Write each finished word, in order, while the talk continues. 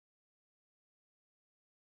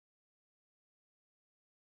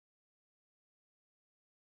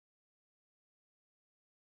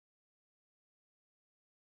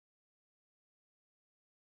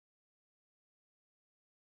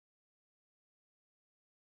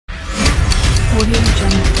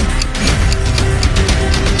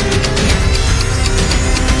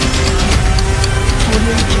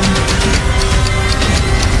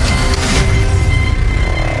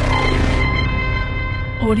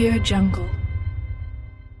Audio Jungle.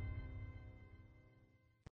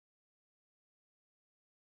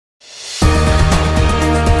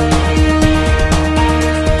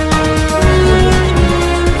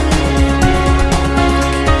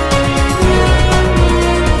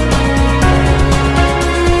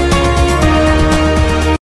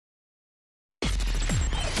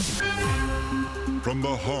 From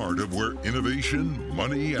the heart of where innovation,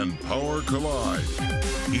 money, and power collide,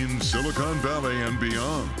 in Silicon Valley and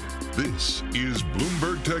beyond, this is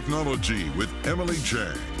Bloomberg Technology with Emily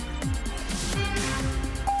Chang.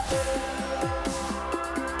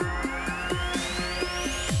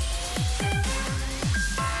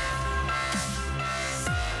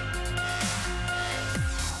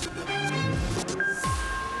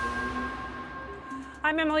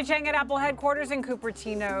 I'm Emily Chang at Apple headquarters in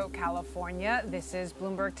Cupertino, California. This is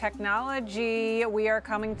Bloomberg Technology. We are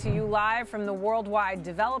coming to you live from the Worldwide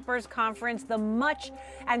Developers Conference, the much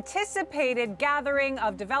anticipated gathering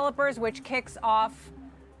of developers, which kicks off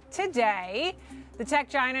today. The tech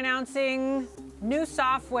giant announcing new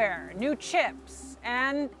software, new chips,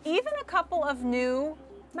 and even a couple of new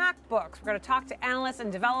MacBooks. We're going to talk to analysts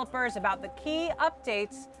and developers about the key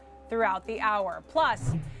updates throughout the hour.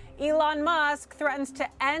 Plus, Elon Musk threatens to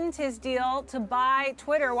end his deal to buy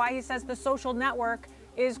Twitter, why he says the social network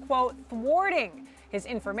is, quote, thwarting his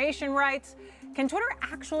information rights. Can Twitter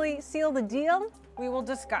actually seal the deal? We will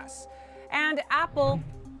discuss. And Apple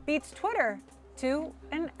beats Twitter to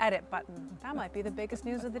an edit button. That might be the biggest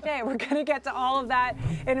news of the day. We're going to get to all of that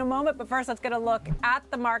in a moment. But first, let's get a look at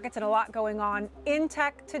the markets and a lot going on in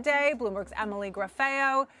tech today. Bloomberg's Emily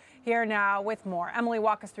Grafeo here now with more. Emily,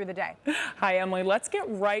 walk us through the day. Hi, Emily. Let's get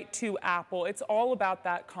right to Apple. It's all about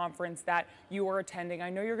that conference that you are attending.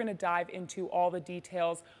 I know you're going to dive into all the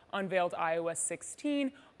details. Unveiled iOS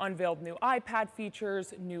 16, unveiled new iPad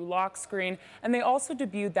features, new lock screen, and they also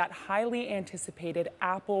debuted that highly anticipated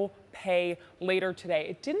Apple Pay later today.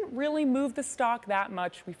 It didn't really move the stock that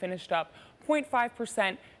much. We finished up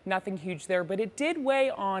 0.5%, nothing huge there, but it did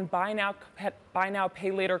weigh on buy now,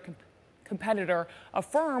 pay later competitor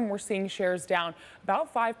Affirm. We're seeing shares down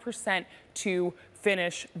about 5% to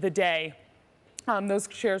finish the day. Those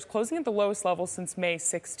shares closing at the lowest level since May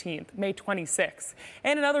 26th.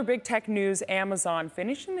 And another big tech news, Amazon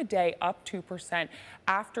finishing the day up 2%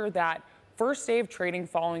 after that first day of trading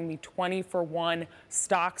following the 20-for-1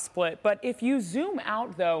 stock split. But if you zoom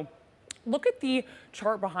out, though, look at the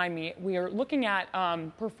chart behind me. We are looking at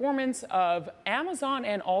performance of Amazon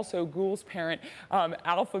and also Google's parent,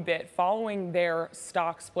 Alphabet, following their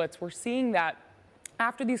stock splits. We're seeing that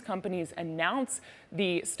after these companies announce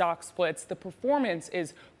the stock splits, the performance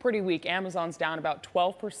is pretty weak. Amazon's down about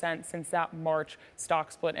 12% since that March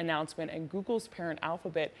stock split announcement, and Google's parent,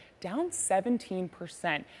 Alphabet, down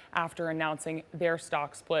 17% after announcing their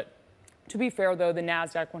stock split. To be fair, though, the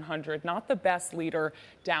NASDAQ 100, not the best leader,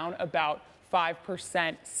 down about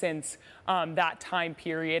 5% since that time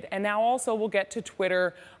period. And now also we'll get to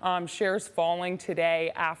Twitter. Shares falling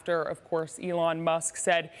today after, of course, Elon Musk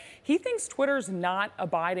said he thinks Twitter's not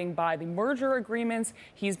abiding by the merger agreements.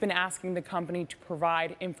 He's been asking the company to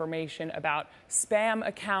provide information about spam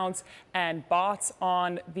accounts and bots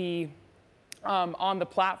on the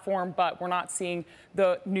platform, but we're not seeing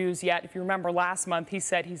the news yet. If you remember last month, he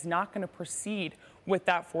said he's not going to proceed with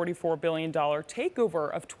that $44 billion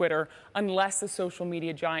takeover of Twitter unless the social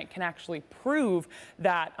media giant can actually prove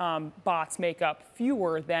that bots make up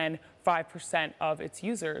fewer than 5% of its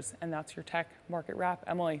users. And that's your tech market wrap.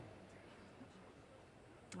 Emily.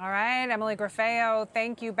 All right, Emily Grafeo,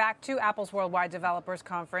 thank you. Back to Apple's Worldwide Developers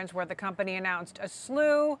Conference, where the company announced a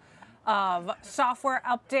slew of software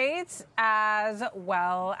updates, as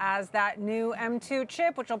well as that new M2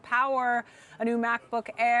 chip, which will power a new MacBook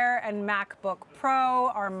Air and MacBook Pro.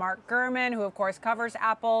 Our Mark Gurman, who of course covers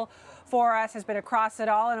Apple for us, has been across it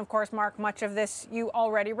all. And of course, Mark, much of this you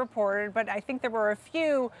already reported, but I think there were a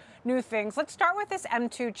few new things. Let's start with this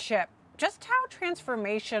M2 chip. Just how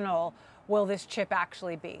transformational will this chip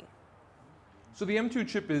actually be? So the M2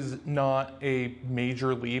 chip is not a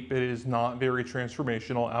major leap. It is not very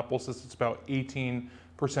transformational. Apple says it's about 18%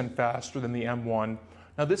 faster than the M1.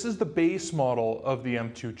 Now this is the base model of the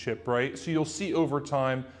M2 chip, right? So you'll see over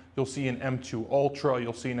time, you'll see an M2 Ultra,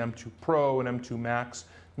 you'll see an M2 Pro, an M2 Max,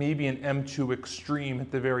 maybe an M2 Extreme at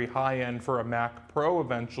the very high end for a Mac Pro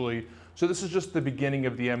eventually. So this is just the beginning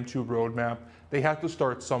of the M2 roadmap. They have to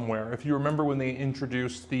start somewhere. If you remember when they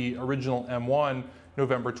introduced the original M1,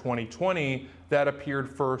 November 2020, that appeared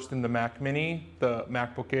first in the Mac Mini, the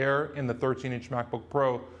MacBook Air, and the 13-inch MacBook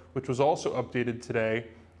Pro, which was also updated today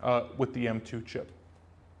with the M2 chip.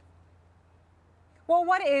 Well,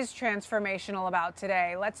 what is transformational about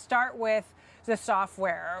today? Let's start with the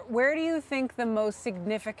software. Where do you think the most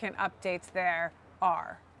significant updates there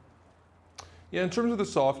are? Yeah, in terms of the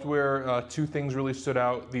software, two things really stood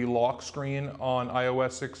out. The lock screen on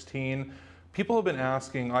iOS 16. People have been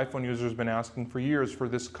asking, iPhone users have been asking for years for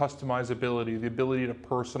this customizability, the ability to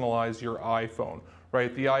personalize your iPhone,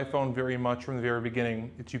 right? The iPhone very much from the very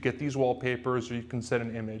beginning, you get these wallpapers or you can set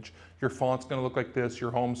an image. Your font's gonna look like this,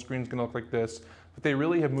 your home screen's gonna look like this. But they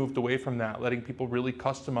really have moved away from that, letting people really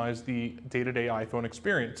customize the day-to-day iPhone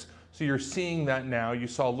experience. So you're seeing that now. You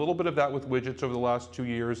saw a little bit of that with widgets over the last 2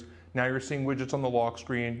 years. Now you're seeing widgets on the lock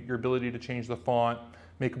screen, your ability to change the font,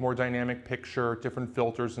 make a more dynamic picture, different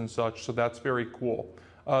filters and such, so that's very cool.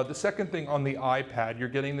 The second thing on the iPad, you're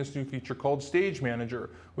getting this new feature called Stage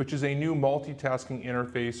Manager, which is a new multitasking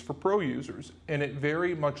interface for pro users. And it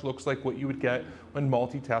very much looks like what you would get when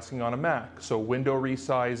multitasking on a Mac. So window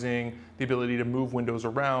resizing, the ability to move windows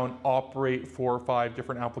around, operate 4 or 5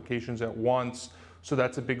 different applications at once. So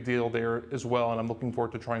that's a big deal there as well, and I'm looking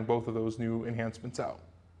forward to trying both of those new enhancements out.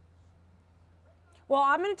 Well,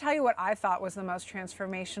 I'm going to tell you what I thought was the most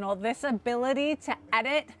transformational. This ability to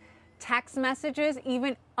edit text messages,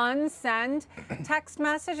 even unsend text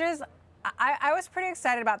messages. I was pretty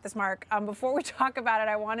excited about this, Mark. Before we talk about it,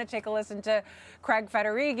 I want to take a listen to Craig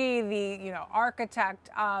Federighi, the architect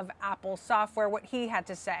of Apple software, what he had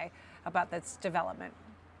to say about this development.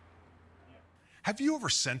 Have you ever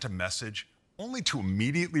sent a message only to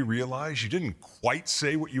immediately realize you didn't quite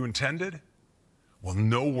say what you intended? Well,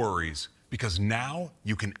 no worries, because now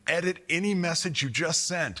you can edit any message you just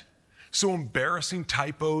sent, so embarrassing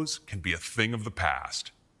typos can be a thing of the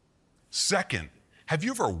past. Second, have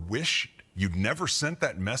you ever wished you'd never sent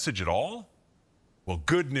that message at all? Well,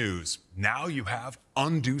 good news, now you have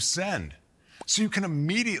Undo Send, so you can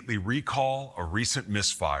immediately recall a recent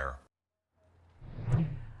misfire.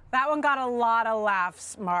 That one got a lot of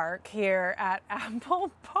laughs, Mark, here at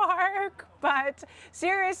Apple Park. But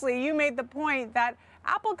seriously, you made the point that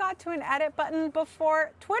Apple got to an edit button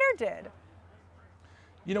before Twitter did.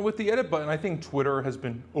 You know, with the edit button, I think Twitter has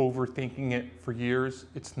been overthinking it for years.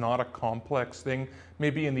 It's not a complex thing.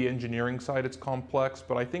 Maybe in the engineering side it's complex,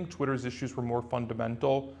 but I think Twitter's issues were more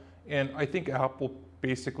fundamental. And I think Apple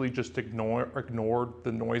basically just ignored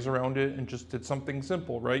the noise around it and just did something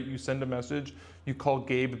simple, right? You send a message, you call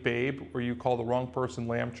Gabe Babe, or you call the wrong person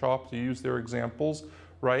lamb chop, to use their examples,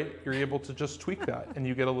 right? You're able to just tweak that and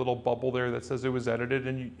you get a little bubble there that says it was edited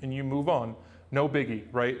and you move on. No biggie,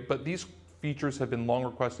 right? But these features have been long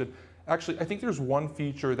requested. Actually, I think there's one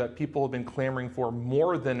feature that people have been clamoring for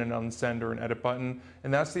more than an unsend or an edit button,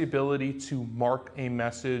 and that's the ability to mark a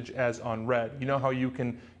message as unread. You know how you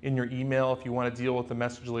can, in your email, if you want to deal with the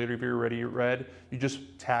message later, if you're already read, you just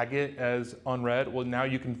tag it as unread. Well, now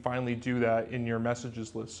you can finally do that in your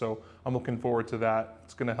messages list. So I'm looking forward to that.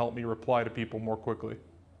 It's going to help me reply to people more quickly.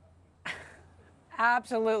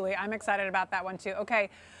 Absolutely. I'm excited about that one too. Okay,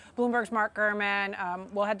 Bloomberg's Mark Gurman.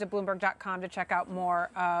 We'll head to Bloomberg.com to check out more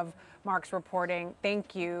of Mark's reporting.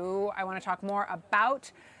 Thank you. I want to talk more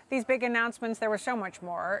about these big announcements. There was so much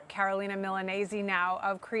more. Carolina Milanese now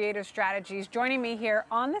of Creative Strategies joining me here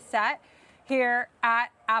on the set here at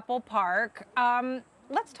Apple Park.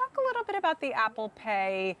 Let's talk a little bit about the Apple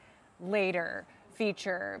Pay Later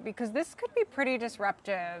feature, because this could be pretty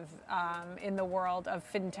disruptive in the world of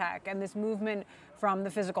fintech and this movement from the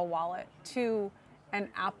physical wallet to an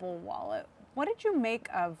Apple Wallet. What did you make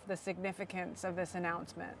of the significance of this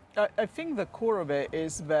announcement? I think the core of it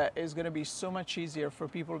is that it's going to be so much easier for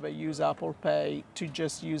people that use Apple Pay to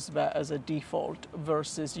just use that as a default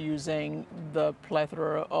versus using the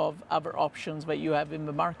plethora of other options that you have in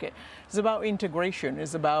the market. It's about integration.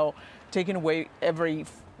 It's about taking away every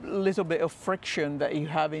little bit of friction that you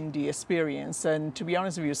have in the experience. And to be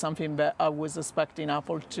honest with you, something that I was expecting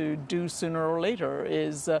Apple to do sooner or later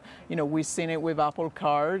is, we've seen it with Apple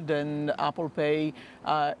Card and Apple Pay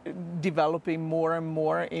developing more and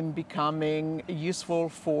more in becoming useful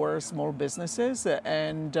for small businesses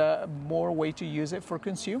and more way to use it for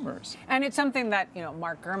consumers. And it's something that,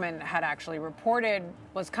 Mark Gurman had actually reported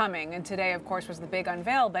was coming. And today, of course, was the big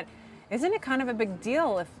unveil. But isn't it kind of a big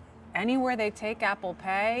deal if anywhere they take Apple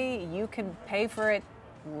Pay, you can pay for it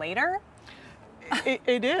later?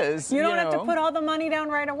 It is. You don't have to put all the money down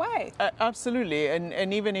right away. Absolutely.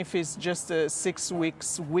 And even if it's just a 6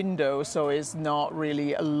 weeks window, so it's not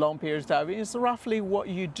really a long period of time, it's roughly what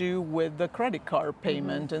you do with the credit card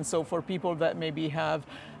payment. Mm-hmm. And so for people that maybe have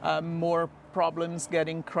more problems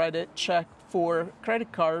getting credit checked for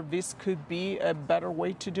credit card, this could be a better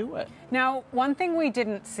way to do it. Now, one thing we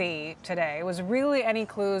didn't see today was really any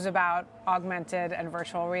clues about augmented and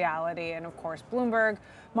virtual reality. And of course, Bloomberg,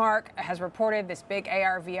 Mark, has reported this big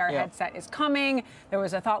AR/VR headset is coming. There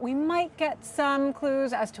was a thought we might get some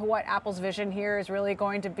clues as to what Apple's vision here is really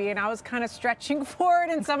going to be. And I was kind of stretching for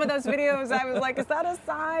it in some of those videos. I was like, is that a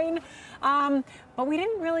sign? But we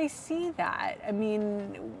didn't really see that. I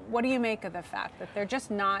mean, what do you make of the fact that they're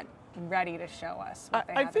just not ready to show us what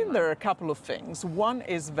they I have think in there mind? are a couple of things. One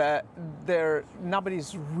is that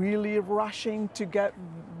nobody's really rushing to get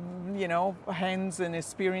hands and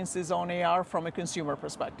experiences on AR from a consumer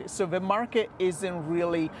perspective. So the market isn't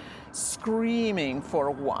really screaming for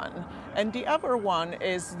one. And the other one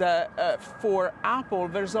is that for Apple,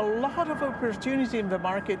 there's a lot of opportunity in the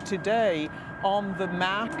market today on the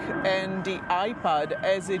Mac and the iPad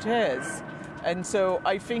as it is. And so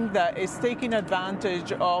I think that it's taking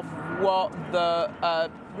advantage of what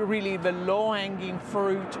really the low-hanging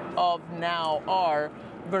fruit of now are,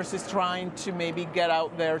 versus trying to maybe get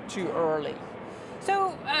out there too early.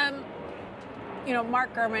 So,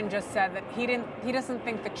 Mark Gurman just said that he doesn't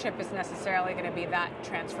think the chip is necessarily going to be that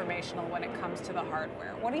transformational when it comes to the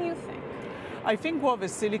hardware. What do you think? I think what the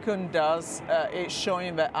silicon does is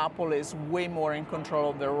showing that Apple is way more in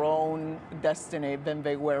control of their own destiny than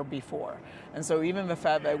they were before. And so even the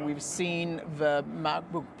fact that we've seen the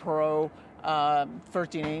MacBook Pro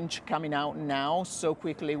 13-inch coming out now so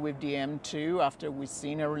quickly with the M2 after we've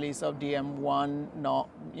seen a release of the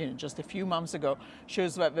M1 just a few months ago,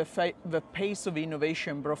 shows that the pace of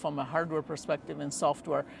innovation, both from a hardware perspective and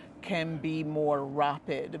software, can be more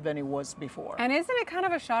rapid than it was before. And isn't it kind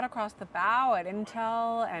of a shot across the bow at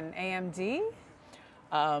Intel and AMD?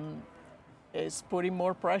 It's putting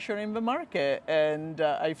more pressure in the market, and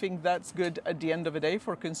I think that's good at the end of the day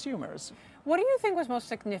for consumers. What do you think was most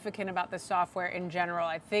significant about the software in general?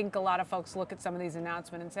 I think a lot of folks look at some of these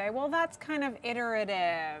announcements and say, well, that's kind of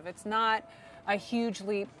iterative. It's not a huge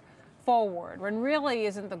leap forward, when really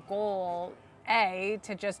isn't the goal, A,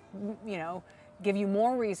 to just, give you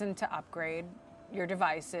more reason to upgrade your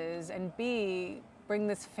devices, and B, bring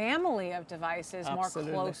this family of devices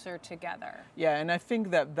Absolutely. more closer together. Yeah, and I think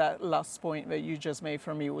that last point that you just made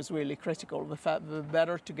for me was really critical. The fact that the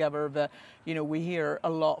better together, we hear a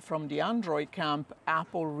lot from the Android camp,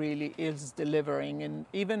 Apple really is delivering. And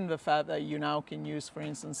even the fact that you now can use, for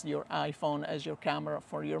instance, your iPhone as your camera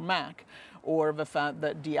for your Mac, or the fact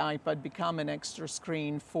that the iPad become an extra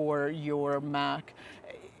screen for your Mac.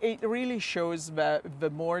 It really shows that the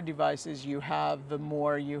more devices you have, the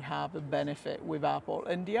more you have a benefit with Apple.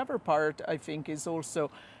 And the other part, I think, is also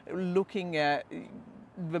looking at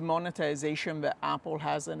the monetization that Apple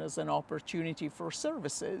has as an opportunity for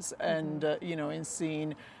services, and in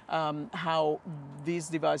seeing how these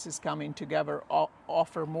devices coming together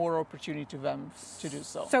offer more opportunity to them to do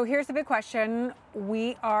so. So here's the big question.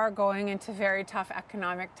 We are going into very tough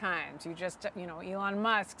economic times. You just, Elon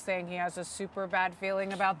Musk saying he has a super bad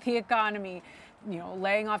feeling about the economy,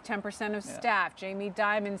 laying off 10% of staff. Jamie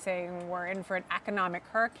Dimon saying we're in for an economic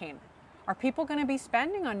hurricane. Are people going to be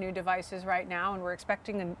spending on new devices right now, and we're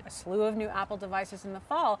expecting a slew of new Apple devices in the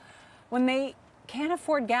fall, when they can't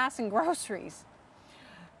afford gas and groceries?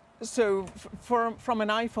 So from an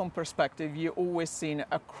iPhone perspective, you've always seen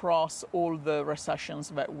across all the recessions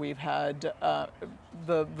that we've had,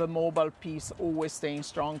 the mobile piece always staying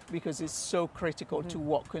strong because it's so critical to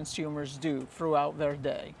what consumers do throughout their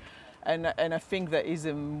day. And I think that is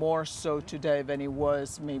even more so today than it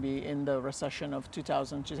was maybe in the recession of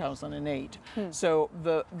 2000, 2008. So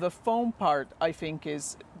the phone part, I think,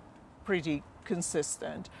 is pretty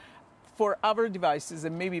consistent. For other devices,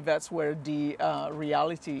 and maybe that's where the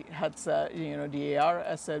reality headset, the AR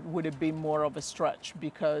headset, would have been more of a stretch,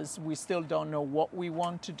 because we still don't know what we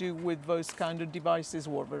want to do with those kind of devices,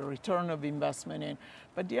 or the return of investment in.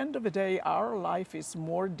 But at the end of the day, our life is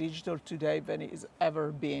more digital today than it's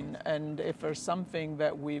ever been. And if there's something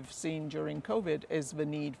that we've seen during COVID, is the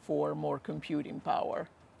need for more computing power.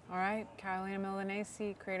 All right, Carolina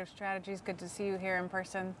Milanesi, Creative Strategies. Good to see you here in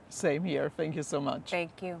person. Same here. Thank you so much.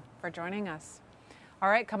 Thank you for joining us. All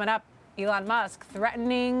right, coming up, Elon Musk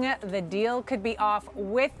threatening the deal could be off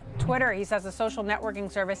with Twitter. He says the social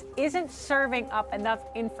networking service isn't serving up enough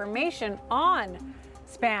information on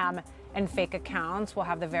spam and fake accounts. We'll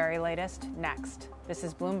have the very latest next. This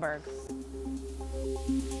is Bloomberg.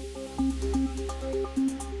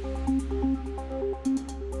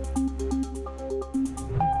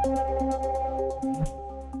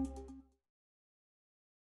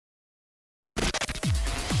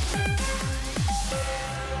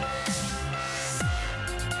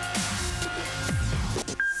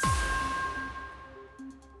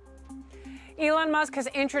 Elon Musk has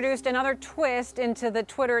introduced another twist into the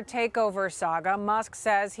Twitter takeover saga. Musk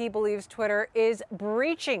says he believes Twitter is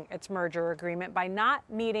breaching its merger agreement by not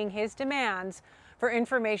meeting his demands for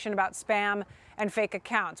information about spam and fake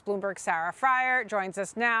accounts. Bloomberg's Sarah Frier joins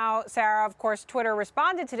us now. Sarah, of course, Twitter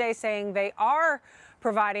responded today saying they are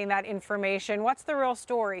providing that information. What's the real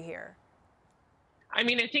story here? I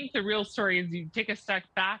mean, I think the real story is you take a step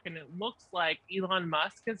back and it looks like Elon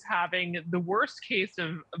Musk is having the worst case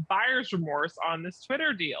of buyer's remorse on this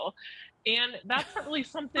Twitter deal. And that's not really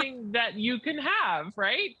something that you can have,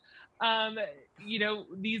 right? You know,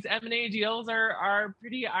 these M&A deals are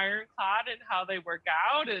pretty ironclad in how they work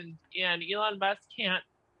out. And Elon Musk can't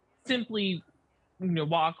simply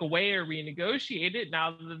walk away or renegotiate it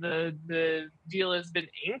now that the deal has been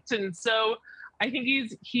inked. And so I think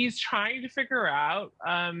he's trying to figure out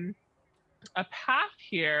a path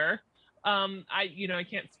here. I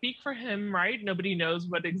can't speak for him, right? Nobody knows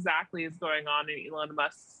what exactly is going on in Elon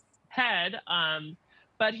Musk's head,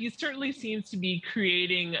 but he certainly seems to be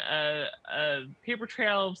creating a paper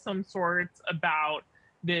trail of some sorts about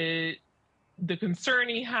the concern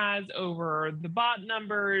he has over the bot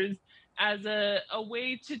numbers as a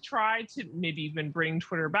way to try to maybe even bring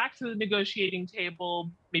Twitter back to the negotiating table.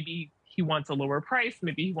 Maybe he wants a lower price.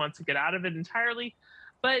 Maybe he wants to get out of it entirely.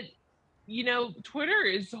 But, Twitter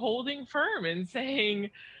is holding firm and saying,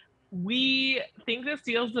 we think this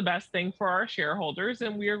deal is the best thing for our shareholders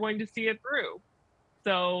and we are going to see it through.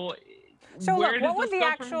 So look, what would the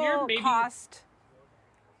actual cost?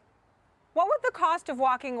 What would the cost of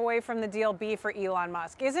walking away from the deal be for Elon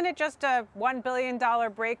Musk? Isn't it just a $1 billion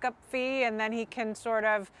breakup fee and then he can sort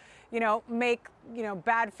of make,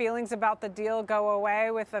 bad feelings about the deal go away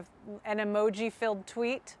with an emoji-filled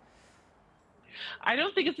tweet? I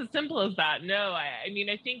don't think it's as simple as that. No, I mean,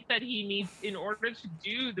 I think that he needs, in order to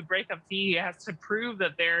do the breakup fee, he has to prove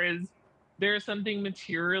that there is something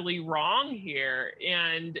materially wrong here.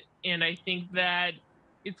 And I think that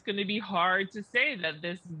it's going to be hard to say that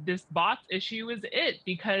this bots issue is it,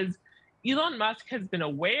 because Elon Musk has been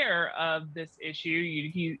aware of this issue.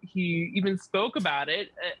 He even spoke about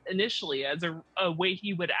it initially as a way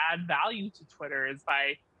he would add value to Twitter is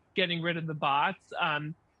by getting rid of the bots.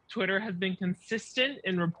 Twitter has been consistent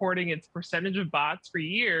in reporting its percentage of bots for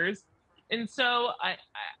years, and so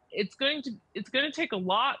it's going to take a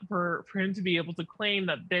lot for him to be able to claim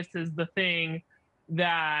that this is the thing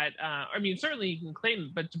that certainly you can claim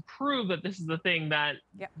it, but to prove that this is the thing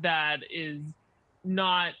that is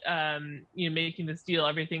not making this deal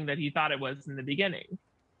everything that he thought it was in the beginning.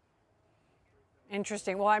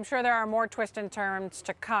 Interesting. Well, I'm sure there are more twists and turns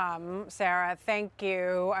to come. Sarah, thank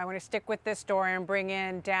you. I want to stick with this story and bring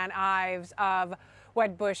in Dan Ives of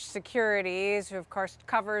Wedbush Securities, who of course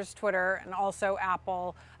covers Twitter and also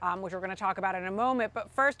Apple, which we're going to talk about in a moment.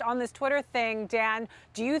 But first, on this Twitter thing, Dan,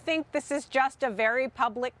 do you think this is just a very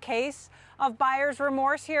public case of buyer's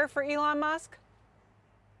remorse here for Elon Musk?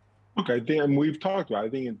 Look, I think, and we've talked about it, I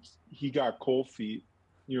think he got cold feet.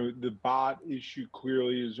 The bot issue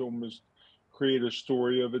clearly is almost create a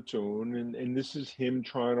story of its own, and this is him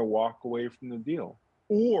trying to walk away from the deal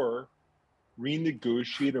or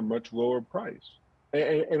renegotiate a much lower price.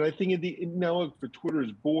 And I think now look, for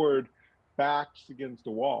Twitter's board, backs against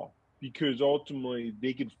the wall, because ultimately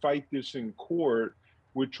they could fight this in court,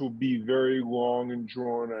 which will be very long and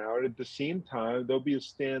drawn out. At the same time, there'll be a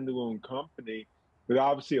standalone company, but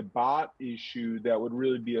obviously a bot issue that would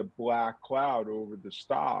really be a black cloud over the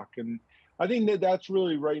stock. And I think that's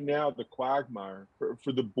really right now the quagmire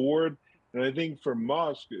for the board. And I think for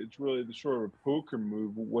Musk, it's really the sort of a poker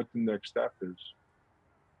move what the next step is.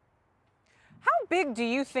 How big do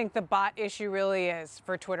you think the bot issue really is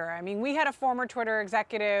for Twitter? I mean, we had a former Twitter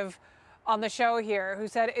executive on the show here who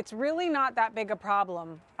said it's really not that big a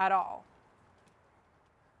problem at all.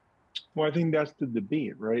 Well, I think that's the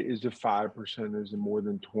debate, right? Is it 5%? Is it more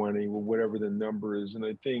than 20? Well, whatever the number is. And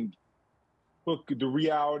I think, look, the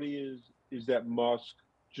reality is that Musk,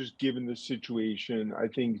 just given the situation, I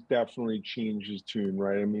think definitely changed his tune,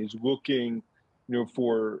 right? I mean, he's looking,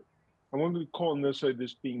 for, I wouldn't call necessarily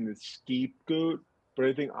this being the scapegoat, but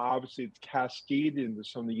I think obviously it's cascaded into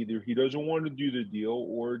something. Either he doesn't want to do the deal,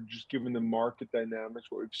 or just given the market dynamics,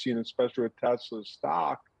 what we've seen, especially with Tesla's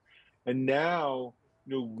stock. And now,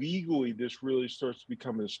 legally, this really starts to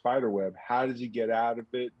become a spider web. How does he get out of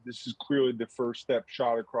it? This is clearly the first step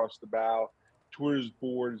shot across the bow. Twitter's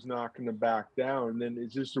board is not going to back down. And then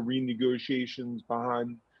is this the renegotiations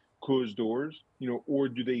behind closed doors, or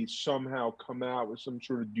do they somehow come out with some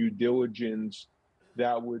sort of due diligence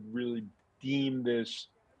that would really deem this,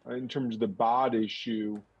 in terms of the bot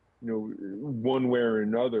issue, one way or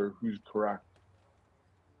another, who's correct?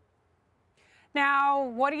 Now,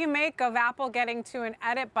 what do you make of Apple getting to an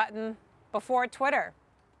edit button before Twitter?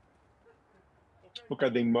 Look, I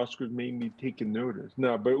think Musk was maybe taking notice.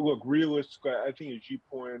 No, but look, realistically, I think as you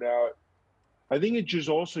pointed out, I think it just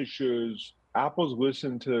also shows Apple's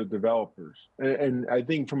listened to developers. And I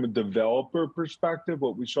think from a developer perspective,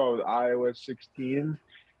 what we saw with iOS 16,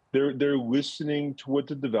 they're listening to what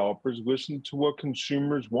the developers listen to what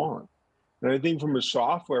consumers want. And I think from a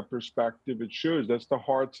software perspective, it shows that's the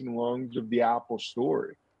hearts and lungs of the Apple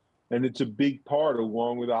story. And it's a big part,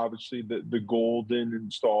 along with obviously the golden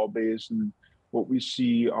install base and what we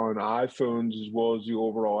see on iPhones, as well as the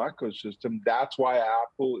overall ecosystem. That's why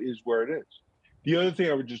Apple is where it is. The other thing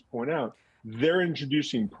I would just point out, they're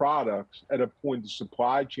introducing products at a point the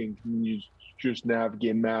supply chain continues to just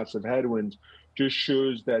navigate massive headwinds, just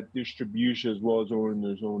shows that distribution as well as owning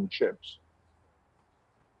their own chips.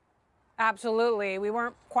 Absolutely. We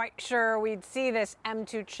weren't quite sure we'd see this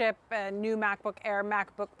M2 chip and new MacBook Air,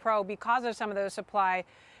 MacBook Pro because of some of those supply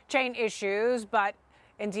chain issues, but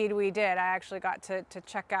indeed we did. I actually got to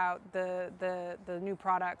check out the new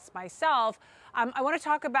products myself. I want to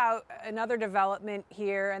talk about another development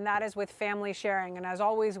here, and that is with family sharing. And as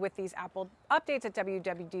always with these Apple updates at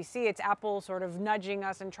WWDC, it's Apple sort of nudging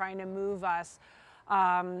us and trying to move us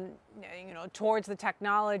towards the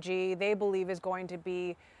technology they believe is going to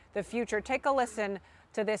be the future. Take a listen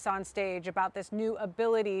to this on stage about this new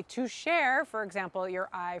ability to share, for example, your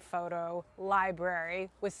iPhoto library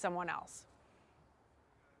with someone else.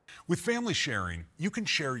 With family sharing, you can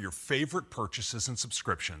share your favorite purchases and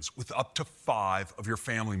subscriptions with up to 5 of your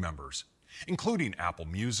family members, including Apple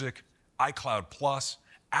Music, iCloud Plus,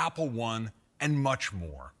 Apple One, and much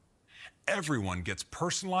more. Everyone gets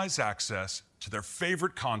personalized access to their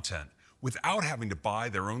favorite content without having to buy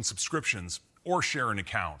their own subscriptions or share an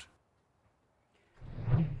account.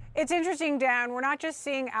 It's interesting, Dan, we're not just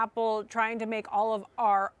seeing Apple trying to make all of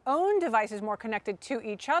our own devices more connected to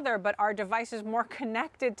each other, but our devices more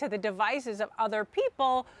connected to the devices of other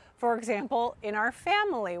people, for example, in our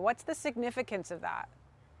family. What's the significance of that?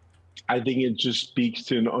 I think it just speaks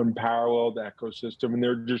to an unparalleled ecosystem, and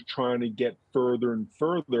they're just trying to get further and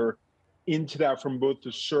further into that from both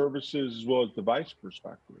the services as well as device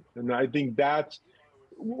perspective. And I think that's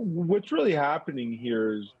what's really happening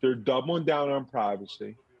here is they're doubling down on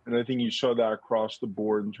privacy. And I think you saw that across the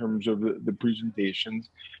board in terms of the presentations,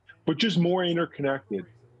 but just more interconnected,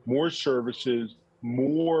 more services,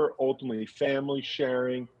 more ultimately family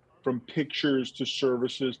sharing from pictures to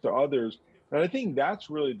services to others. And I think that's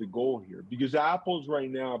really the goal here, because Apple's right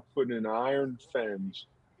now putting an iron fence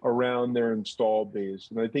around their install base.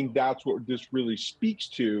 And I think that's what this really speaks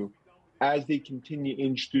to as they continue to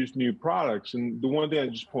introduce new products. And the one thing I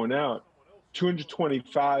just point out,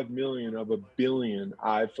 225 million of 1 billion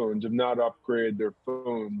iPhones have not upgraded their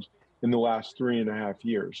phones in the last 3.5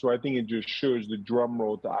 years. So I think it just shows the drum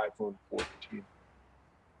roll to iPhone 14.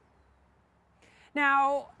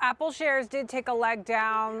 Now, Apple shares did take a leg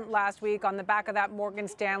down last week on the back of that Morgan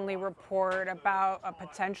Stanley report about a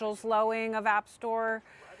potential slowing of App Store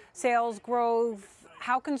sales growth.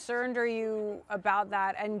 How concerned are you about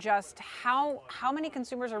that, and just how many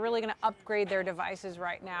consumers are really going to upgrade their devices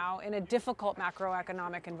right now in a difficult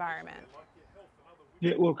macroeconomic environment?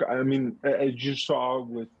 Yeah, look, I mean, as you saw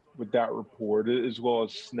with that report, as well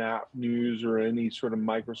as Snap News or any sort of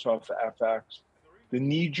Microsoft FX, the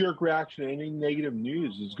knee-jerk reaction to any negative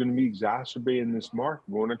news is going to be exacerbated in this market.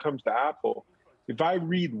 But when it comes to Apple, if I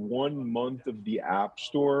read 1 month of the App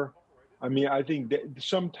Store, I mean, I think that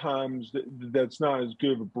sometimes that's not as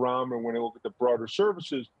good of a barometer when I look at the broader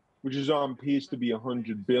services, which is on pace to be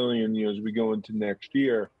 100 billion, as we go into next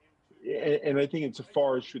year. And I think it's a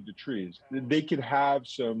forest for the trees. They could have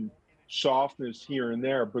some softness here and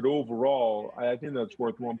there, but overall, I think that's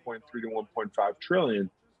worth 1.3 to 1.5 trillion.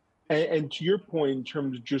 And to your point, in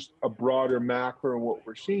terms of just a broader macro and what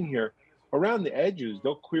we're seeing here, around the edges,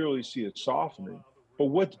 they'll clearly see it softening. But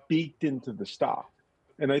what's baked into the stock?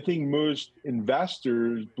 And I think most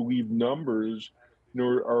investors believe numbers,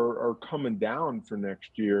 are coming down for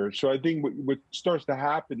next year. So I think what starts to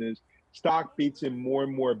happen is stock beats in more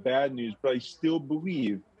and more bad news, but I still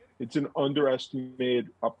believe it's an underestimated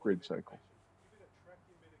upgrade cycle.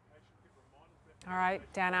 All right,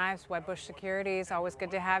 Dan Ives, Wedbush Securities. Always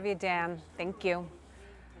good to have you, Dan. Thank you.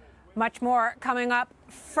 Much more coming up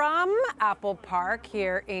from Apple Park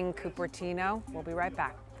here in Cupertino. We'll be right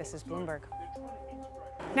back. This is Bloomberg.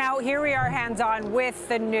 Now, here we are hands-on with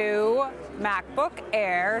the new MacBook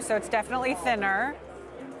Air. So it's definitely thinner,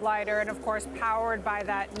 lighter, and of course powered by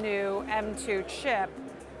that new M2 chip.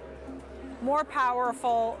 more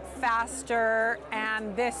powerful, faster,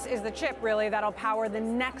 and this is the chip really that'll power the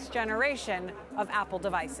next generation of Apple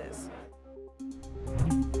devices.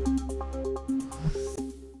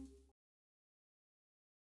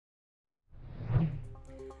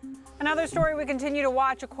 Another story we continue to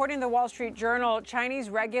watch. According to the Wall Street Journal, Chinese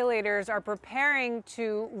regulators are preparing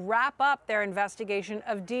to wrap up their investigation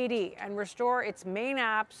of Didi and restore its main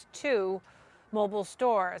apps to mobile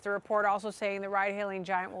stores. The report also saying the ride-hailing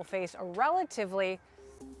giant will face a relatively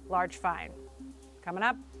large fine. Coming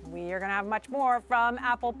up, we are going to have much more from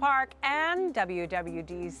Apple Park and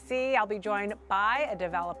WWDC. I'll be joined by a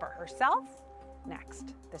developer herself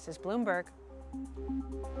next. This is Bloomberg.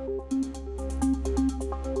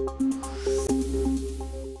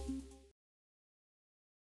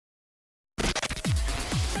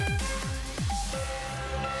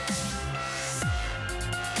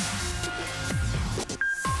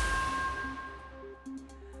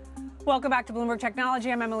 Welcome back to Bloomberg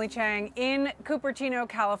Technology. I'm Emily Chang in Cupertino,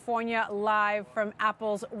 California, live from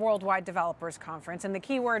Apple's Worldwide Developers Conference. And the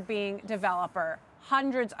keyword being developer.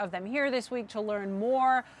 Hundreds of them here this week to learn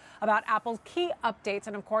more about Apple's key updates.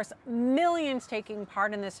 And of course, millions taking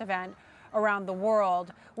part in this event around the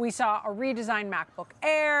world. We saw a redesigned MacBook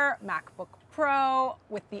Air, MacBook Pro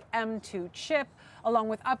with the M2 chip, along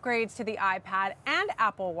with upgrades to the iPad and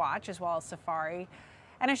Apple Watch, as well as Safari,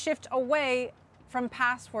 and a shift away from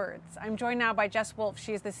passwords. I'm joined now by Jess Wolf.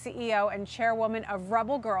 She is the CEO and chairwoman of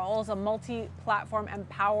Rebel Girls, a multi-platform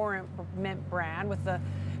empowerment brand with the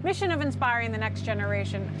mission of inspiring the next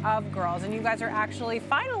generation of girls. And you guys are actually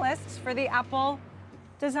finalists for the Apple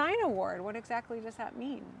Design Award. What exactly does that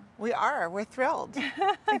mean? We are. We're thrilled.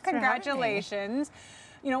 Congratulations.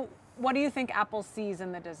 You know, what do you think Apple sees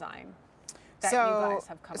in the design that you guys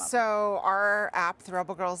have come up with? So our app, the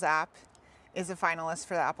Rebel Girls app, is a finalist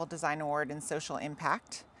for the Apple Design Award in social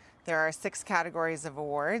impact. There are 6 categories of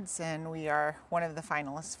awards, and we are one of the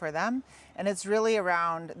finalists for them. And it's really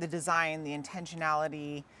around the design, the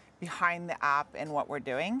intentionality behind the app and what we're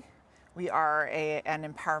doing. We are an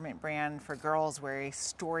empowerment brand for girls. We're a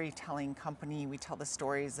storytelling company. We tell the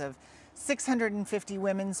stories of 650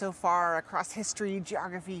 women so far across history,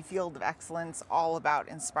 geography, field of excellence, all about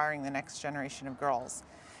inspiring the next generation of girls.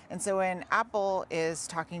 And so when Apple is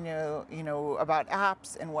talking to, about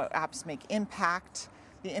apps and what apps make impact,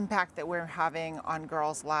 the impact that we're having on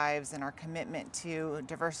girls' lives and our commitment to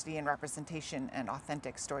diversity and representation and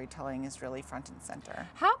authentic storytelling is really front and center.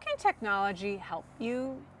 How can technology help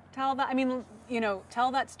you tell that? I mean,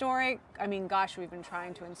 tell that story. I mean, gosh, we've been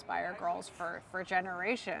trying to inspire girls for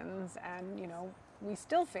generations, and, we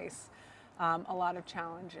still face a lot of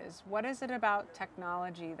challenges. What is it about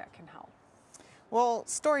technology that can help? Well,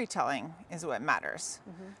 storytelling is what matters.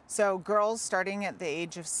 Mm-hmm. So girls starting at the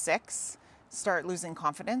age of 6 start losing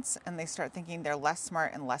confidence, and they start thinking they're less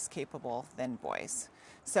smart and less capable than boys.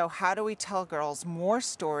 So how do we tell girls more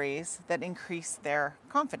stories that increase their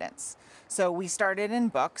confidence? So we started in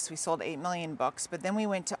books. We sold 8 million books, but then we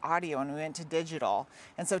went to audio and we went to digital.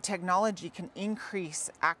 And so technology can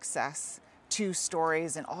increase access to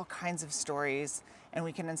stories and all kinds of stories, and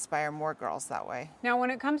we can inspire more girls that way. Now,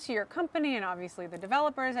 when it comes to your company and obviously the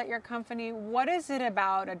developers at your company, what is it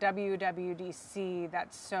about a WWDC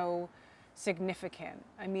that's so significant?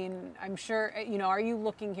 I mean, I'm sure, are you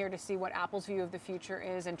looking here to see what Apple's view of the future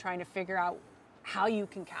is and trying to figure out how you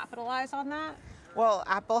can capitalize on that? Well,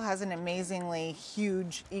 Apple has an amazingly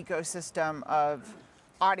huge ecosystem of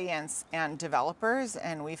audience and developers,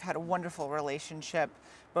 and we've had a wonderful relationship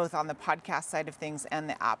both on the podcast side of things and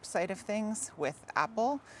the app side of things with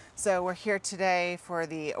Apple. So we're here today for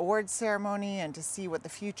the awards ceremony and to see what the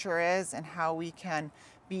future is and how we can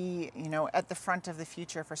be, at the front of the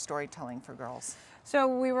future for storytelling for girls. So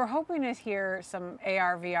we were hoping to hear some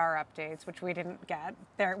AR, VR updates, which we didn't get.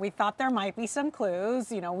 We thought there might be some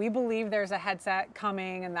clues. We believe there's a headset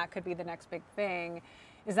coming and that could be the next big thing.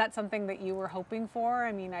 Is that something that you were hoping for?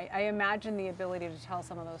 I mean, I imagine the ability to tell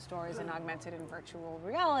some of those stories in augmented and virtual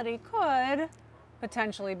reality could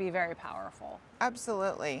potentially be very powerful.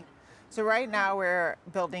 Absolutely. So right now we're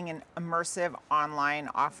building an immersive online,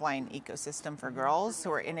 offline ecosystem for girls.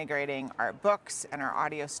 So we're integrating our books and our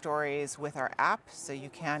audio stories with our app. So you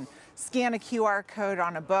can scan a QR code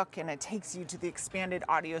on a book and it takes you to the expanded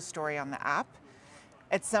audio story on the app.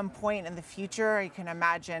 At some point in the future, you can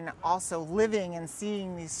imagine also living and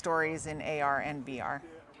seeing these stories in AR and VR.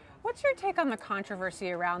 What's your take on the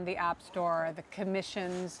controversy around the App Store, the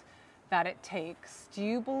commissions that it takes? Do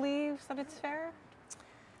you believe that it's fair?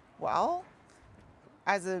 Well,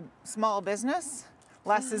 as a small business,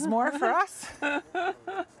 less is more for us.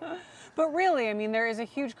 But really, I mean, there is a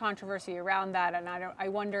huge controversy around that, and I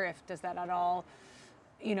wonder if does that at all,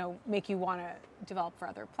 make you want to develop for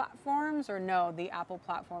other platforms, or no, the Apple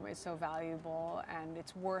platform is so valuable and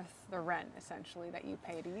it's worth the rent essentially that you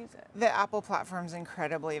pay to use it. The Apple platform is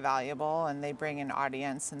incredibly valuable, and they bring an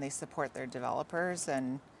audience and they support their developers,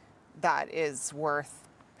 and that is worth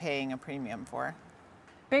paying a premium for.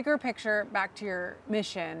 Bigger picture, back to your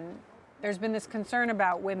mission, there's been this concern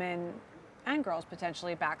about women and girls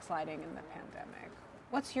potentially backsliding in the pandemic.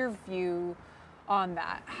 What's your view on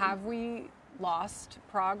that? Have we lost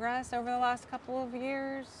progress over the last couple of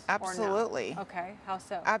years? Absolutely. Or no? Okay, how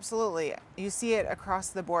so? Absolutely. You see it across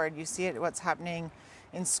the board. You see it what's happening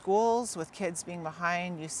in schools with kids being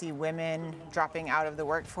behind. You see women dropping out of the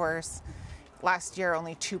workforce. Last year,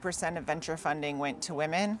 only 2% of venture funding went to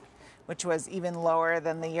women, which was even lower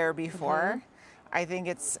than the year before. I think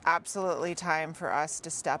it's absolutely time for us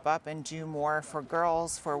to step up and do more for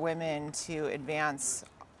girls, for women, to advance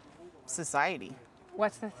society.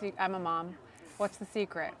 I'm a mom. What's the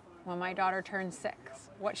secret? When my daughter turns 6,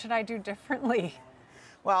 what should I do differently?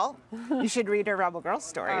 Well, you should read her Rebel Girl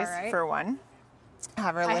stories, for one.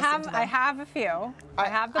 Have her listen to them. I have a few. I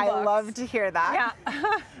have the books. I love to hear that.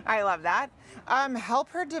 Yeah. I love that. Help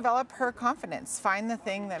her develop her confidence. Find the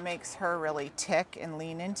thing that makes her really tick and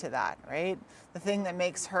lean into that, right? The thing that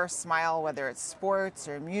makes her smile, whether it's sports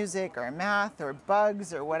or music or math or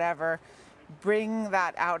bugs or whatever. Bring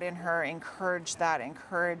that out in her,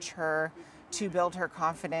 encourage her to build her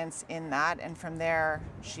confidence in that. And from there,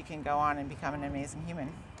 she can go on and become an amazing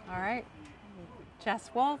human. All right.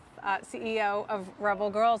 Jess Wolf, CEO of Rebel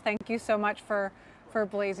Girls, thank you so much for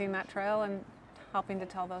blazing that trail and helping to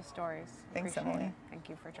tell those stories. Thanks, Appreciate Emily. it. Thank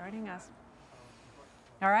you for joining us.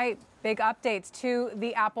 All right, big updates to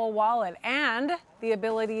the Apple Wallet and the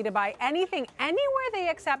ability to buy anything anywhere they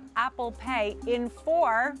accept Apple Pay in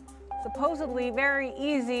 4 supposedly very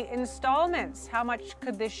easy installments. How much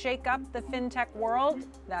could this shake up the fintech world?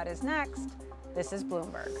 That is next. This is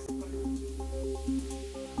Bloomberg.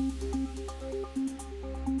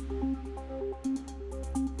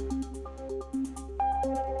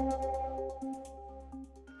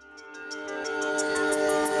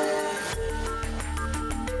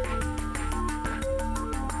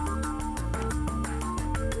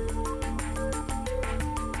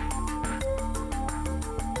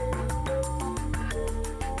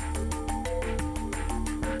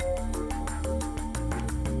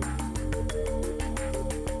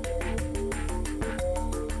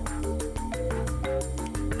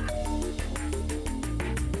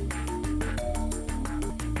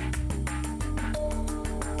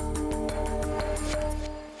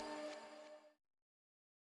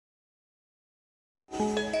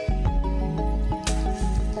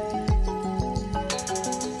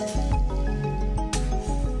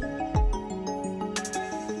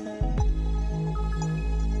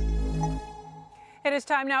 It is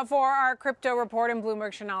time now for our crypto report, and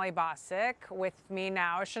Bloomberg Sonali Basak with me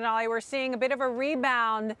now. Sonali, we're seeing a bit of a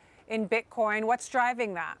rebound in Bitcoin. What's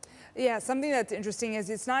driving that? Yeah, something that's interesting is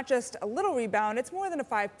it's not just a little rebound, it's more than a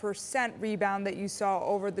 5% rebound that you saw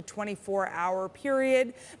over the 24-hour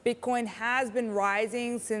period. Bitcoin has been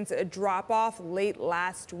rising since a drop-off late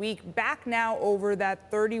last week, back now over that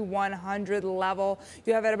 3,100 level.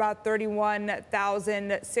 You have it about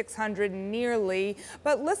 31,600 nearly.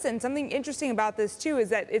 But listen, something interesting about this too is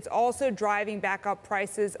that it's also driving back up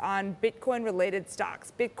prices on Bitcoin-related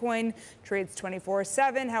stocks. Bitcoin trades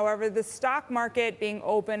 24/7. However, the stock market being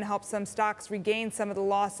open helps some stocks regain some of the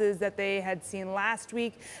losses that they had seen last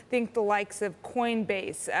week. Think the likes of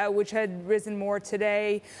Coinbase, which had risen more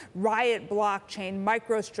today, Riot Blockchain,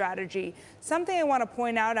 MicroStrategy. Something I want to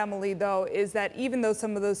point out, Emily, though, is that even though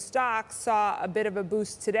some of those stocks saw a bit of a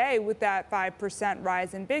boost today with that 5%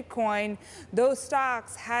 rise in Bitcoin, those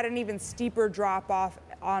stocks had an even steeper drop off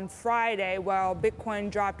on Friday. While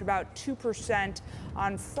Bitcoin dropped about 2%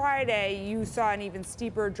 on Friday, you saw an even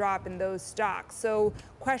steeper drop in those stocks. So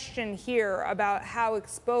question here about how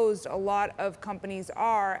exposed a lot of companies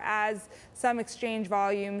are, as some exchange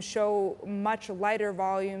volumes show much lighter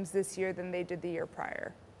volumes this year than they did the year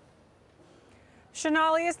prior.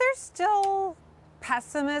 Sonali, is there still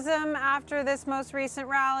pessimism after this most recent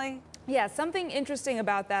rally? Yeah, something interesting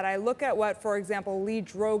about that. I look at what, for example, Lee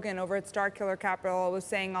Drogan over at Starkiller Capital was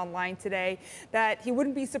saying online today, that he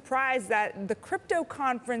wouldn't be surprised that the crypto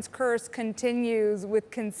conference curse continues with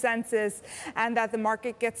consensus and that the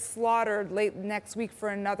market gets slaughtered late next week for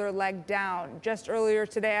another leg down. Just earlier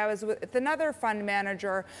today, I was with another fund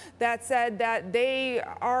manager that said that they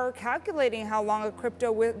are calculating how long a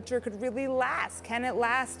crypto winter could really last. Can it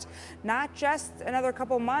last not just another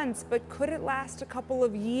couple months, but could it last a couple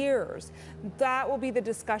of years? consumers. That will be the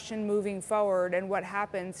discussion moving forward, and what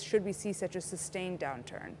happens should we see such a sustained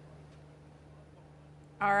downturn.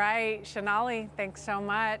 All right, Shonali, thanks so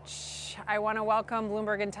much. I want to welcome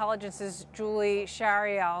Bloomberg Intelligence's Julie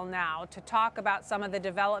Shariel now to talk about some of the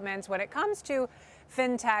developments when it comes to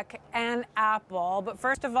fintech and Apple. But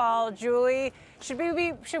first of all, Julie, should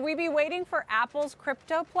we be waiting for Apple's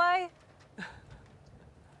crypto play?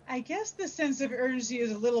 I guess the sense of urgency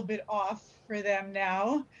is a little bit off for them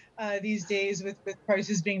now these days with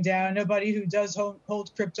prices being down. Nobody who does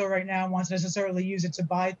hold crypto right now wants to necessarily use it to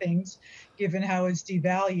buy things, given how it's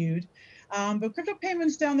devalued. But crypto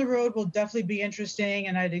payments down the road will definitely be interesting,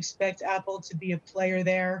 and I'd expect Apple to be a player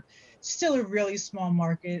there. Still a really small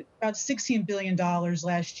market, about $16 billion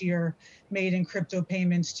last year made in crypto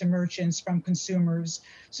payments to merchants from consumers.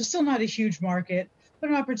 So still not a huge market, but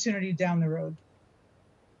an opportunity down the road.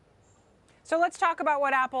 So let's talk about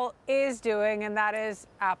what Apple is doing, and that is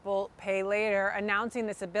Apple Pay Later, announcing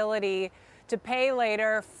this ability to pay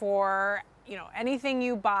later for anything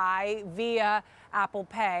you buy via Apple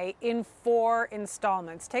Pay in 4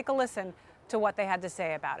 installments. Take a listen to what they had to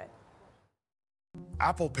say about it.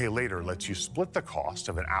 Apple Pay Later lets you split the cost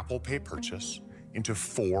of an Apple Pay purchase into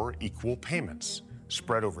 4 equal payments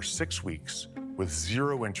spread over 6 weeks with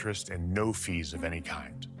 0 interest and no fees of any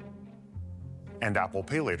kind. And Apple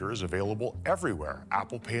Pay Later is available everywhere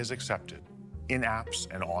Apple Pay is accepted, in apps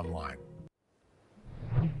and online.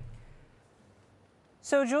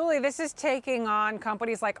 So, Julie, this is taking on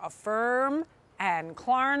companies like Affirm and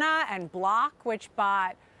Klarna and Block, which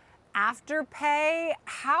bought Afterpay.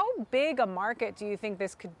 How big a market do you think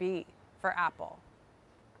this could be for Apple?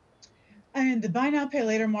 I mean, the buy now, pay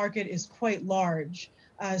later market is quite large.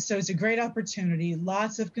 So it's a great opportunity,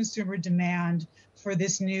 lots of consumer demand for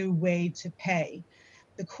this new way to pay.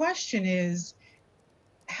 The question is,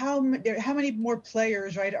 how many more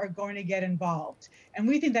players, right, are going to get involved? And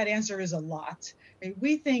we think that answer is a lot. Right?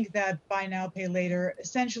 We think that buy now, pay later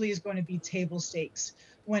essentially is going to be table stakes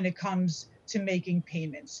when it comes to making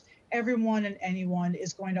payments. Everyone and anyone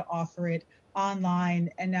is going to offer it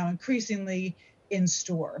online and now increasingly in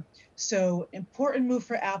store. So important move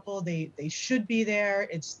for Apple. They should be there.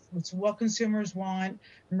 It's what consumers want.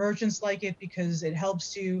 Merchants like it because it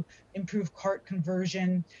helps to improve cart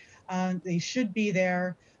conversion. They should be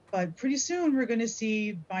there. But pretty soon we're going to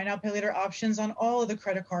see buy now, pay later options on all of the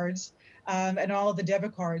credit cards and all of the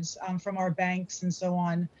debit cards from our banks and so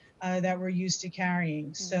on that we're used to carrying.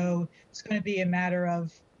 Mm-hmm. So it's going to be a matter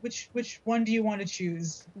of which one do you want to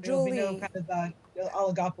choose? Julie, there'll be no kind of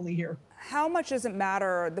oligopoly here. How much does it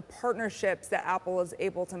matter the partnerships that Apple is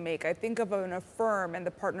able to make? I think of an Affirm and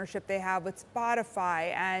the partnership they have with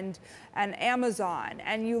Spotify and Amazon.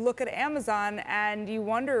 And you look at Amazon and you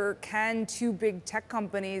wonder, can 2 big tech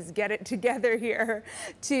companies get it together here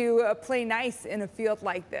to play nice in a field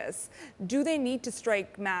like this? Do they need to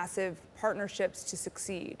strike massive partnerships to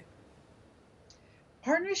succeed?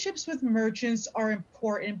 Partnerships with merchants are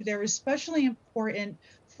important, but they're especially important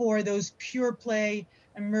for those pure play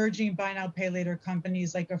emerging buy now, pay later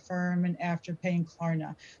companies like Affirm and Afterpay and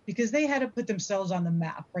Klarna, because they had to put themselves on the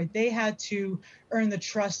map, right? They had to earn the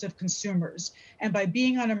trust of consumers. And by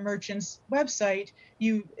being on a merchant's website,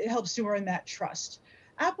 it helps to earn that trust.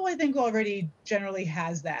 Apple, I think, already generally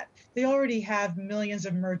has that. They already have millions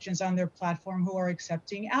of merchants on their platform who are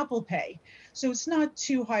accepting Apple Pay. So it's not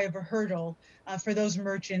too high of a hurdle for those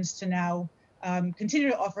merchants to now continue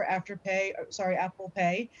to offer Apple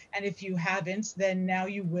Pay. And if you haven't, then now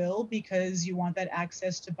you will, because you want that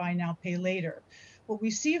access to buy now, pay later. What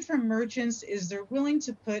we see from merchants is they're willing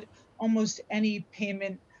to put almost any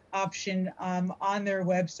payment option on their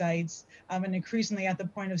websites and increasingly at the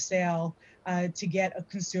point of sale to get a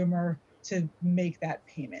consumer to make that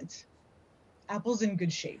payment. Apple's in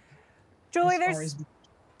good shape. Julie, there's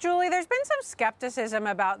been some skepticism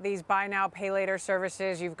about these buy now, pay later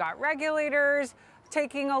services. You've got regulators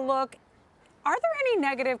taking a look. Are there any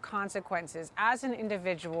negative consequences as an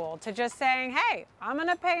individual to just saying, hey, I'm going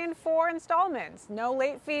to pay in 4 installments, no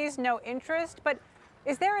late fees, no interest, but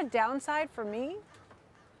is there a downside for me?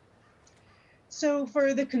 So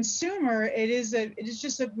for the consumer, it is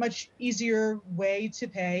just a much easier way to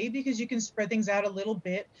pay because you can spread things out a little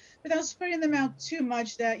bit without spreading them out too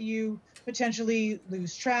much that you potentially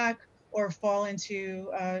lose track or fall into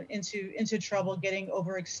trouble getting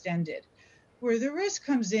overextended. Where the risk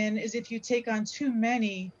comes in is if you take on too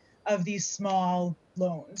many of these small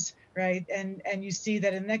loans, right? And you see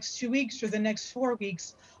that in the next 2 weeks or the next 4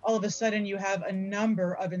 weeks, all of a sudden you have a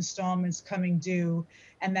number of installments coming due,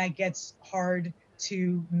 and that gets hard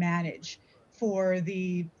to manage. for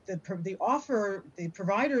the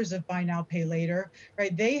providers of buy now, pay later,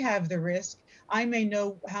 right? They have the risk. I may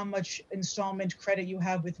know how much installment credit you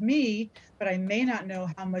have with me, but I may not know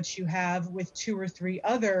how much you have with 2 or 3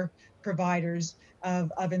 other providers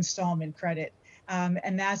of installment credit.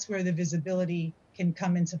 And that's where the visibility can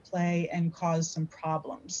come into play and cause some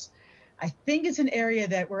problems. I think it's an area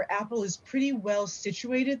where Apple is pretty well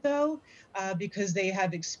situated, though, because they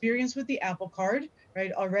have experience with the Apple Card,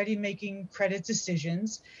 right, already making credit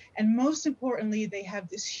decisions. And most importantly, they have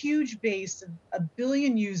this huge base of 1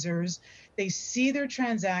 billion users. They see their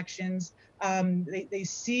transactions. They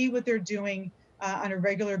see what they're doing on a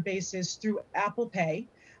regular basis through Apple Pay.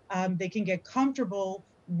 They can get comfortable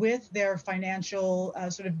with their financial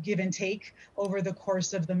sort of give and take over the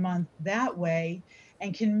course of the month that way,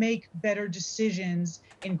 and can make better decisions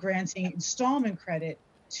in granting installment credit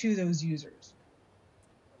to those users.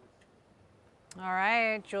 All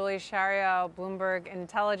right, Julie Chariot, Bloomberg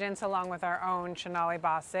Intelligence, along with our own Shonali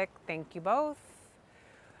Bosick. Thank you both.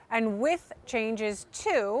 And with changes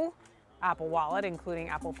to Apple Wallet, including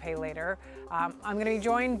Apple Pay Later, I'm going to be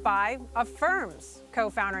joined by Affirm's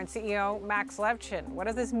co-founder and CEO, Max Levchin. What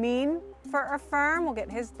does this mean for Affirm? We'll get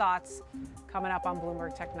his thoughts coming up on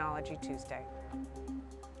Bloomberg Technology Tuesday.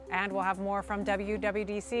 And we'll have more from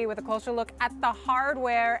WWDC with a closer look at the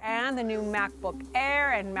hardware and the new MacBook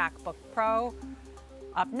Air and MacBook Pro.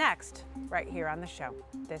 Up next, right here on the show.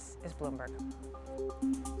 This is Bloomberg.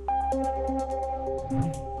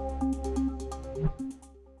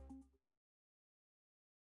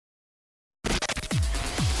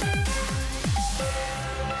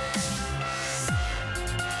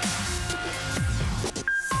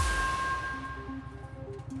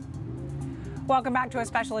 Welcome back to a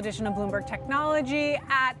special edition of Bloomberg Technology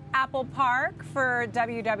at Apple Park for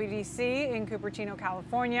WWDC in Cupertino,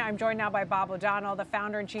 California. I'm joined now by Bob O'Donnell, the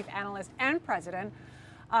founder and chief analyst and president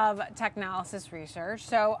of Technalysis Research.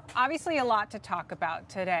 So obviously a lot to talk about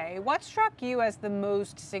today. What struck you as the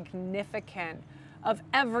most significant of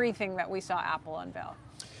everything that we saw Apple unveil?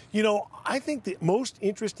 You know, I think the most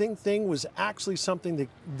interesting thing was actually something that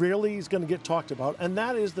rarely is going to get talked about, and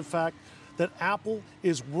that is the fact that Apple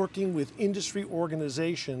is working with industry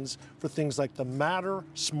organizations for things like the Matter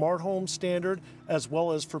smart home standard, as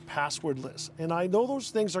well as for passwordless. And I know those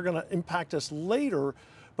things are going to impact us later,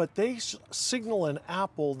 but they signal in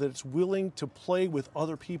Apple that it's willing to play with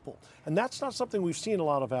other people. And that's not something we've seen a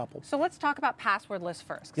lot of Apple. So let's talk about passwordless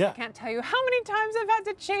first. Yeah. I can't tell you how many times I've had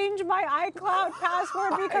to change my iCloud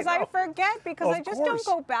password because I forget, because I just don't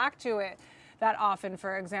go back to it that often,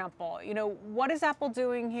 for example. You know, what is Apple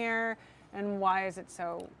doing here? And why is it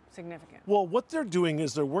so significant? Well, what they're doing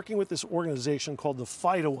is they're working with this organization called the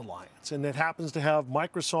FIDO Alliance, and it happens to have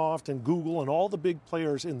Microsoft and Google and all the big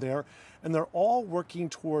players in there, and they're all working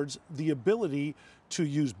towards the ability to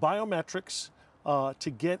use biometrics to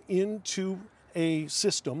get into a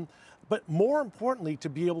system, but more importantly, to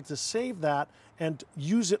be able to save that and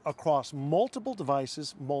use it across multiple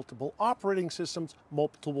devices, multiple operating systems,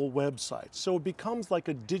 multiple websites. So it becomes like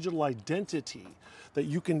a digital identity that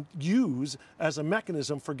you can use as a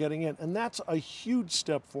mechanism for getting in. And that's a huge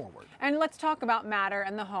step forward. And let's talk about Matter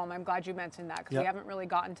and the home. I'm glad you mentioned that, because we haven't really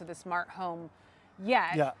gotten to the smart home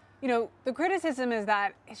yet. Yeah. You know, the criticism is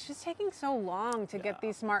that it's just taking so long to get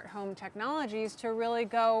these smart home technologies to really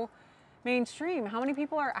go mainstream. How many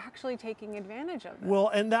people are actually taking advantage of this? Well,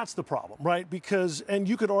 and that's the problem, right? Because, and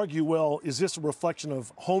you could argue, well, is this a reflection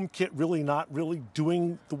of HomeKit really not really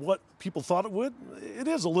doing what people thought it would? It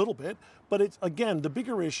is a little bit, but it's, again, the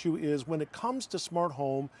bigger issue is when it comes to smart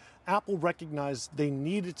home, Apple recognized they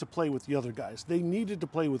needed to play with the other guys. They needed to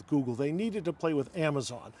play with Google. They needed to play with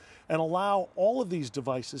Amazon and allow all of these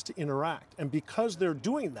devices to interact. And because they're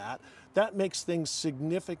doing that, that makes things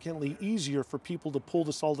significantly easier for people to pull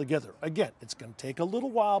this all together. Again, it's going to take a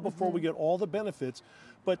little while before we get all the benefits,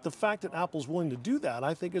 but the fact that Apple's willing to do that,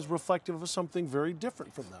 I think, is reflective of something very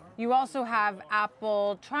different from them. You also have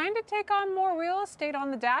Apple trying to take on more real estate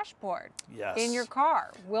on the dashboard in your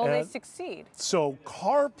car. Will they succeed? So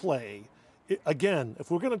CarPlay, again,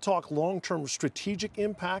 if we're going to talk long-term strategic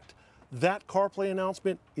impact, that CarPlay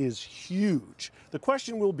announcement is huge. The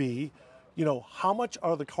question will be, you know, how much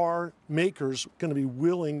are the car makers going to be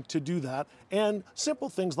willing to do that? And simple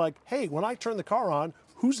things like, hey, when I turn the car on,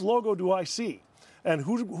 whose logo do I see? And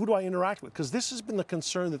who do I interact with? Because this has been the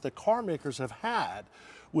concern that the car makers have had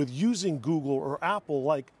with using Google or Apple,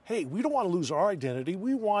 like, hey, we don't want to lose our identity.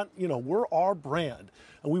 We want, you know, we're our brand,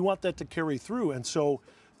 and we want that to carry through. And so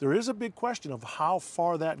there is a big question of how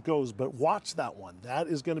far that goes, but watch that one. That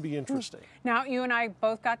is going to be interesting. Now, you and I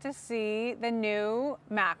both got to see the new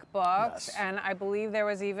MacBooks, Yes. and I believe there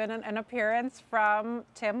was even an appearance from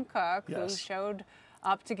Tim Cook, who Yes. showed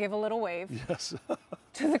up to give a little wave Yes.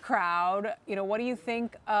 to the crowd. You know, what do you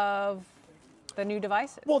think of the new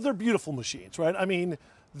devices? Well, they're beautiful machines, right? I mean,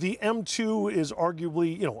 the M2 is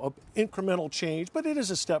arguably, an incremental change, but it is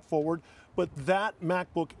a step forward. But that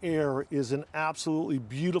MacBook Air is an absolutely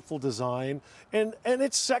beautiful design, and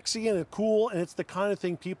it's sexy and it's cool, and it's the kind of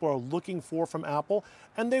thing people are looking for from Apple,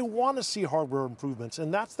 and they want to see hardware improvements.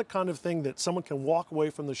 And that's the kind of thing that someone can walk away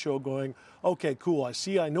from the show going, okay, cool,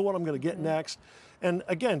 I know what I'm going to get next. And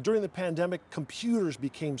again, during the pandemic, computers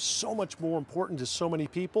became so much more important to so many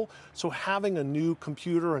people. So having a new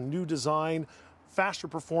computer, a new design, faster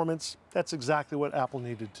performance, that's exactly what Apple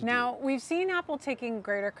needed to do. Now, we've seen Apple taking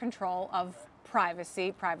greater control of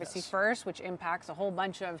privacy Yes. first, which impacts a whole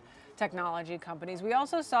bunch of technology companies. We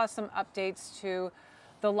also saw some updates to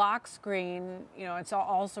the lock screen. It's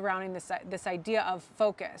all surrounding this idea of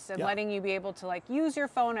focus and Yeah. letting you be able to use your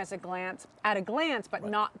phone at a glance, but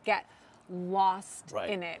not get lost Right.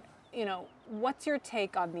 in it. What's your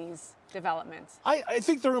take on these developments? I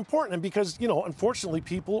think they're important because, unfortunately,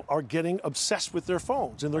 people are getting obsessed with their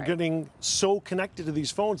phones, and they're Right. getting so connected to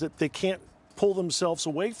these phones that they can't pull themselves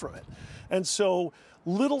away from it. And so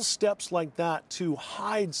little steps like that to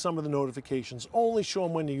hide some of the notifications, only show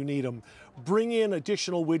them when you need them, bring in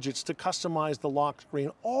additional widgets to customize the lock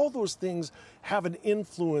screen, all those things have an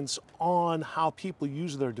influence on how people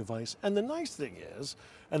use their device. And the nice thing is,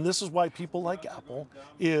 and this is why people like Apple,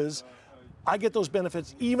 is I get those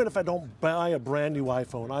benefits even if I don't buy a brand new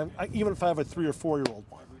iPhone, even if I have a 3 or 4-year-old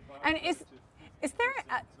one. And is there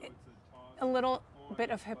a little bit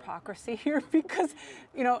of hypocrisy here? Because,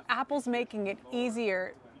 Apple's making it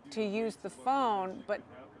easier to use the phone, but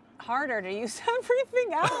harder to use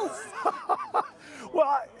everything else.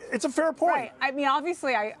 Well, it's a fair point. Right. I mean,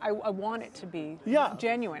 obviously, I want it to be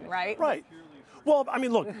genuine, right? Right. Well, I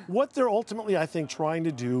mean, look, what they're ultimately, I think, trying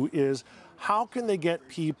to do is how can they get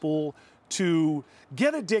people to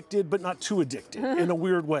get addicted, but not too addicted in a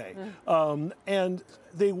weird way. And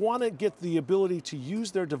they want to get the ability to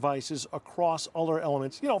use their devices across other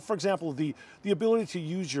elements. For example, the ability to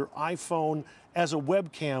use your iPhone as a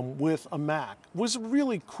webcam with a Mac was a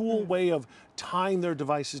really cool way of tying their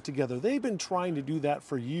devices together. They've been trying to do that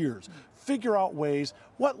for years. Figure out ways,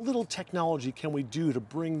 what little technology can we do to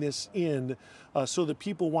bring this in so that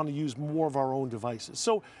people want to use more of our own devices.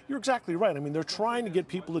 So you're exactly right. I mean, they're trying to get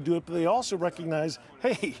people to do it, but they also recognize,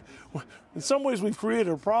 hey, in some ways we've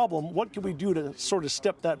created a problem. What can we do to sort of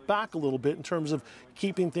step that back a little bit in terms of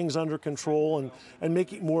keeping things under control and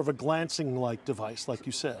making it more of a glancing-like device, like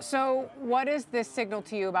you said? So what does this signal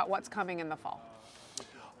to you about what's coming in the fall?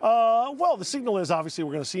 Well, the signal is obviously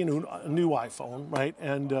we're going to see a new iPhone, right?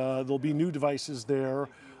 And there'll be new devices there.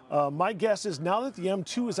 My guess is now that the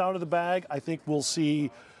M2 is out of the bag, I think we'll see,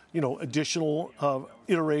 additional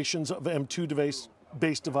iterations of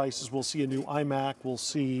M2-based devices. We'll see a new iMac. We'll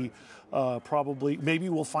see maybe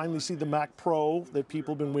we'll finally see the Mac Pro that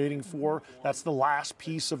people have been waiting for. That's the last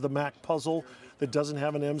piece of the Mac puzzle that doesn't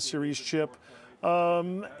have an M-series chip.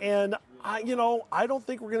 And I don't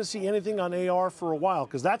think we're going to see anything on AR for a while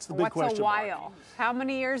because that's the big question. What's a while? How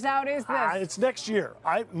many years out is this? It's next year.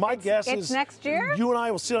 My guess is it's next year? You and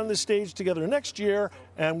I will sit on this stage together next year,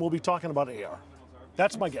 and we'll be talking about AR.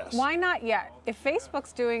 That's my guess. Why not yet? If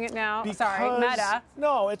Facebook's doing it now, Meta.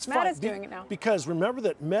 No, it's fine. Meta's doing it now. Because remember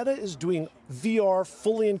that Meta is doing VR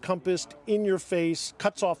fully encompassed, in your face,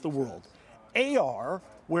 cuts off the world. AR,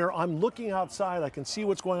 where I'm looking outside, I can see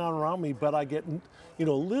what's going on around me, but I get a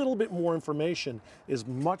little bit more information, is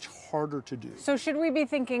much harder to do. So should we be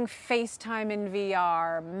thinking FaceTime in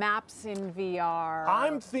VR, Maps in VR?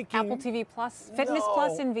 I'm thinking Apple TV Plus, Fitness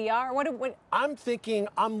Plus in VR. What? I'm thinking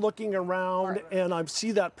I'm looking around and I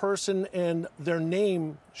see that person and their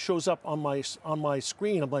name shows up on my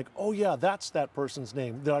screen. I'm like, oh yeah, that's that person's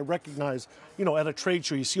name that I recognize. At a trade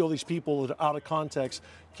show, you see all these people that are out of context,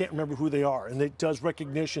 can't remember who they are, and it does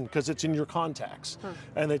recognition because it's in your contacts,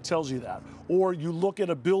 and it tells you that. Or you look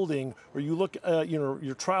at a building, or you look,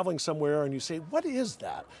 you're traveling somewhere, and you say, what is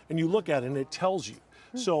that? And you look at it, and it tells you.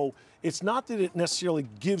 So it's not that it necessarily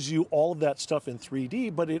gives you all of that stuff in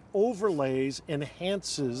 3D, but it overlays,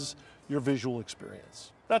 enhances your visual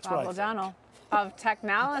experience. That's what I think. O'Donnell of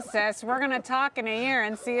Technalysis. We're going to talk in a year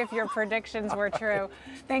and see if your predictions were true.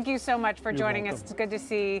 Thank you so much for joining us. It's good to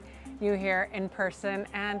see you here in person.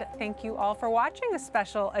 And thank you all for watching a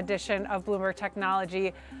special edition of Bloomberg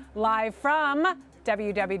Technology live from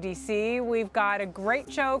WWDC. We've got a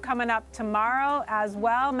great show coming up tomorrow as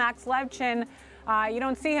well. Max Levchin, you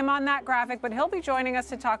don't see him on that graphic, but he'll be joining us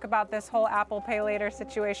to talk about this whole Apple Pay Later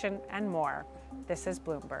situation and more. This is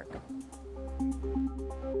Bloomberg.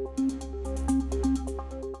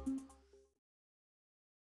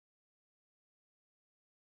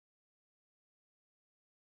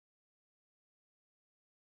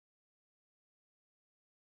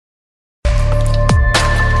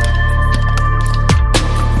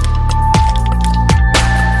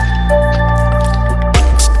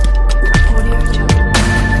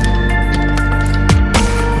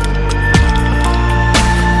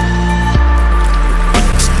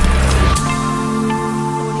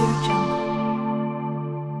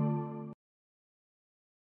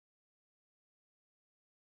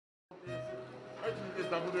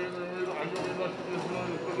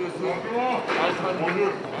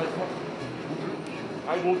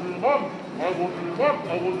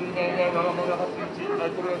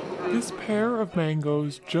 This pair of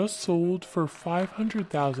mangoes just sold for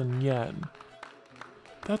 500,000 yen.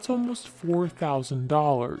 That's almost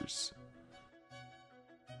 $4,000.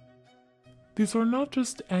 These are not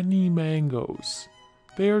just any mangoes.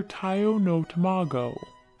 They are Taiyo no Tamago,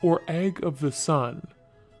 or egg of the sun.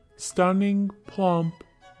 Stunning, plump,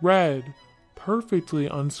 red, perfectly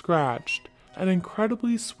unscratched, and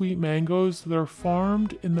incredibly sweet mangoes that are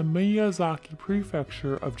farmed in the Miyazaki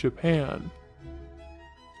Prefecture of Japan.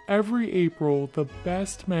 Every April, the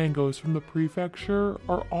best mangoes from the prefecture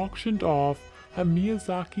are auctioned off at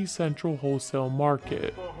Miyazaki Central Wholesale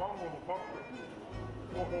Market.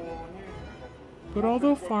 But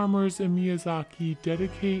although farmers in Miyazaki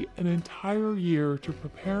dedicate an entire year to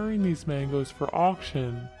preparing these mangoes for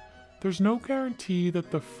auction, there's no guarantee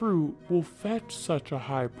that the fruit will fetch such a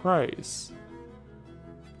high price.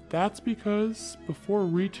 That's because before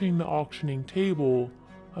reaching the auctioning table,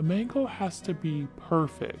 a mango has to be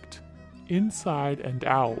perfect, inside and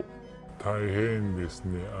out. 大変です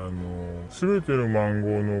ね。すべてのマンゴ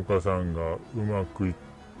ー農家さんがうまくいっ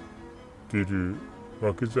てる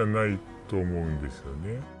わけじゃないと思うんですよ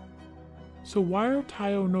ね。So why are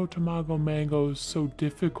Taiyo no Tamago mangoes so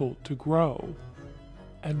difficult to grow?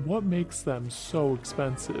 And what makes them so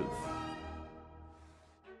expensive?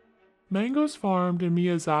 Mangoes farmed in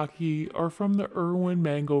Miyazaki are from the Irwin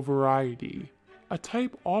mango variety, a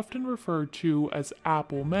type often referred to as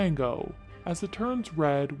apple mango, as it turns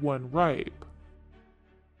red when ripe.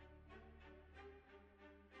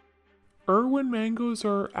 Irwin mangoes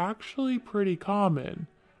are actually pretty common,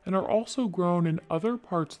 and are also grown in other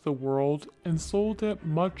parts of the world and sold at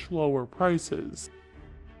much lower prices.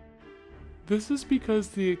 This is because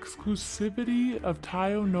the exclusivity of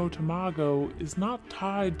Taiyo no Tamago is not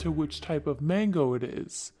tied to which type of mango it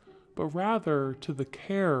is, but rather to the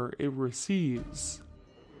care it receives.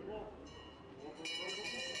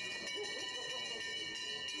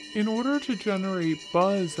 In order to generate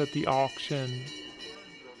buzz at the auction,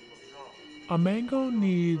 a mango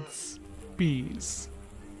needs bees.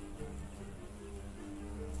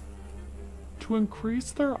 To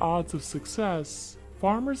increase their odds of success,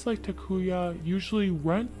 farmers like Takuya usually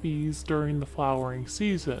rent bees during the flowering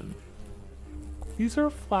season. These are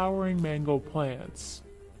flowering mango plants.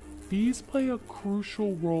 Bees play a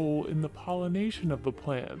crucial role in the pollination of the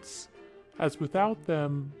plants, as without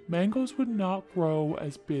them, mangoes would not grow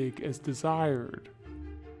as big as desired.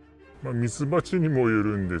 ミツバチにもよ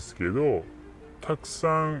るんですけど、たく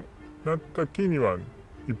さんなった木には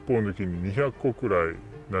一本の木に200個くらい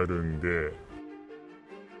なるんで、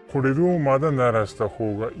これをまだ鳴らした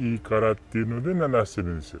方がいいからっていうので鳴らしてる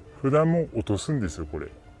んですよ。普段も落とすんですよ、これ。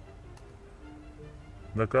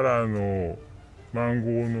だからマンゴ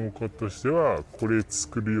ー農家としてはこれ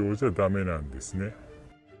作るようじゃダメなんですね。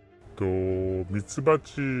ミツバ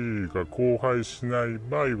チが交配しない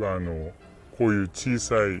場合はこういう小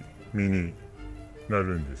さい実にな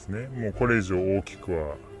るんですね。もうこれ以上大きく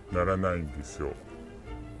はならないんですよ。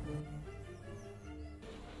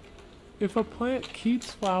If a plant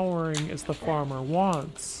keeps flowering as the farmer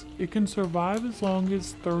wants, it can survive as long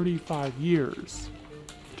as 35 years.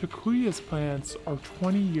 Takuya's plants are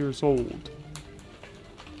 20 years old.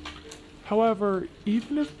 However,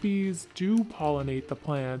 even if bees do pollinate the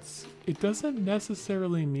plants, it doesn't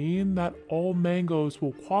necessarily mean that all mangoes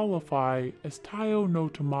will qualify as Taiyo no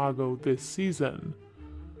Tamago this season.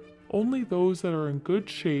 Only those that are in good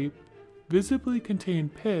shape, visibly contain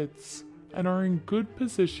pits, and are in good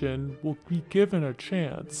position will be given a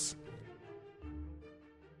chance.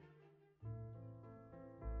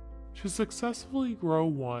 To successfully grow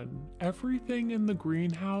one, everything in the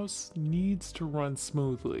greenhouse needs to run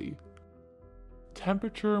smoothly.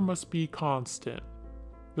 temperature must be constant,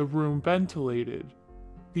 the room ventilated,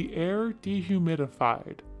 the air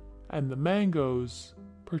dehumidified, and the mangoes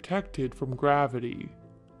protected from gravity.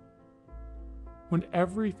 When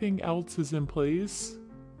everything else is in place,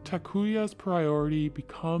 Takuya's priority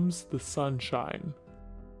becomes the sunshine.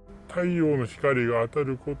 太陽の光が当た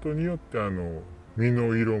ることによって実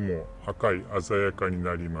の色も赤い鮮やかに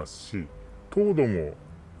なりますし、糖度も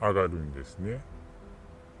上がるんですね。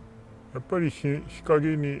やっぱり日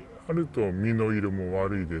陰にあると実の色も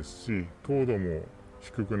悪いですし、糖度も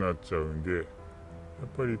低くなっちゃうんで、やっ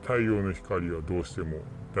ぱり太陽の光はどうしても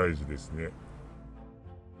大事ですね。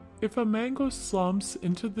If a mango slumps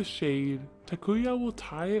into the shade, Takuya will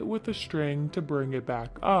tie it with a string to bring it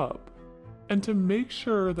back up. And to make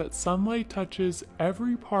sure that sunlight touches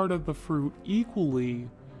every part of the fruit equally,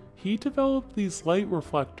 he developed these light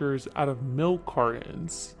reflectors out of milk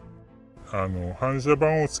cartons. 反射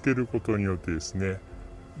板をつけることによってですね、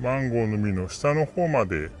マンゴーの実の下の方ま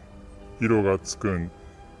で色がつくん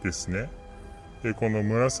ですね。でこの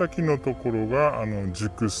紫のところが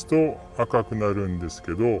熟すと赤くなるんです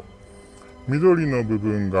けど、緑の部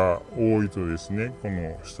分が多いとですね、こ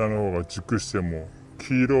の下の方が熟しても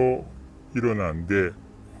黄色なんで、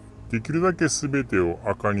できるだけ全てを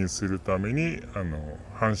赤にするために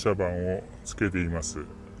反射板をつけています。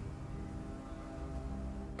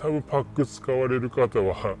多分パック使われる方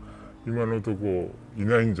は今のところい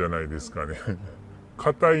ないんじゃないですかね。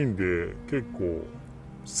硬いんで結構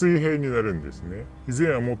水平になるんですね。以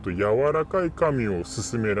前はもっと柔らかい紙を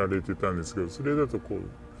勧められてたんですけど、それだと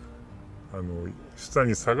下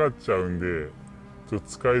に下がっちゃうんでちょっと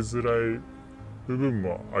使いづらい部分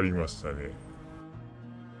もありましたね。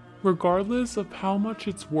Regardless of how much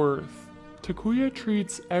it's worth, Takuya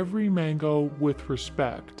treats every mango with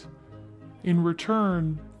respect. In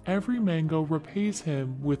return, every mango repays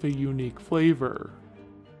him with a unique flavor.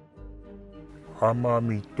 甘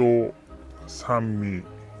みと酸味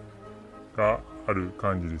がある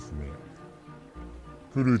感じですね。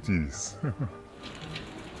フルーティーです。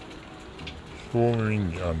表面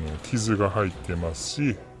に傷が入ってます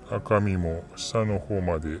し、赤みも下の方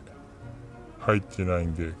まで入ってない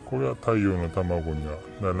んで、これは太陽の卵には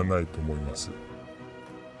ならないと思います。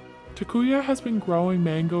Takuya has been growing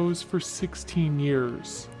mangoes for 16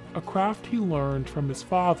 years, a craft he learned from his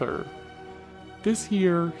father. This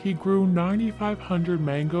year, he grew 9,500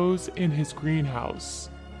 mangoes in his greenhouse.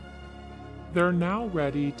 They're now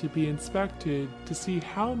ready to be inspected to see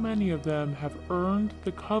how many of them have earned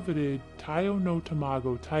the coveted Taiyo no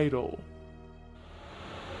Tamago title.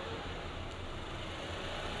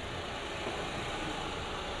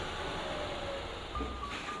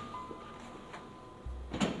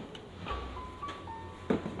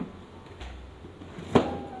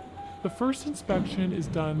 The first inspection is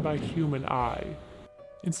done by human eye.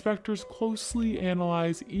 Inspectors closely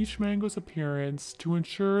analyze each mango's appearance to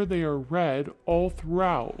ensure they are red all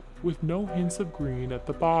throughout, with no hints of green at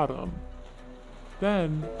the bottom.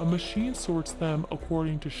 Then, a machine sorts them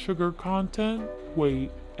according to sugar content,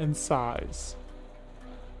 weight, and size.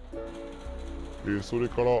 それ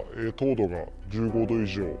から糖度が15度以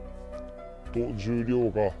上と重量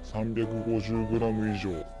が 350g 以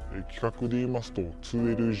上、規格で言いますと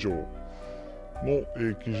 2L 以上の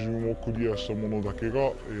基準をクリアしたものだけ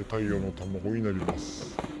が太陽の卵になりま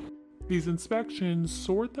す。These inspections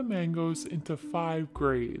sort the mangoes into 5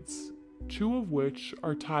 grades, 2 of which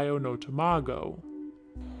are Taiyo no Tamago.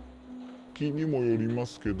 木にもよりま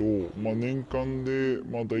すけど、年間で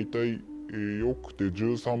だいたいよくて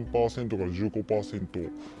 13% から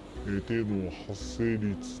 15% 程度の発生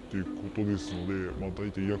率っていうことですので、だ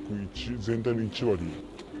いたい約全体の1割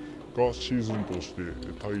がシーズンとして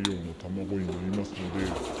太陽の卵になりますので、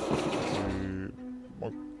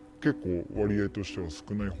結構割合としては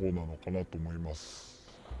少ない方なのかなと思います。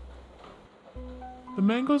The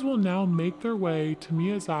mangoes will now make their way to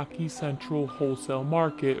Miyazaki Central Wholesale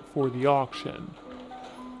Market for the auction.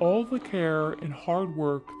 All the care and hard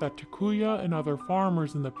work that Takuya and other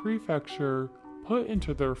farmers in the prefecture put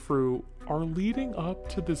into their fruit are leading up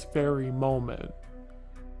to this very moment.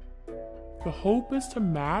 The hope is to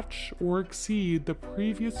match or exceed the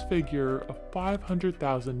previous figure of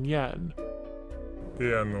 500,000 yen.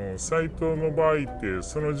 でサイトの場合って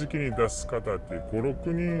その時期に出す方って5、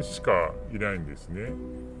6人しかいないんですね。やっ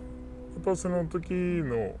ぱその時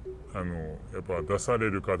のやっぱ出され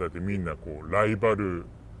る方ってみんなライバル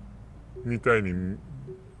みたいに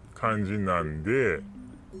感じなんで、やっ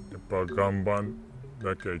ぱ頑張ん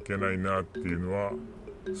なきゃいけないなっていうのは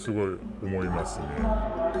すごい思いますね。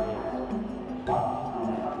どう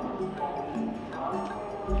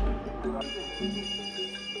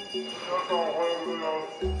ぞ。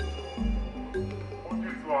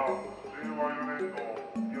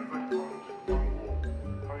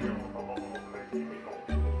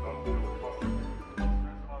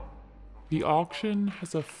The auction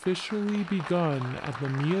has officially begun at the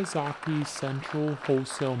Miyazaki Central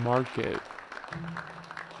Wholesale Market.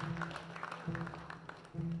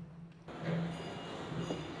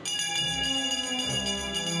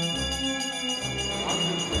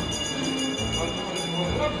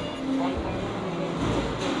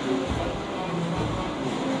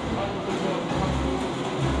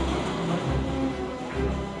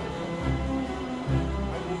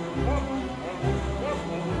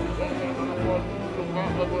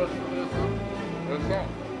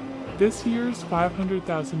 This year's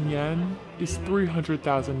 500,000 yen is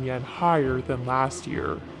 300,000 yen higher than last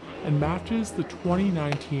year and matches the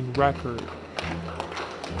 2019 record.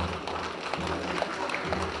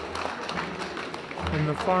 And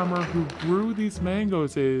the farmer who grew these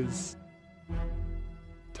mangoes is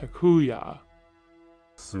Takuya.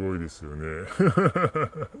 すごいですよね。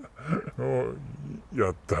や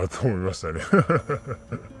ったと思いましたね。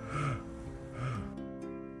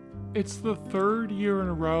It's the third year in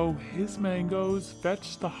a row his mangoes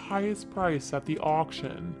fetched the highest price at the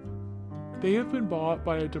auction. They have been bought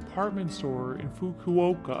by a department store in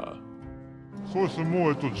Fukuoka. そうですね、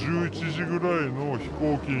もう11時ぐらいの飛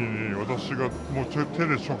行機に私がもう手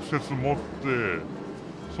で直接持って、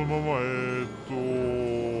そのまま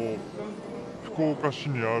福岡市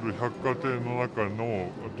にある百貨店の中の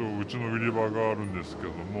うちの売り場があるんですけ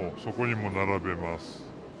ども、そこにも並べます。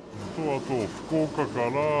あと福岡か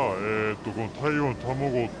ら、この太陽の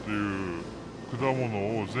卵っていう果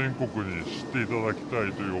物を全国に知っていただきた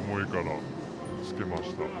いという思いからつけま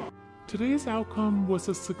した。Today's outcome was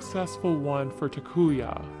a successful one for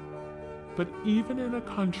Takuya. But even in a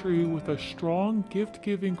country with a strong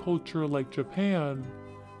gift-giving culture like Japan,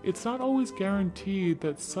 it's not always guaranteed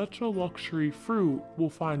that such a luxury fruit will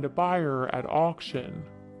find a buyer at auction.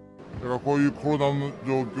 だからこういうコロナの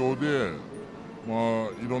状況で、い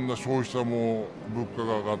ろんな消費者も物価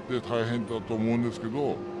が上がって大変だと思うんですけ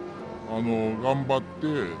ど、頑張って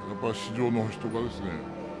やっぱ市場の人がですね、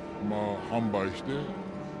販売して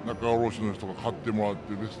仲卸の人が買ってもらっ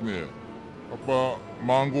てですね、やっぱ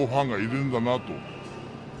マンゴーファンがいるんだなと。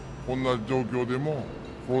こんな状況でも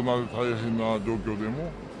コロナで大変な状況で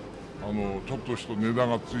もちょっとした値段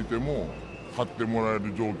がついても買ってもらえ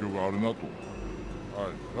る状況があるなと、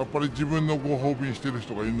やっぱり自分のご褒美にしてる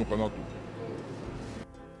人がいるのかなと。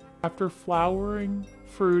After flowering,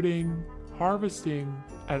 fruiting, harvesting,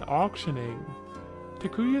 and auctioning,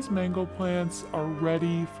 Takuya's mango plants are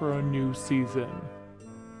ready for a new season.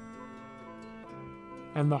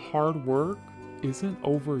 And the hard work isn't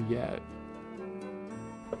over yet.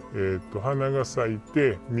 花が咲い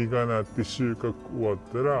て実がなって収穫終わっ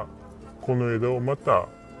たらこの枝をまた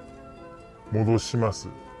戻します。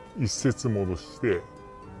一節戻して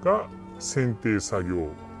が剪定作業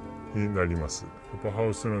になります。やっぱハ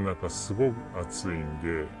ウスの中すごく暑いん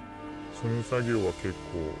で、その作業は結構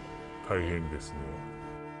大変ですね。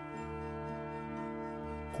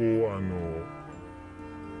こう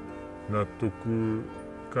納得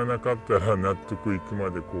いかなかったら納得いくま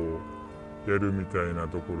でこうやるみたいな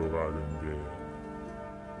ところがあるんで、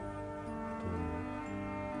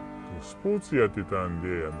スポーツやってたんで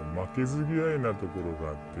負けず嫌いなところ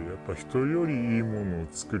があって、やっぱ人よりいいものを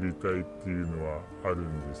作りたいっていうのはある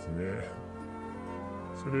んですね。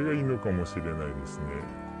それがいいのかもしれないですね。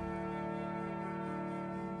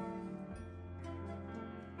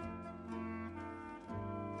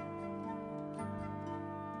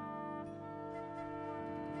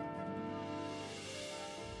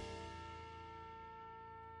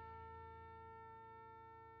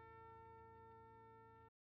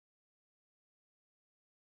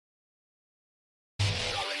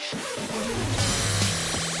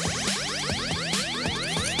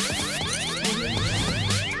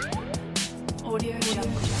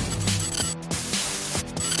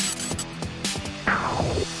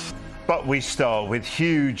But we start with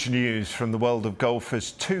huge news from the world of golf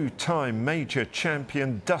as two-time major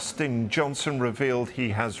champion Dustin Johnson revealed he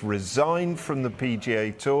has resigned from the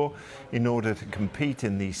PGA Tour in order to compete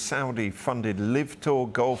in the Saudi-funded Live Tour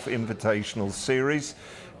Golf Invitational Series.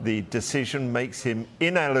 The decision makes him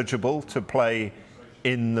ineligible to play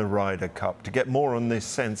in the Ryder Cup. To get more on this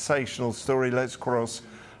sensational story, let's cross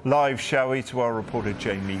live, shall we, to our reporter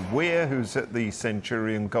Jamie Weir, who's at the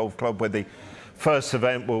Centurion Golf Club, where the first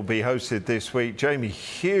event will be hosted this week. Jamie,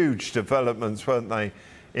 huge developments, weren't they,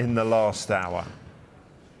 in the last hour?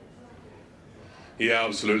 Yeah,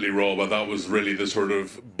 absolutely, Rob. That was really the sort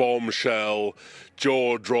of bombshell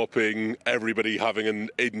jaw-dropping, everybody having an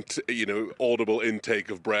audible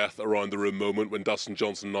intake of breath around the room moment when Dustin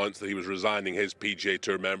Johnson announced that he was resigning his PGA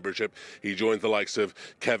Tour membership. He joined the likes of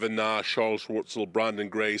Kevin Na, Charles Schwartzel, Brandon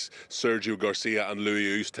Grace, Sergio Garcia and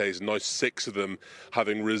Louis Oosthuizen, now 6 of them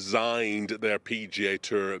having resigned their PGA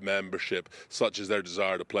Tour membership. Such is their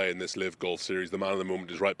desire to play in this LIV Golf Series. The man of the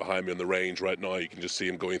moment is right behind me on the range right now. You can just see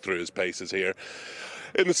him going through his paces here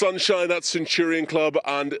in the sunshine at Centurion Club,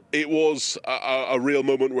 and it was a real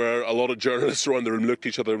moment where a lot of journalists around the room looked at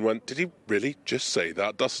each other and went, did he really just say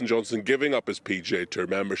that? Dustin Johnson giving up his PGA Tour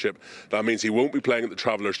membership. That means he won't be playing at the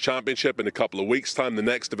Travellers Championship in a couple of weeks' time, the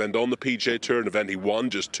next event on the PGA Tour, an event he won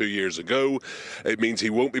just 2 years ago. It means he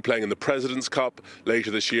won't be playing in the President's Cup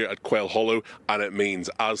later this year at Quail Hollow, and it means,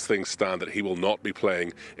 as things stand, that he will not be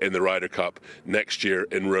playing in the Ryder Cup next year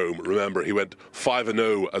in Rome. Remember, he went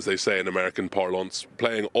 5-0, as they say in American parlance,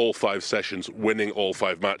 playing all 5 sessions, winning all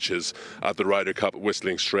 5 matches at the Ryder Cup at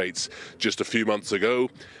Whistling Straits just a few months ago.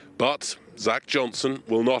 But Zach Johnson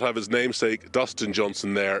will not have his namesake Dustin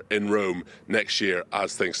Johnson there in Rome next year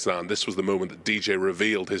as things stand. This was the moment that DJ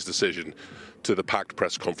revealed his decision to the packed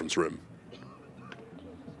press conference room.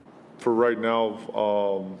 For right now,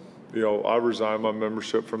 I resigned my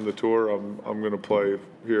membership from the tour. I'm going to play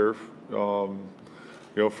here, for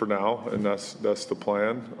now, and that's the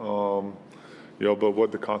plan. But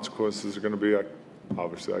what the consequences are going to be,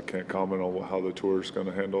 obviously I can't comment on how the tour is going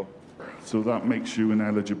to handle. So that makes you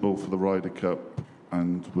ineligible for the Ryder Cup,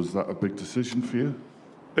 and was that a big decision for you?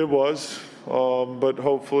 It was, but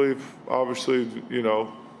hopefully, obviously,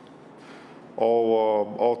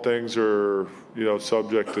 all things are,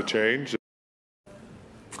 subject to change.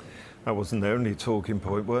 That wasn't the only talking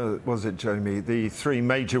point, was it, Jamie? The 3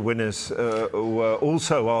 major winners were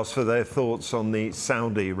also asked for their thoughts on the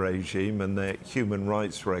Saudi regime and their human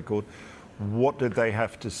rights record. What did they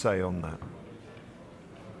have to say on that?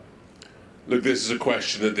 Look, this is a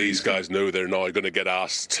question that these guys know they're now going to get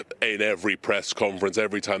asked in every press conference,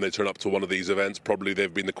 every time they turn up to one of these events. Probably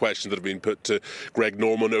they've been the questions that have been put to Greg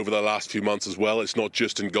Norman over the last few months as well. It's not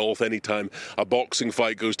just in golf. Anytime a boxing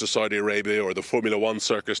fight goes to Saudi Arabia, or the Formula One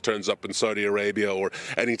circus turns up in Saudi Arabia, or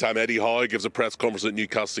anytime Eddie Howe gives a press conference at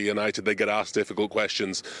Newcastle United, they get asked difficult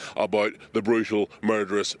questions about the brutal,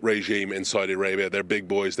 murderous regime in Saudi Arabia. They're big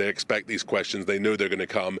boys. They expect these questions. They know they're going to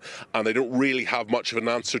come, and they don't really have much of an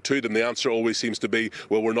answer to them. The answer always seems to be,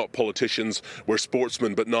 well, we're not politicians, we're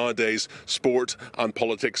sportsmen. But nowadays, sport and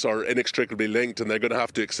politics are inextricably linked, and they're going to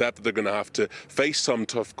have to accept that they're going to have to face some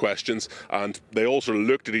tough questions. And they all sort of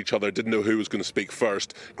looked at each other, didn't know who was going to speak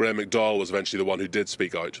first. Graham McDowell was eventually the one who did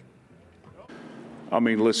speak out. I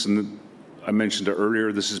mean, listen, I mentioned it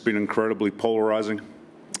earlier, this has been incredibly polarizing.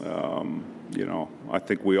 I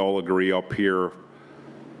think we all agree up here,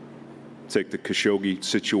 take the Khashoggi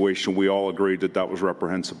situation, we all agreed that was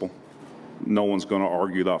reprehensible. No one's going to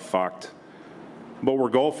argue that fact. But we're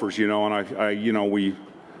golfers, and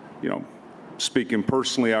speaking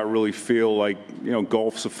personally, I really feel like,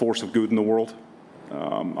 golf's a force of good in the world.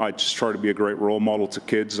 I just try to be a great role model to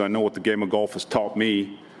kids. I know what the game of golf has taught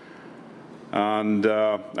me. And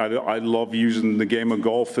I love using the game of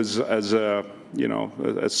golf as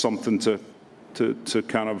something to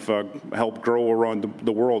kind of help grow around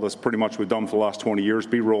the world. That's pretty much what we've done for the last 20 years,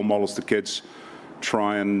 be role models to kids.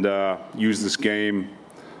 Try and use this game,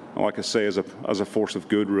 like I say, as a force of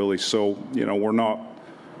good, really. So, we're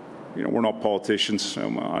not politicians.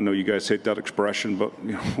 I know you guys hate that expression, but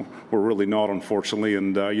we're really not, unfortunately.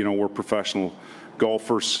 And we're professional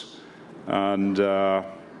golfers. And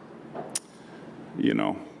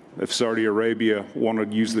if Saudi Arabia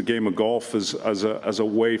wanted to use the game of golf as a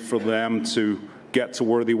way for them to get to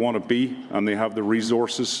where they want to be, and they have the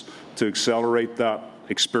resources to accelerate that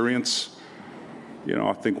experience,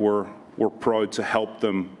 I think we're proud to help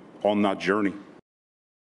them on that journey.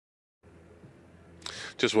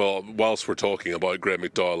 Just whilst we're talking about Graham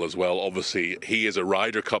McDowell as well, obviously he is a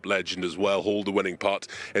Ryder Cup legend as well, hold the winning putt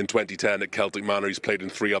in 2010 at Celtic Manor. He's played in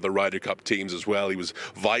 3 other Ryder Cup teams as well. He was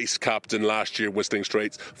vice-captain last year, Whistling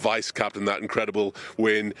Straits, vice-captain, that incredible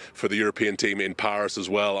win for the European team in Paris as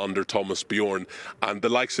well under Thomas Bjorn. And the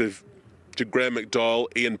likes of Graham McDowell,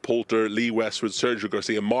 Ian Poulter, Lee Westwood, Sergio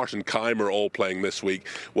Garcia, Martin Keimer all playing this week.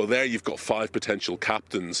 Well, there you've got 5 potential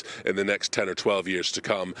captains in the next 10 or 12 years to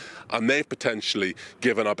come. And they've potentially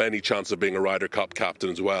given up any chance of being a Ryder Cup captain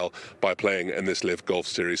as well by playing in this LIV Golf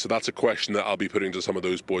Series. So that's a question that I'll be putting to some of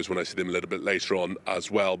those boys when I see them a little bit later on as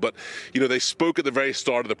well. But, they spoke at the very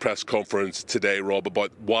start of the press conference today, Rob,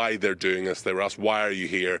 about why they're doing this. They were asked, why are you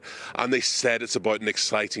here? And they said it's about an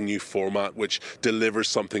exciting new format which delivers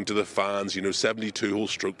something to the fans. fans, 72-hole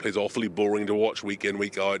stroke play is awfully boring to watch week in,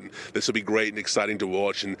 week out, and this will be great and exciting to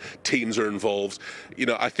watch, and teams are involved.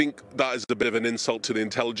 I think that is a bit of an insult to the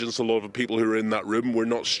intelligence of a lot of people who are in that room. We're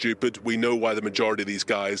not stupid. We know why the majority of these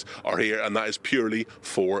guys are here, and that is purely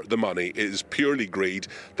for the money. It is purely greed.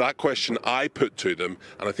 That question I put to them,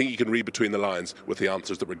 and I think you can read between the lines with the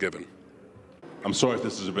answers that were given. I'm sorry if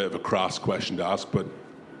this is a bit of a crass question to ask, but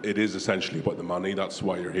it is essentially about the money. That's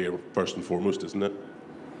why you're here first and foremost, isn't it?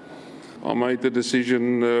 I made the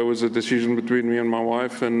decision, it was a decision between me and my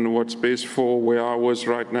wife and what's best for where I was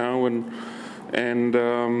right now, and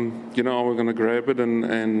we're going to grab it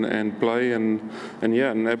and play, and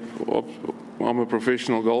I'm a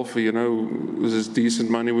professional golfer, this is decent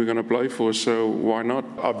money we're going to play for, so why not?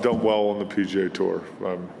 I've done well on the PGA Tour.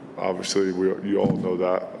 Obviously, you all know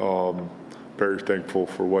that. Very thankful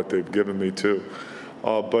for what they've given me too.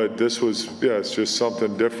 But this was, it's just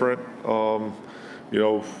something different.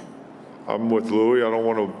 I'm with Louis. I don't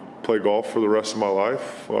want to play golf for the rest of my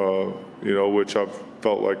life, which I've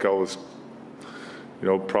felt like I was,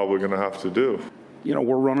 probably going to have to do.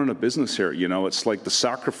 We're running a business here. It's like the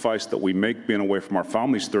sacrifice that we make being away from our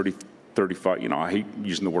families 30, 35. I hate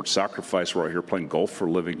using the word sacrifice. We're out here playing golf for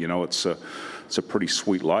a living. It's a pretty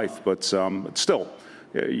sweet life, but still,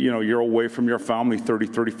 you're away from your family 30,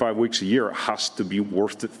 35 weeks a year. It has to be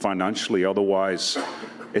worth it financially. Otherwise,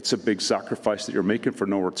 it's a big sacrifice that you're making for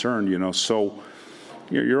no return, So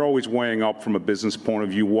you're always weighing up from a business point of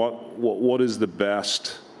view, what is the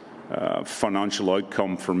best financial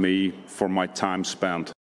outcome for me for my time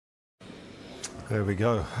spent. There we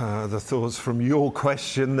go. The thoughts from your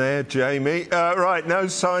question there, Jamie. Right, no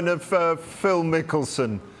sign of Phil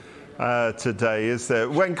Mickelson today, is there?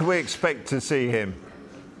 When can we expect to see him?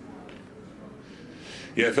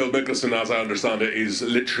 Yeah, Phil Mickelson, as I understand it, is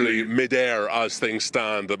literally mid-air as things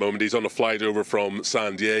stand at the moment. He's on a flight over from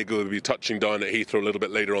San Diego. He'll be touching down at Heathrow a little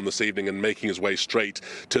bit later on this evening and making his way straight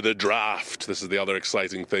to the draft. This is the other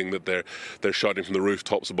exciting thing that they're shouting from the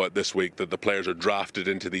rooftops about this week, that the players are drafted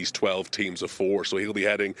into these 12 teams of 4. So he'll be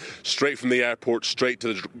heading straight from the airport, straight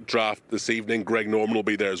to the draft this evening. Greg Norman will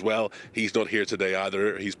be there as well. He's not here today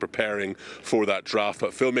either. He's preparing for that draft.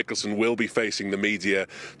 But Phil Mickelson will be facing the media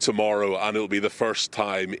tomorrow, and it'll be the first time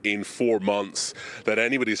in 4 months that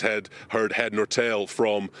anybody's heard head nor tail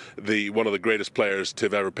from one of the greatest players to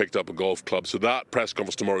have ever picked up a golf club. So that press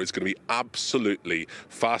conference tomorrow is going to be absolutely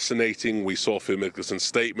fascinating. We saw Phil Mickelson's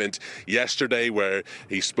statement yesterday where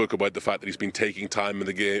he spoke about the fact that he's been taking time in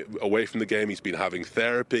the game away from the game. He's been having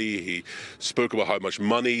therapy. He spoke about how much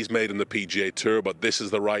money he's made on the PGA Tour, but this is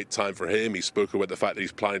the right time for him. He spoke about the fact that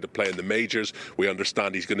he's planning to play in the majors. We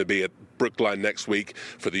understand he's going to be at Brookline next week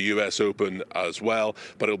for the US Open as well.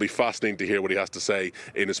 But it'll be fascinating to hear what he has to say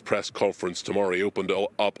in his press conference tomorrow. He opened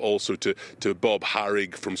up also to Bob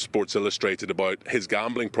Harrig from Sports Illustrated about his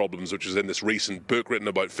gambling problems, which is in this recent book written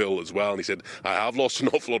about Phil as well. And he said, I have lost an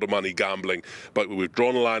awful lot of money gambling, but we've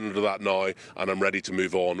drawn a line under that now, and I'm ready to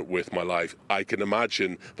move on with my life. I can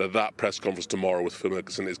imagine that press conference tomorrow with Phil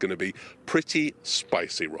Mickelson is going to be pretty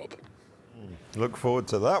spicy, Rob. Look forward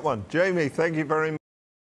to that one. Jamie, thank you very much.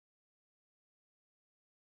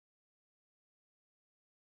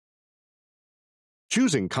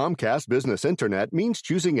 Choosing Comcast Business Internet means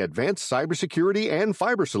choosing advanced cybersecurity and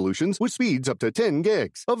fiber solutions with speeds up to 10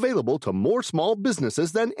 gigs. Available to more small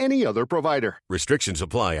businesses than any other provider. Restrictions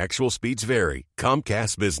apply. Actual speeds vary.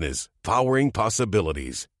 Comcast Business. Powering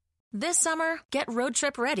possibilities. This summer, get road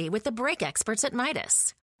trip ready with the brake experts at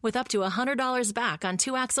Midas. With up to $100 back on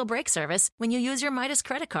 2-axle brake service when you use your Midas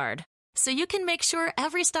credit card. So you can make sure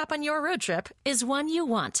every stop on your road trip is one you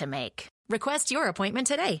want to make. Request your appointment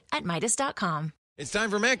today at Midas.com. It's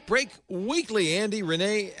time for Mac Break Weekly. Andy,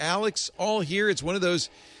 Renee, Alex, all here. It's one of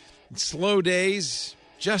those slow days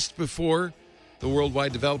just before the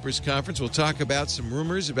Worldwide Developers Conference. We'll talk about some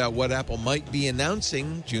rumors about what Apple might be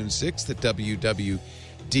announcing June 6th at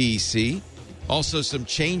WWDC. Also, some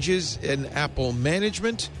changes in Apple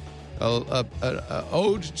management, an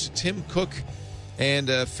ode to Tim Cook, and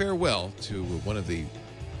a farewell to one of the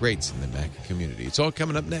greats in the Mac community. It's all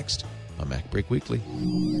coming up next on Mac Break Weekly.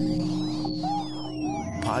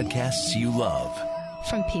 Podcasts you love.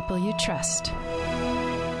 From people you trust.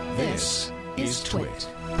 This is Twit.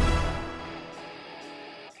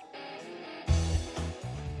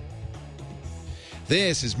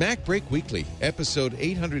 This is Mac Break Weekly, episode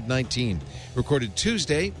 819, recorded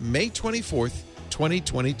Tuesday, May 24th,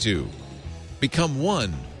 2022. Become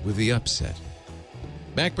one with the upset.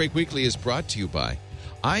 Mac Break Weekly is brought to you by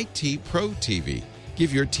IT Pro TV.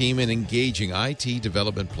 Give your team an engaging IT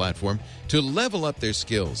development platform to level up their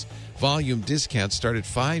skills. Volume discounts start at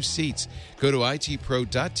 5 seats. Go to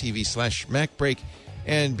itpro.tv/MacBreak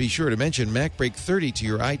and be sure to mention MacBreak30 to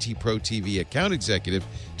your IT Pro TV account executive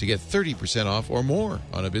to get 30% off or more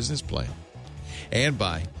on a business plan. And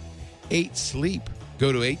by 8 Sleep.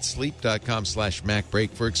 Go to 8sleep.com/MacBreak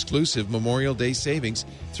for exclusive Memorial Day savings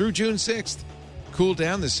through June 6th. Cool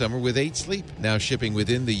down this summer with 8 Sleep, now shipping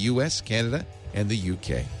within the U.S., Canada, and the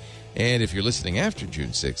U.K. And if you're listening after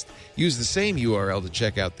June 6th, use the same URL to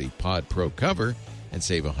check out the Pod Pro cover and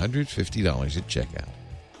save $150 at checkout.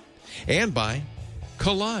 And by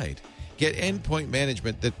Collide. Get endpoint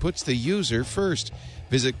management that puts the user first.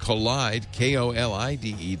 Visit Collide,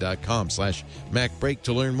 KOLIDE.com/MacBreak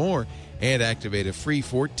to learn more and activate a free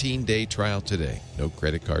 14-day trial today. No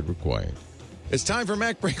credit card required. It's time for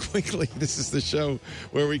MacBreak Weekly. This is the show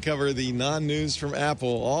where we cover the non-news from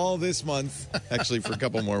Apple all this month. Actually, for a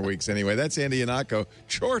couple more weeks anyway. That's Andy Ihnatko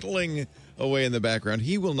chortling away in the background.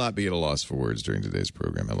 He will not be at a loss for words during today's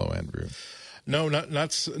program. Hello, Andrew. No,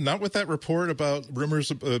 not with that report about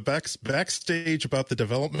rumors backstage about the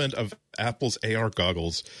development of Apple's AR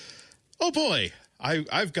goggles. Oh boy,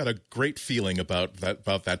 I've got a great feeling about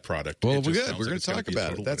that product. Well, we're good. We're going to talk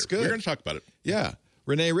about it. That's good. We're going to talk about it. Yeah.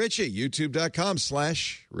 Renee Ritchie,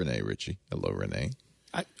 youtube.com/Renee Ritchie. Hello, Renee.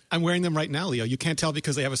 I'm wearing them right now, Leo. You can't tell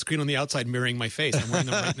because they have a screen on the outside mirroring my face. I'm wearing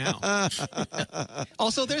them right now.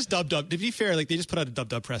 Also, there's Dub. To be fair, they just put out a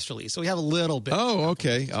Dub press release, so we have a little bit. Oh,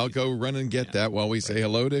 okay. I'll go run and get that while we say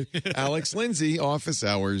hello to Alex Lindsay,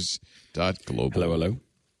 officehours.global. Hello.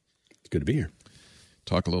 It's good to be here.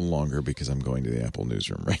 Talk a little longer because I'm going to the Apple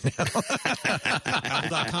newsroom right now.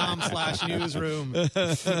 Apple.com/newsroom.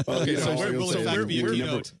 Okay, so where will in fact be a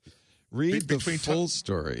keynote? Read the full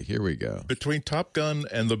story. Here we go. Between Top Gun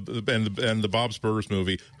and the Bob's Burgers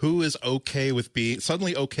movie, who is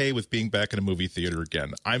suddenly okay with being back in a movie theater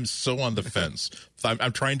again? I'm so on the fence.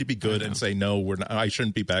 I'm trying to be good and say no. I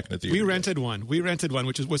shouldn't be back in the theater. We rented one,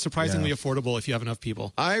 which was surprisingly affordable if you have enough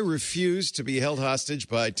people. I refuse to be held hostage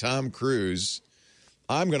by Tom Cruise.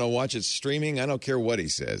 I'm going to watch it streaming. I don't care what he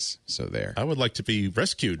says. So there. I would like to be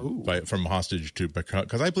rescued from hostage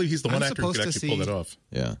because I believe he's the one actor who could actually pull that off.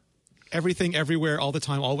 Yeah. Everything, Everywhere, All the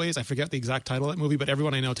Time, Always. I forget the exact title of that movie, but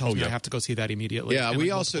everyone I know tells me I have to go see that immediately. Yeah,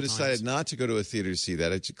 we also decided not to go to a theater to see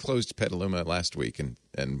that. It closed Petaluma last week, and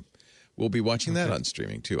we'll be watching that on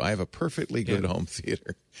streaming, too. I have a perfectly good home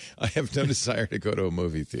theater. I have no desire to go to a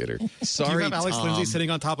movie theater. Sorry, Do you have Alex Tom. Lindsay sitting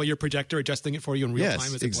on top of your projector adjusting it for you in real time?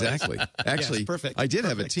 Yes, exactly. Actually, perfect. I did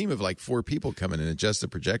have a team of like 4 people come in and adjust the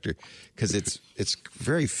projector because it's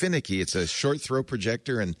very finicky. It's a short throw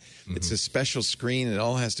projector, and it's a special screen, and it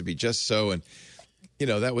all has to be just so. And,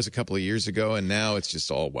 that was a couple of years ago, and now it's just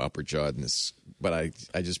all whopper-jawed. But I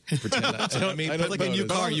just pretend I don't like a new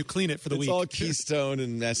car, you clean it for the week. It's all keystone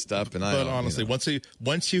and messed up. But honestly, once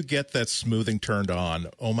you get that smoothing turned on,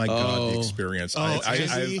 oh my God, the experience!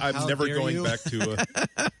 I'm never going back to.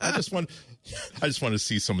 I just want to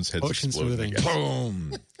see someone's head explode again.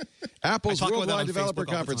 Boom! Apple's Worldwide Developer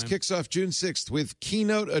Conference kicks off June 6th with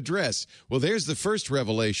keynote address. Well, there's the first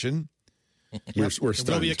revelation. We're stunned.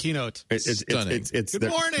 There'll be a keynote. Stunning. Good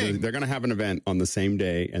morning. They're going to have an event on the same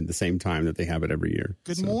day and the same time that they have it every year.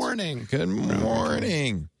 Good morning. Good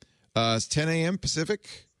morning. It's 10 a.m.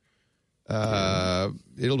 Pacific.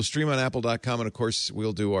 It'll stream on apple.com, and, of course,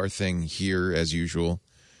 we'll do our thing here as usual.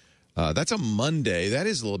 That's a Monday. That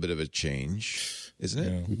is a little bit of a change, isn't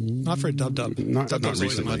it? Yeah. Not for Dub. Not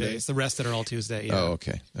recently. Monday. It's the rest that are all Tuesday. Yeah. Oh,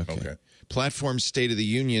 okay. Platform State of the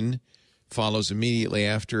Union follows immediately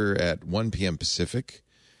after at 1 p.m. Pacific.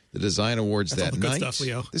 The Design Awards That's that all the good night. Stuff,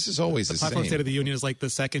 Leo. This is always the Platform same. State of the Union is like the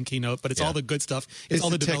second keynote, but it's all the good stuff. It's all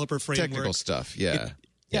the developer framework. Technical stuff, yeah.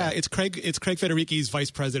 It's Craig Federighi's vice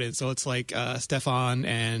president, so it's like Stefan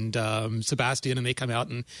and Sebastian, and they come out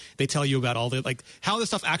and they tell you about all the how the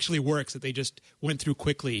stuff actually works that they just went through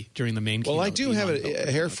quickly during the main keynote. Well, I do have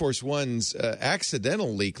a Air Force One's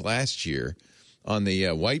accidental leak last year on the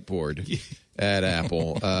whiteboard at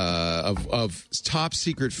Apple of top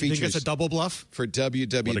secret features. You think it's a double bluff? For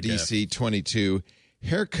WWDC 22.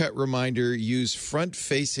 Haircut reminder, use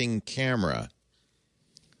front-facing camera.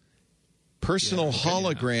 Personal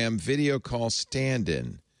hologram video call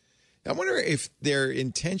stand-in. I wonder if they're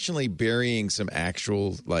intentionally burying some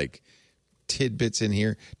actual, tidbits in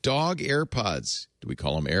here. Dog AirPods. Do we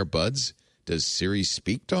call them AirBuds? Does Siri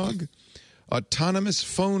speak dog? Autonomous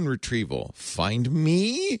phone retrieval. Find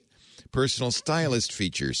me? Personal stylist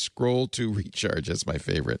feature. Scroll to recharge. That's my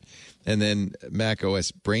favorite. And then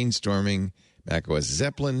macOS brainstorming, macOS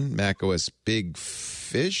Zeppelin, macOS Big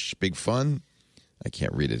Fish, Big Fun. I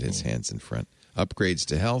can't read it. His hands in front. upgrades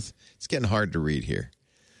to health. It's getting hard to read here.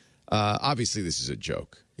 Obviously, this is a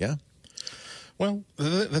joke. Yeah? Well,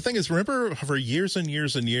 the thing is, remember for years and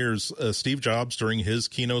years and years, Steve Jobs during his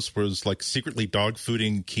keynotes was like secretly dog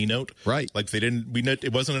fooding keynote. Right. Like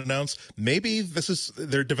it wasn't announced. Maybe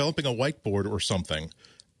they're developing a whiteboard or something.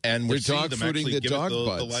 And we're They're seeing dog them fooding actually the give dog it the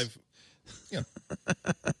buds. live. Yeah.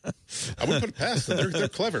 I wouldn't put it past them. They're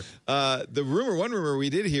clever. One rumor we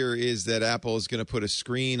did hear is that Apple is going to put a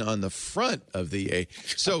screen on the front of the A.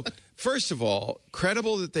 So, first of all,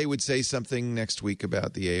 credible that they would say something next week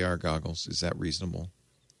about the AR goggles. Is that reasonable?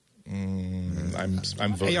 I'm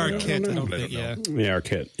voting AR no. kit, I I don't don't know. think, AR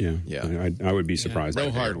kit, yeah. Yeah. I would be surprised. No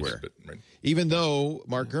by hardware. Right. Even though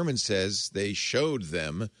Mark Gurman says they showed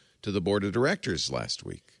them to the board of directors last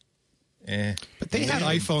week. But they had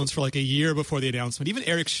iPhones for like a year before the announcement. Even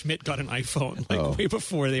Eric Schmidt got an iPhone way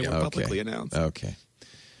before they were publicly announced. Okay.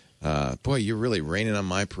 Boy, you're really raining on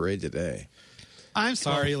my parade today. I'm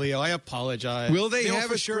sorry, Leo. I apologize. Will they They'll have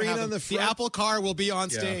for a sure screen have on them. the front? The Apple car will be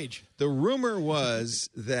on stage. The rumor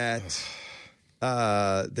was that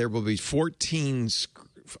there will be 14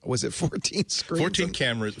 was it 14 screens? 14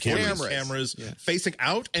 cameras. Facing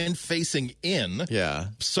out and facing in. Yeah.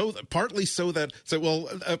 So partly so that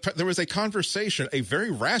there was a conversation, a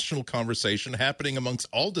very rational conversation happening amongst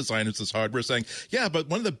all designers of this hardware saying, yeah, but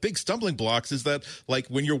one of the big stumbling blocks is that like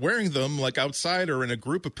when you're wearing them like outside or in a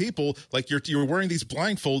group of people, like you're wearing these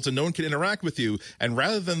blindfolds and no one can interact with you. And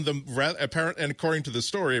rather than and according to the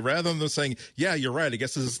story, rather than them saying, yeah, you're right, I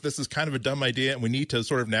guess this is kind of a dumb idea and we need to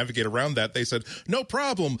sort of navigate around that, they said, no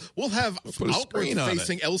problem. We'll have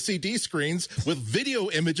outward-facing LCD screens with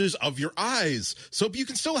video images of your eyes, so you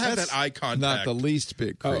can still have that eye contact. Not the least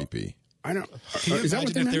bit creepy. I don't. Can you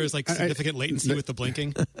imagine if there was like significant latency with the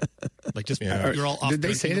blinking? Like just you're all off. Did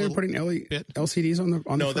they say they were putting LCDs on the?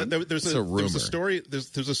 No, front? there's a story.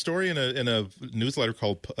 There's a story in a newsletter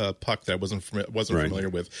called Puck that I wasn't familiar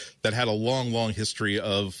with that had a long history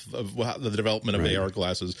of the development of AR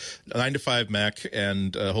glasses. 9to5 Mac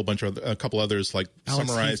and a whole bunch of a couple others like Alex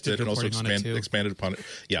summarized Heath it and also expanded upon it.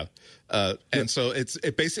 Yeah. And so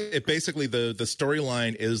it basically the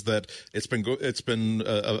storyline is that it's been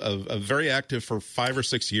a very active for 5 or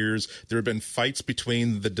 6 years. There have been fights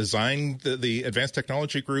between the advanced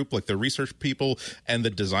technology group, like the research people, and the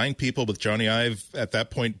design people, with Johnny Ive at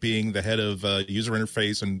that point being the head of user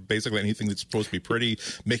interface and basically anything that's supposed to be pretty,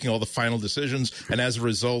 making all the final decisions. And as a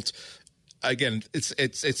result, again,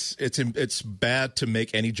 it's bad to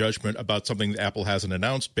make any judgment about something that Apple hasn't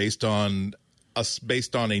announced based on a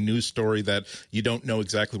news story that you don't know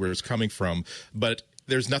exactly where it's coming from. But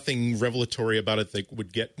there's nothing revelatory about it that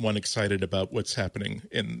would get one excited about what's happening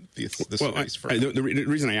in this space. The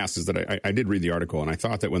reason I asked is that I did read the article, and I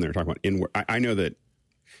thought that when they were talking about inward, I know that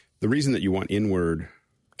the reason that you want inward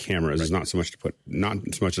cameras is not so much to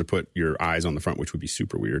put your eyes on the front, which would be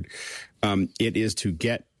super weird. It is to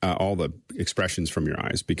get all the expressions from your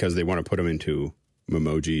eyes, because they want to put them into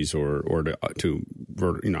emojis or to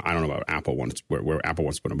I don't know about Apple wants where Apple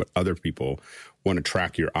wants to put them, but other people want to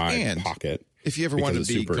track your eye pocket. If you ever wanted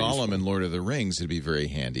to be Gollum useful. in Lord of the Rings, it'd be very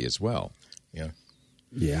handy as well. Yeah.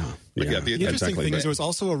 The interesting thing is there was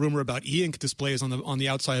also a rumor about e-ink displays on the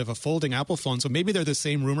outside of a folding Apple phone. So maybe they're the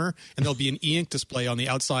same rumor, and there'll be an e-ink display on the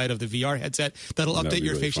outside of the VR headset that'll update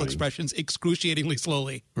your facial expressions excruciatingly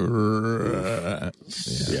slowly.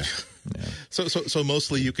 So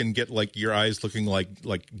mostly you can get like your eyes looking like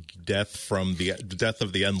death from the Death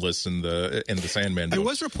of the Endless in the Sandman. It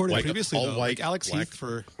was reported previously, though, like Alex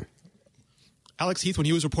Heath, when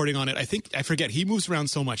he was reporting on it, I forget, he moves around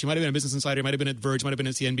so much. He might have been a Business Insider, he might have been at Verge, might have been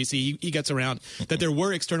at CNBC. He gets around. That there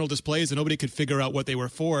were external displays and nobody could figure out what they were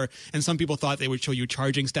for. And some people thought they would show you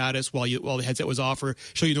charging status while the headset was off, or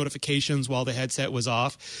show you notifications while the headset was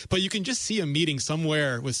off. But you can just see a meeting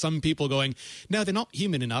somewhere with some people going, no, they're not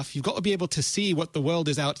human enough. You've got to be able to see what the world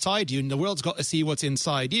is outside you, and the world's got to see what's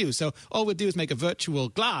inside you. So all we'll do is make a virtual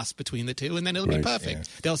glass between the two, and then it'll be perfect.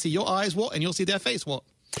 Yeah. They'll see your eyes and you'll see their face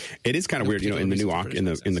It is kind of weird, in the new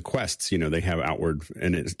in the Quests, they have outward,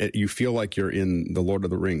 and you feel like you're in the Lord of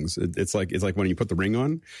the Rings. It's like when you put the ring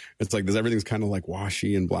on, it's like everything's kind of like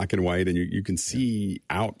washy and black and white, and you can see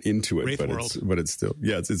out into it, but it's still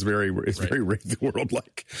it's very Wraith World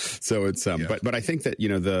like. So it's but I think that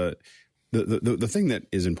the thing that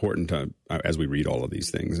is important to as we read all of these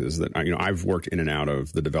things is that I've worked in and out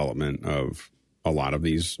of the development of a lot of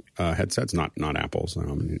these headsets, not Apple's. I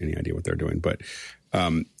don't have any idea what they're doing, but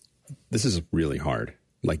this is really hard.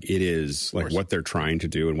 Like it is like what they're trying to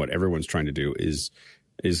do and what everyone's trying to do is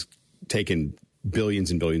taken billions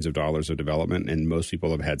and billions of dollars of development, and most people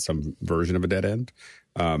have had some version of a dead end.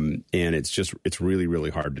 And it's really, really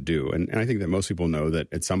hard to do. And I think that most people know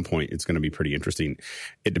that at some point it's going to be pretty interesting.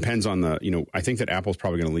 It depends on I think that Apple's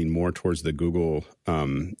probably going to lean more towards the Google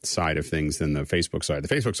side of things than the Facebook side.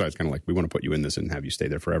 The Facebook side is kind of like, we want to put you in this and have you stay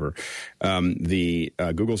there forever. The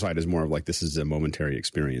Google side is more of like, this is a momentary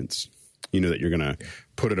experience. That you're going to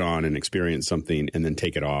put it on and experience something and then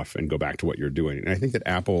take it off and go back to what you're doing. And I think that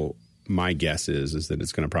Apple, my guess is that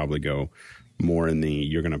it's going to probably go more in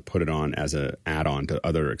you're going to put it on as an add-on to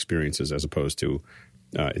other experiences as opposed to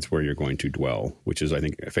it's where you're going to dwell, which is, I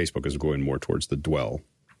think, Facebook is going more towards the dwell.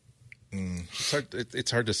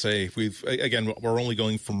 It's hard to say. We're only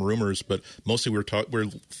going from rumors, but mostly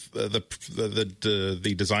the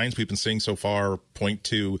designs we've been seeing so far point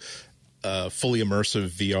to fully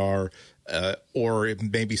immersive VR. Or it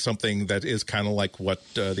may be something that is kind of like what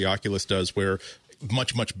the Oculus does, where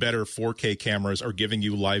much, much better 4K cameras are giving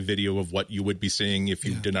you live video of what you would be seeing if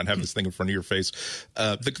you did not have this thing in front of your face.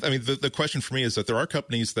 The question for me is that there are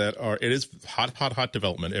companies that it is hot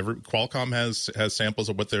development. Qualcomm has samples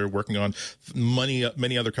of what they're working on.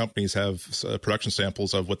 Many other companies have production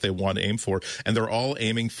samples of what they want to aim for, and they're all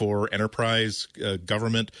aiming for enterprise,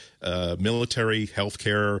 government, military,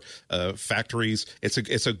 healthcare, factories.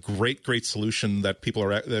 It's a great solution that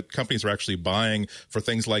that companies are actually buying for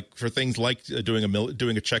things like doing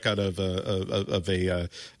a checkout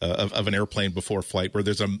of an airplane before flight, where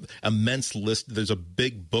there's an immense list. There's a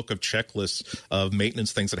big book of checklists of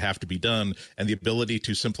maintenance things that have to be done, and the ability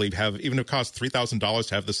to simply have, even if it costs $3,000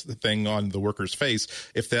 to have this thing on the worker's face,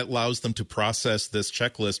 if that allows them to process this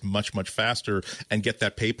checklist much, much faster and get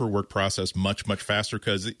that paperwork processed much, much faster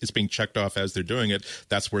because it's being checked off as they're doing it,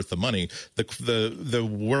 that's worth the money. The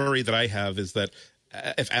worry that I have is that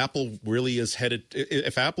if Apple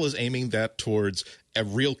is aiming that towards a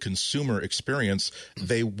real consumer experience,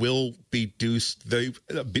 they will something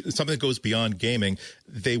that goes beyond gaming.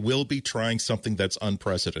 They will be trying something that's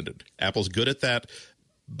unprecedented. Apple's good at that,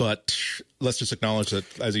 but let's just acknowledge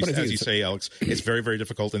that, as you say, Alex, it's very, very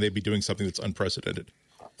difficult, and they'd be doing something that's unprecedented.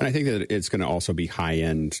 And I think that it's going to also be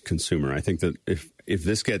high-end consumer. I think that if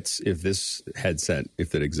this headset,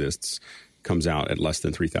 if it exists, comes out at less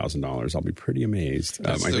than $3,000, I'll be pretty amazed.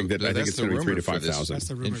 I think it's going to be 3,000 to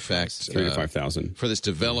 5,000. In fact, 3,000 to 5,000 for this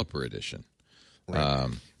developer edition. Right.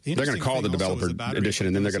 They're going to call it the developer edition,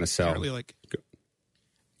 and then they're going to sell.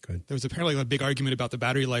 There was apparently a big argument about the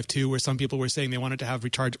battery life too, where some people were saying they wanted to have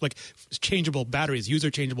changeable batteries,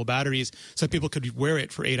 user-changeable batteries, so people could wear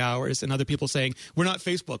it for 8 hours. And other people saying, we're not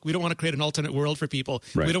Facebook. We don't want to create an alternate world for people.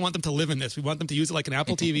 Right. We don't want them to live in this. We want them to use it like an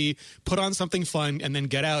Apple TV, put on something fun, and then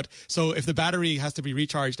get out. So if the battery has to be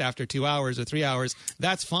recharged after 2 hours or 3 hours,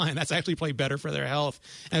 that's fine. That's actually probably better for their health.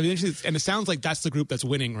 And it sounds like that's the group that's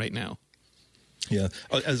winning right now. Yeah,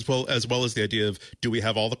 as well as the idea of, do we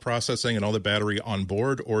have all the processing and all the battery on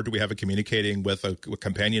board, or do we have it communicating with a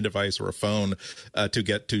companion device or a phone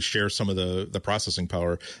to share some of the processing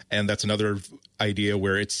power? And that's another idea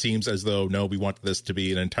where it seems as though, no, we want this to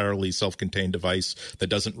be an entirely self-contained device that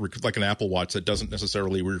doesn't, like an Apple Watch, that doesn't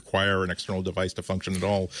necessarily require an external device to function at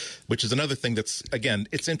all, which is another thing that's, again,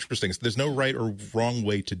 it's interesting. There's no right or wrong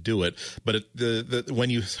way to do it, but when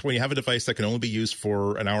you have a device that can only be used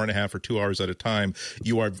for an hour and a half or 2 hours at a time,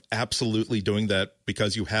 you are absolutely doing that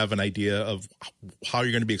because you have an idea of how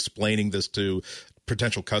you're going to be explaining this to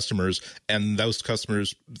potential customers, and those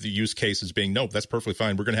customers, the use case is being, no, that's perfectly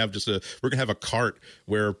fine. We're going to have a cart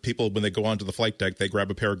where people, when they go onto the flight deck, they grab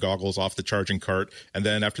a pair of goggles off the charging cart, and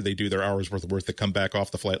then after they do their hours worth of work, they come back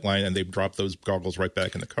off the flight line and they drop those goggles right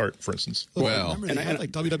back in the cart, for instance. Well, remember they had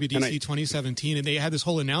WWDC 2017, and they had this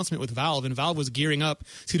whole announcement with Valve, and Valve was gearing up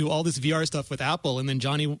to do all this VR stuff with Apple, and then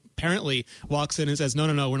Johnny apparently walks in and says, no,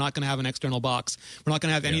 we're not going to have an external box. We're not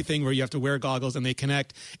going to have anything where you have to wear goggles and they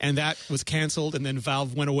connect, and that was canceled, and then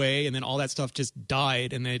Valve went away, and then all that stuff just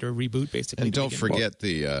died, and they had to reboot basically. And don't forget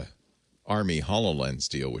the Army HoloLens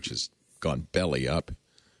deal, which has gone belly up,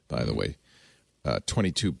 by the way.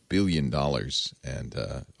 $22 billion,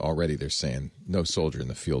 and already they're saying no soldier in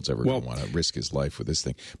the field's ever going to want to risk his life with this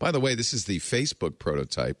thing. By the way, this is the Facebook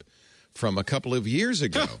prototype from a couple of years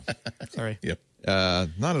ago. Sorry. Yep.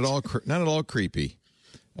 Not at all creepy.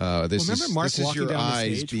 This is your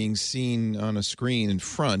eyes being seen on a screen in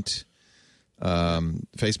front.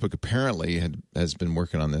 Facebook apparently has been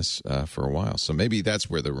working on this for a while, so maybe that's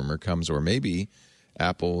where the rumor comes, or maybe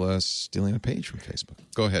Apple stealing a page from Facebook.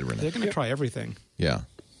 Go ahead, Renee. They're going to try everything. Yeah.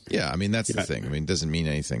 I mean, that's the thing. I mean, it doesn't mean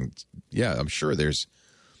anything. Yeah, I'm sure they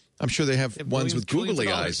have ones with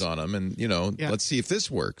googly eyes on them, and let's see if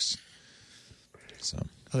this works. So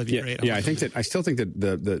that'd be great. I still think that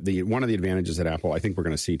the one of the advantages that Apple, I think we're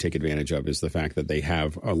going to see take advantage of, is the fact that they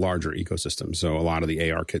have a larger ecosystem. So a lot of the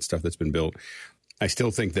ARKit stuff that's been built, I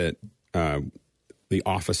still think that the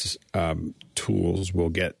Office tools will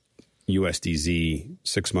get USDZ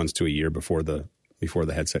 6 months to a year before the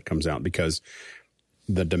headset comes out, because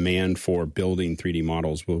the demand for building 3D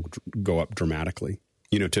models will go up dramatically,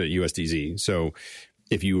 to USDZ. So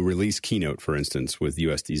if you release Keynote, for instance, with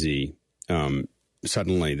USDZ,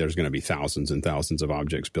 suddenly there's going to be thousands and thousands of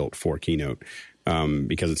objects built for Keynote,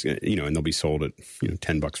 because it's, and they'll be sold at,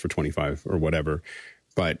 $10 for 25 or whatever.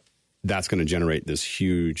 But that's going to generate this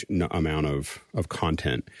huge amount of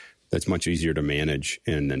content that's much easier to manage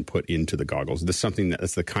and then put into the goggles. This is something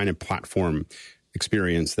that's the kind of platform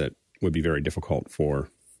experience that would be very difficult for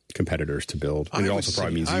competitors to build. And it also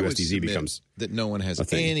probably means USDZ becomes that no one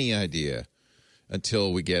has any idea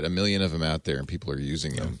until we get 1 million of them out there and people are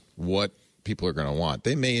using them, what people are going to want.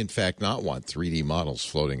 They may, in fact, not want 3D models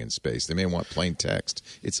floating in space. They may want plain text.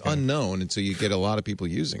 It's unknown until you get a lot of people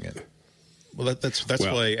using it. Well, that's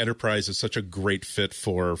why Enterprise is such a great fit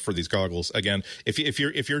for these goggles. Again,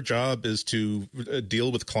 if your job is to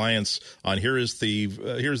deal with clients on you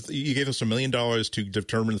gave us $1 million to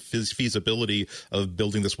determine the feasibility of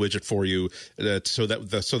building this widget for you, so that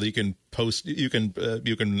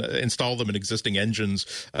you can install them in existing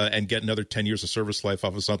engines and get another 10 years of service life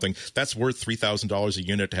off of something. That's worth $3,000 a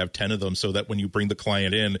unit to have 10 of them, so that when you bring the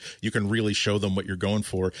client in, you can really show them what you're going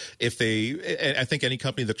for. I think any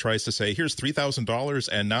company that tries to say, here's $3,000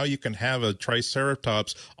 and now you can have a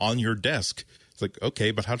Triceratops on your desk, it's like, okay,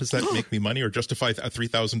 but how does that make me money or justify a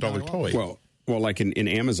 $3,000 toy? Well, like in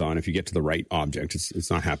Amazon, if you get to the right object, it's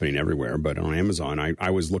not happening everywhere, but on Amazon, I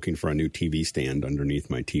was looking for a new TV stand underneath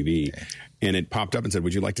my TV, and it popped up and said,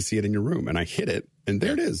 would you like to see it in your room? And I hit it, and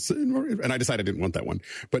there it is. And I decided I didn't want that one.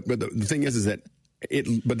 But the thing is that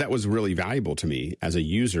but that was really valuable to me as a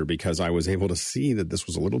user, because I was able to see that this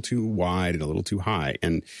was a little too wide and a little too high,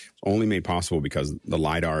 and it's only made possible because the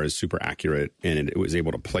LiDAR is super accurate, and it was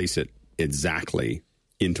able to place it exactly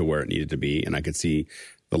into where it needed to be. And I could see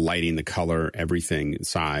the lighting, the color, everything,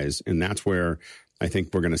 size. And that's where I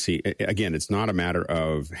think we're going to see, again, it's not a matter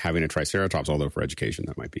of having a Triceratops, although for education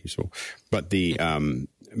that might be so, but the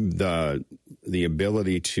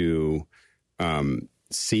ability to,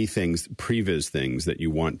 see things, previs things that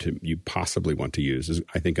you possibly want to use is,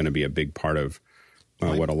 I think, going to be a big part of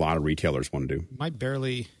what a lot of retailers want to do.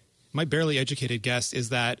 My barely educated guess is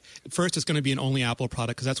that first it's going to be an only Apple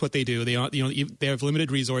product, because that's what they do. They have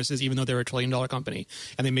limited resources, even though they're $1 trillion company,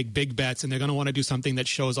 and they make big bets, and they're going to want to do something that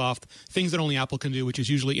shows off things that only Apple can do, which is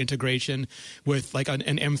usually integration with like an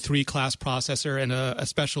M3 class processor and a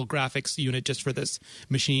special graphics unit just for this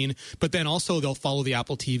machine. But then also they'll follow the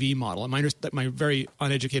Apple TV model. And my very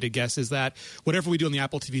uneducated guess is that whatever we do on the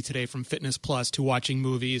Apple TV today, from Fitness Plus to watching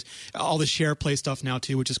movies, all the Share Play stuff now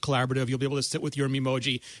too, which is collaborative, you'll be able to sit with your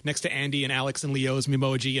Memoji next to Andy and Alex and Leo's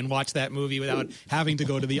Memoji and watch that movie without having to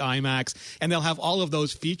go to the IMAX. And they'll have all of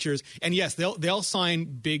those features. And yes, they'll sign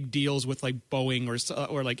big deals with like Boeing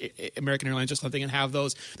or like American Airlines or something and have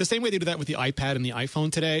those the same way they do that with the iPad and the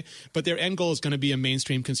iPhone today. But their end goal is going to be a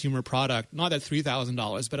mainstream consumer product, not at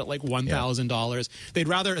 $3,000, but at like $1,000. They'd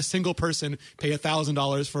rather a single person pay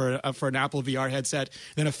 $1,000 for an Apple VR headset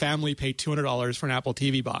than a family pay $200 for an Apple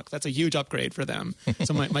TV box. That's a huge upgrade for them.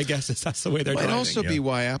 So my guess is that's the way they're driving. Might also be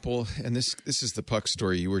why Apple, and this is the Puck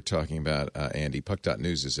story you were talking about, Andy.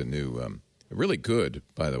 Puck.news is a new, really good,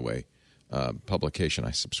 by the way, publication.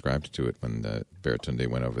 I subscribed to it when Baratunde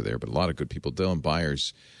went over there, but a lot of good people. Dylan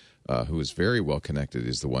Byers, who is very well connected,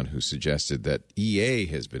 is the one who suggested that EA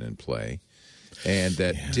has been in play and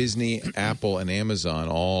that Disney, Apple, and Amazon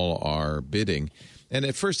all are bidding. And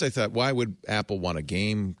at first I thought, why would Apple want a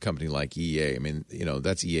game company like EA? I mean,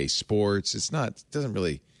 that's EA Sports. It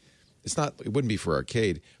wouldn't be for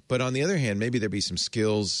arcade. But on the other hand, maybe there'd be some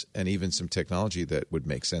skills and even some technology that would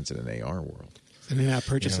make sense in an AR world. And in-app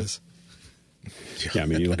purchases. Yeah, I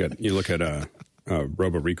mean, you look at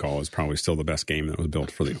Robo Recall is probably still the best game that was built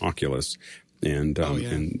for the Oculus, and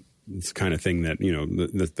it's the kind of thing that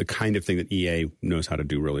the kind of thing that EA knows how to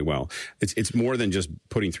do really well. It's more than just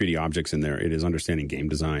putting 3D objects in there. It is understanding game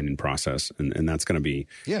design and process, and that's going to be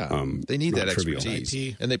they need that trivial.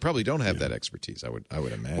 expertise, and they probably don't have that expertise. I would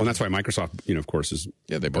imagine. Well, and that's why Microsoft, of course, is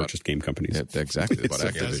they purchased game companies. Yeah, exactly. They bought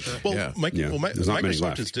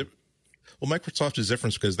Activision. Microsoft is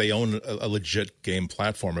different because they own a legit game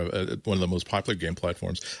platform, one of the most popular game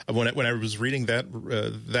platforms. When I was reading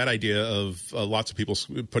that idea of lots of people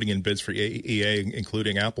putting in bids for EA,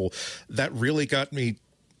 including Apple, that really got me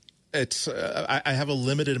I have a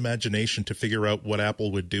limited imagination to figure out what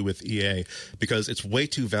Apple would do with EA, because it's way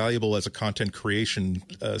too valuable as a content creation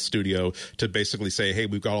studio to basically say, hey,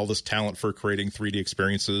 we've got all this talent for creating 3D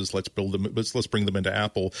experiences. Let's build them. Let's bring them into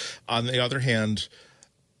Apple. On the other hand,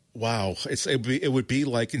 wow, it would be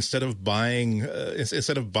like instead of buying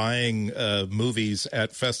movies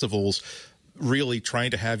at festivals, really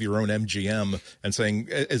trying to have your own MGM and saying,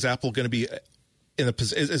 is Apple going to be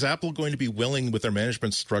is Apple going to be willing with their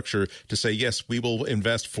management structure to say, yes, we will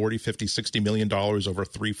invest 40, 50, $60 million over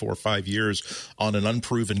 3, 4, 5 years on an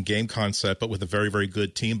unproven game concept, but with a very, very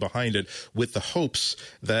good team behind it, with the hopes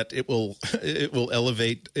that it will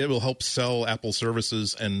help sell Apple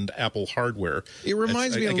services and Apple hardware. It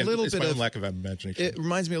reminds me a little bit of lack of imagination. It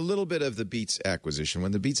reminds me a little bit of the Beats acquisition.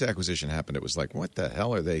 When the Beats acquisition happened, it was like, what the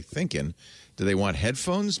hell are they thinking? Do they want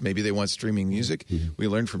headphones? Maybe they want streaming music. Mm-hmm. We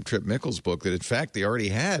learned from Trip Mickle's book that, in fact, they already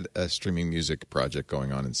had a streaming music project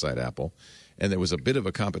going on inside Apple, and there was a bit of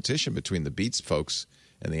a competition between the Beats folks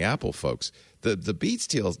and the Apple folks. The Beats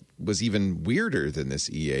deal was even weirder than this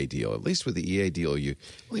EA deal. At least with the EA deal,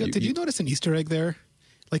 did you notice an Easter egg there?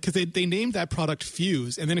 Like, because they named that product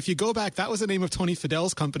Fuse, and then if you go back, that was the name of Tony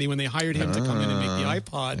Fadell's company when they hired him to come in and make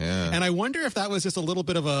the iPod. Yeah. And I wonder if that was just a little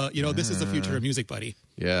bit of a, this is the future of music, buddy.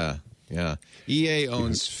 Yeah. Yeah, EA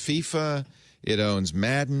owns FIFA. It owns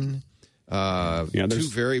Madden. Two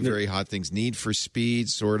very, very hot things. Need for Speed,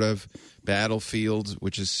 sort of. Battlefield,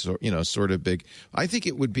 which is sort of big. I think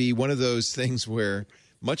it would be one of those things where,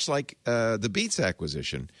 much like the Beats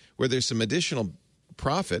acquisition, where there's some additional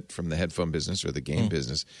profit from the headphone business or the game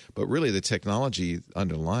business, but really the technology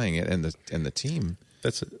underlying it and the team.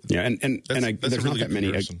 There's not that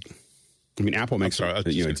many. I mean, Apple makes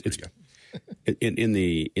in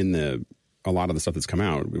the a lot of the stuff that's come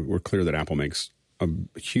out, we're clear that Apple makes a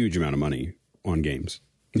huge amount of money on games.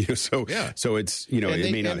 So it's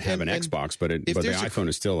it may not have an Xbox, but the iPhone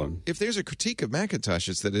is still if there's a critique of Macintosh,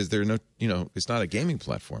 it's that there no it's not a gaming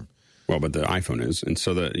platform. Well, but the iPhone is, and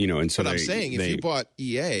so I'm saying if you bought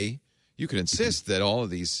EA, you could insist that all of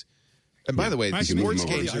these. And by the way, the sports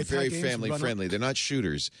games are very family-friendly. They're not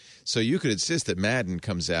shooters. So you could insist that Madden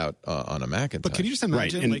comes out on a Macintosh. But can you just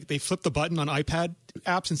imagine, they flip the button on iPad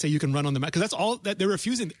apps and say you can run on the Mac? Because that's all that they're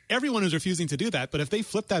refusing. Everyone is refusing to do that. But if they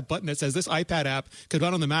flip that button that says this iPad app could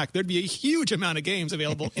run on the Mac, there'd be a huge amount of games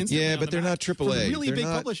available instantly. Yeah, but they're not AAA. From really big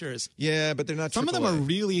publishers. Yeah, but they're not AAA. Some of them are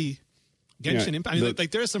really Genshin Impact. I mean,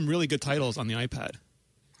 there are some really good titles on the iPad.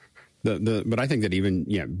 But I think that even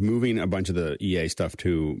moving a bunch of the EA stuff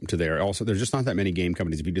to there, also there's just not that many game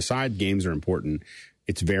companies. If you decide games are important,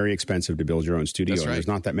 it's very expensive to build your own studio. That's right. And there's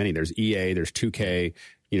not that many. There's EA, there's 2K.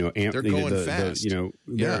 They're going fast.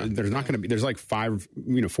 There's not going to be. There's like 4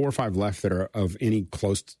 or 5 left that are of any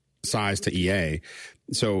close size to EA.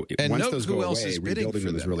 So and once those go else away, is bidding rebuilding for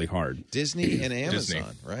them is really hard. Disney and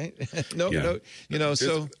Amazon, right?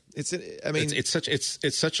 So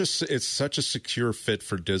it's such a secure fit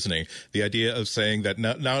for Disney. The idea of saying that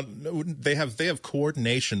now they have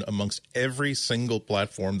coordination amongst every single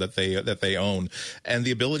platform that they own, and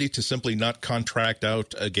the ability to simply not contract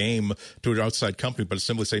out a game to an outside company, but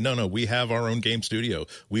simply say, no, we have our own game studio.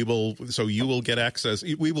 You will get access.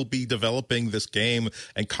 We will be developing this game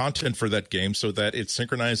and content for that game so that it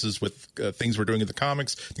synchronizes with things we're doing in the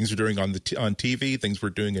comics, things we're doing on TV, things we're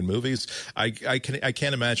doing in movies. I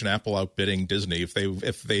can't imagine Apple outbidding Disney if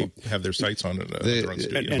they have their sights on their own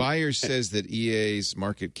studio. Byers says that EA's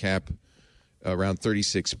market cap around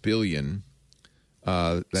 $36 billion.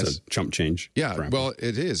 That's a chump change. Yeah, well,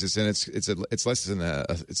 it is. It's less than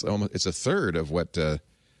it's a third of what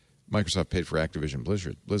Microsoft paid for Activision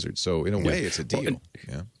Blizzard. So in a way, it's a deal.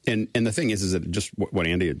 And the thing is that just what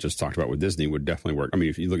Andy had just talked about with Disney would definitely work. I mean,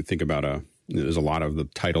 if you think about there's a lot of the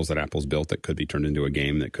titles that Apple's built that could be turned into a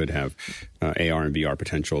game that could have AR and VR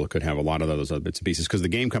potential. It could have a lot of those other bits and pieces because the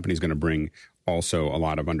game company is going to bring also a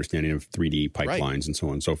lot of understanding of 3D pipelines and so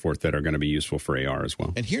on and so forth that are going to be useful for AR as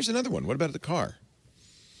well. And here's another one. What about the car?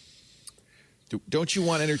 Don't you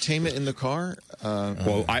want entertainment in the car?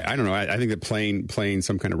 Well, I don't know. I think that playing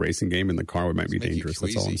some kind of racing game in the car might be dangerous.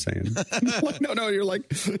 That's all I'm saying. No, you're like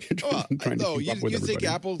trying to keep up with everybody. You think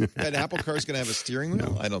an Apple car is going to have a steering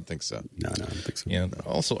wheel? No. I don't think so. No, I don't think so. Yeah.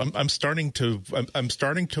 Also, I'm starting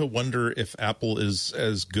to wonder if Apple is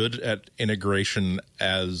as good at integration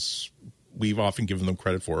as we've often given them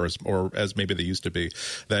credit for, or as maybe they used to be,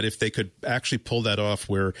 that if they could actually pull that off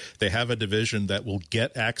where they have a division that will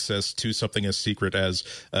get access to something as secret as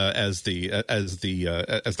the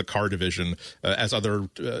car division, as other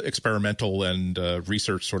experimental and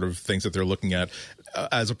research sort of things that they're looking at,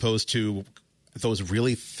 as opposed to those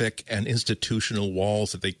really thick and institutional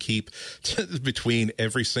walls that they keep between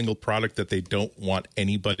every single product that they don't want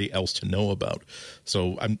anybody else to know about.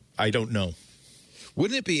 So I don't know.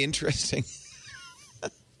 Wouldn't it be interesting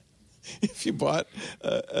if you bought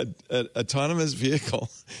an autonomous vehicle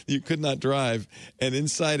you could not drive, and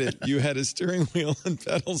inside it you had a steering wheel and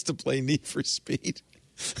pedals to play Need for Speed?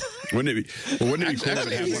 Wouldn't it be cool to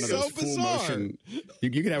have one of those full bizarre. motion?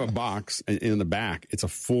 You could have a box, and in the back, it's a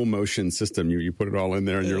full motion system. You put it all in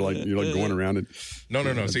there, and you're like going around it. No.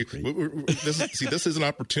 See, this is an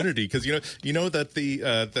opportunity, because you know that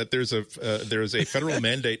that there's a federal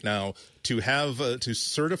mandate now to have to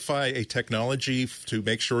certify a technology to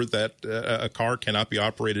make sure that a car cannot be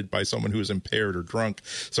operated by someone who is impaired or drunk.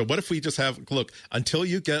 So what if we just have until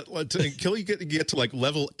you get to like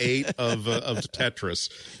level 8 of Tetris,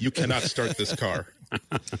 you cannot start this car.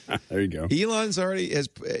 There you go. Elon's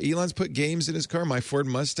put games in his car. My Ford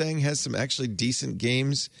Mustang has some actually decent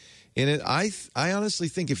games in it. I honestly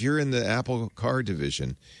think if you're in the Apple car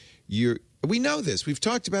division, we know this. We've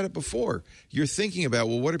talked about it before. You're thinking about,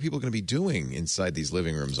 well, what are people going to be doing inside these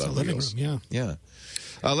living rooms on wheels? Yeah.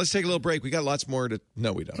 Let's take a little break. We got lots more to...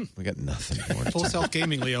 No, we don't. We got nothing more. Full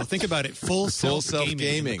self-gaming, Leo. Think about it. Full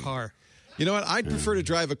self-gaming in the car. You know what? I'd prefer to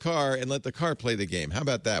drive a car and let the car play the game. How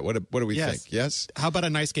about that? What do we think? Yes? How about a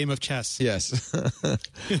nice game of chess? Yes.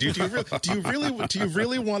 Do you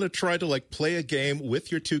really want to try to play a game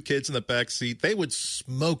with your two kids in the back seat? They would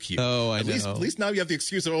smoke you. Oh, I know. At least now you have the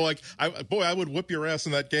excuse of I would whip your ass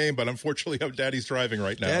in that game, but unfortunately, Daddy's driving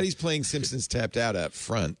right now. Daddy's playing Simpsons Tapped Out up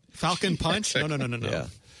front. Falcon Punch? No. Yeah.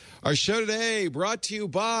 Our show today brought to you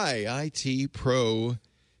by IT Pro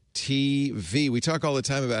TV. We talk all the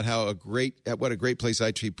time about what a great place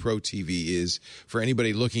IT Pro TV is for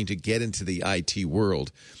anybody looking to get into the IT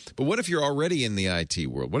world. But what if you're already in the IT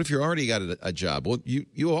world? What if you're already got a job? Well,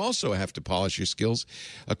 you also have to polish your skills,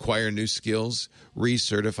 acquire new skills,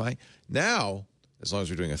 recertify. Now, as long as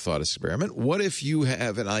we're doing a thought experiment, what if you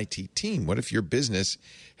have an IT team? What if your business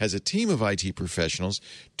has a team of IT professionals?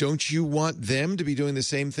 Don't you want them to be doing the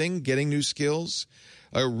same thing, getting new skills,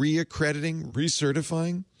 reaccrediting,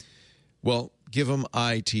 recertifying? Well, give them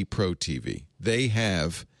IT Pro TV. They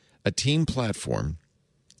have a team platform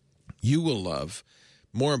you will love.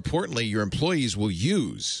 More importantly, your employees will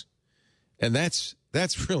use. And that's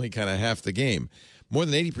really kind of half the game. More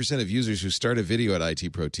than 80% of users who start a video at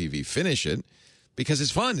IT Pro TV finish it because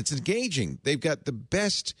it's fun. It's engaging. They've got the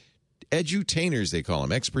best edutainers, they call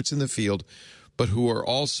them, experts in the field, but who are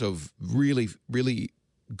also really, really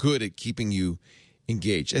good at keeping you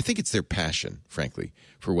engaged. I think it's their passion, frankly,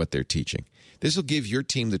 for what they're teaching. This will give your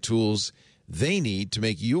team the tools they need to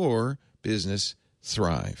make your business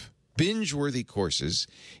thrive. Binge-worthy courses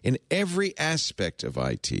in every aspect of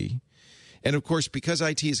IT. And, of course, because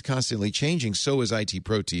IT is constantly changing, so is IT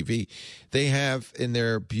Pro TV. They have in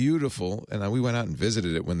their beautiful, and we went out and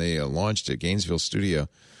visited it when they launched at Gainesville Studio,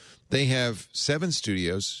 they have 7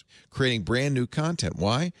 studios creating brand new content.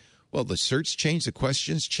 Why? Well, the search changed, the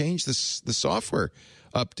questions changed, the software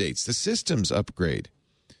updates, the systems upgrade.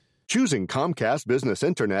 Choosing Comcast Business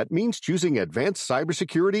Internet means choosing advanced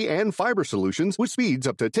cybersecurity and fiber solutions with speeds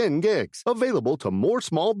up to 10 gigs. Available to more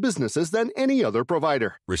small businesses than any other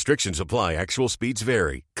provider. Restrictions apply. Actual speeds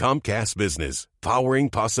vary. Comcast Business. Powering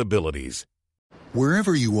possibilities.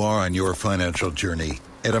 Wherever you are on your financial journey,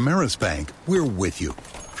 at Ameris Bank, we're with you.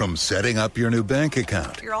 From setting up your new bank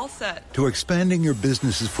account. You're all set. To expanding your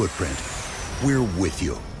business's footprint. We're with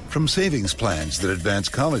you. From savings plans that advance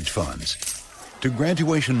college funds to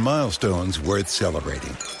graduation milestones worth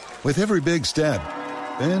celebrating. With every big step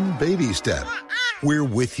and baby step, we're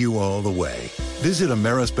with you all the way. Visit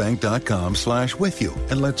amerisbank.com/with-you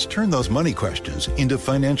and let's turn those money questions into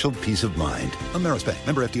financial peace of mind. Ameris Bank,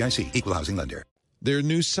 member FDIC, equal housing lender. There are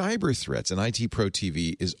new cyber threats, and IT Pro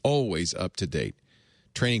TV is always up to date.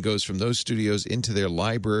 Training goes from those studios into their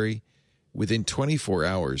library within 24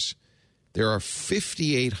 hours. There are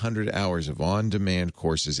 5,800 hours of on-demand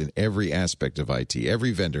courses in every aspect of IT,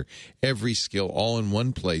 every vendor, every skill, all in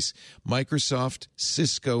one place. Microsoft,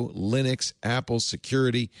 Cisco, Linux, Apple,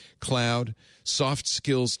 security, cloud, soft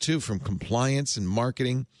skills too, from compliance and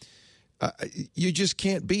marketing. You just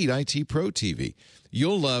can't beat IT Pro TV.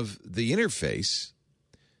 You'll love the interface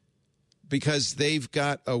because they've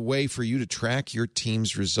got a way for you to track your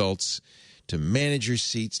team's results, to manage your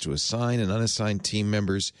seats, to assign and unassigned team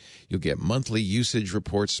members. You'll get monthly usage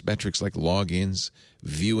reports, metrics like logins,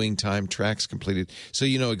 viewing time, tracks completed, so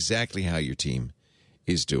you know exactly how your team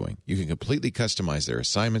is doing. You can completely customize their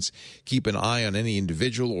assignments, keep an eye on any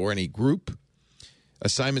individual or any group.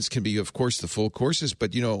 Assignments can be, of course, the full courses,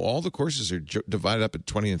 but, all the courses are divided up in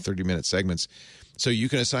 20 and 30-minute segments. So you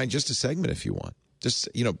can assign just a segment if you want. Just,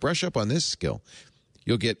 brush up on this skill.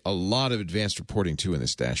 You'll get a lot of advanced reporting, too, in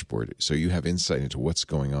this dashboard, so you have insight into what's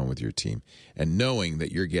going on with your team and knowing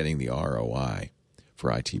that you're getting the ROI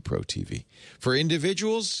for IT Pro TV. For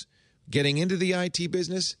individuals getting into the IT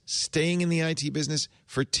business, staying in the IT business,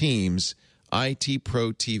 for teams, IT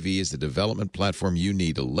Pro TV is the development platform you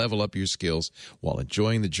need to level up your skills while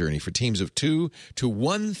enjoying the journey. For teams of 2 to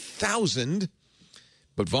 1,000,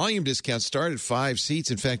 but volume discounts start at 5 seats.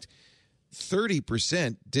 In fact,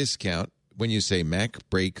 30% discount when you say Mac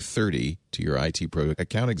Break 30 to your IT Pro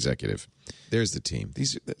account executive. There's the team.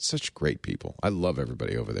 These are such great people. I love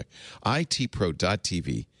everybody over there.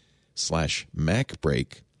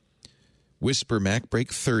 itpro.tv/MacBreak. Whisper Mac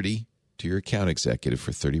Break 30 to your account executive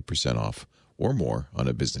for 30% off or more on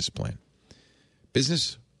a business plan.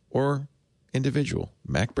 Business or individual,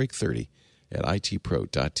 Mac Break 30 at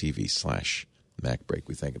itpro.tv/MacBreak.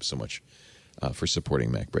 We thank them so much for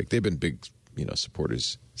supporting MacBreak. They've been big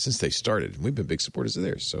supporters since they started. We've been big supporters of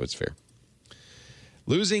theirs, so it's fair.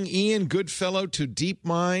 Losing Ian Goodfellow to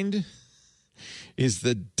DeepMind is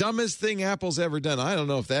the dumbest thing Apple's ever done. I don't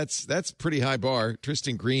know if that's pretty high bar.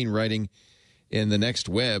 Tristan Green writing in the Next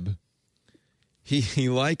Web, he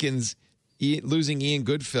likens losing Ian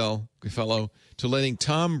Goodfellow to letting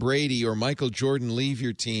Tom Brady or Michael Jordan leave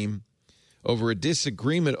your team over a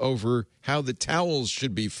disagreement over how the towels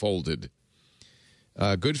should be folded.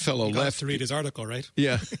 Goodfellow left to read his article, right?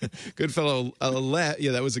 Yeah, Goodfellow left.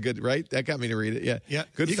 Yeah, that was a good, right? That got me to read it. Yeah,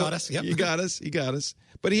 He got us. Yep. He got us.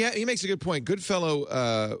 But he makes a good point.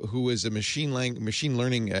 Goodfellow, who is a machine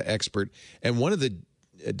learning expert and one of the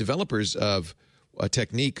developers of a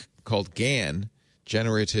technique called GAN,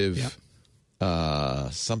 generative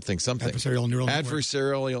something adversarial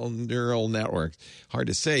neural network. Hard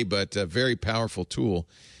to say, but a very powerful tool.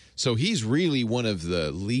 So he's really one of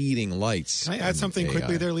the leading lights. Can I add something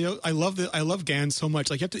quickly there, Leo? I love GAN so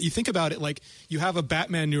much. Like you think about it, like you have a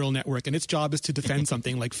Batman neural network, and its job is to defend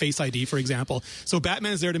something like Face ID, for example. So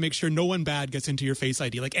Batman's there to make sure no one bad gets into your Face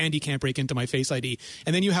ID. Like Andy can't break into my Face ID.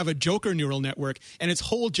 And then you have a Joker neural network, and its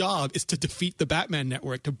whole job is to defeat the Batman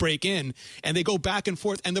network, to break in. And they go back and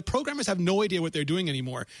forth, and the programmers have no idea what they're doing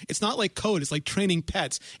anymore. It's not like code; it's like training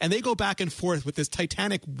pets. And they go back and forth with this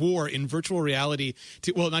titanic war in virtual reality.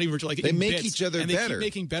 Not even virtual. Like they make each other and better. They keep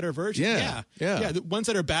making better versions. Yeah. The ones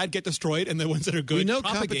that are bad get destroyed, and the ones that are good, we know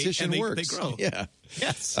propagate, competition and works. They grow. Yeah.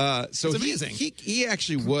 Yes. So it's amazing. He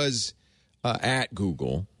actually was at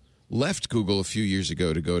Google, left Google a few years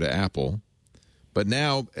ago to go to Apple, but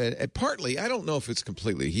now partly, I don't know if it's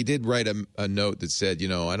completely. He did write a note that said,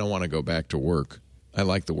 I don't want to go back to work. I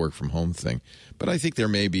like the work from home thing, but I think there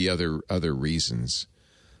may be other reasons.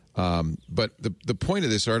 But the point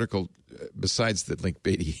of this article, besides the Link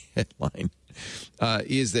Beatty headline,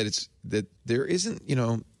 is that there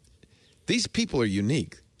isn't, these people are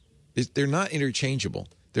unique. They're not interchangeable.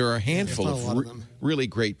 There are a handful of really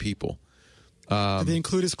great people. Did they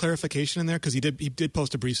include his clarification in there? Because he did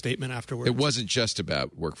post a brief statement afterwards. It wasn't just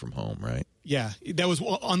about work from home, right? Yeah, that was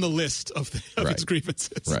on the list of his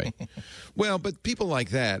grievances. Right. Well, but people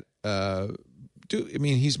like that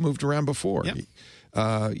he's moved around before. Yep.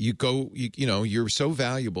 You're so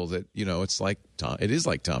valuable that, it is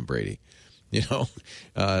like Tom Brady.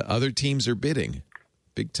 Other teams are bidding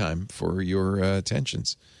big time for your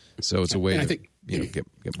attentions. So it's a way to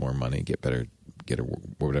get more money, get better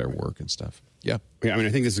work and stuff. Yeah. I mean, I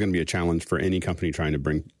think this is going to be a challenge for any company trying to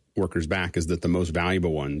bring workers back, is that the most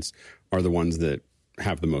valuable ones are the ones that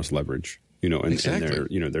have the most leverage. Exactly.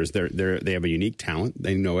 And they have a unique talent.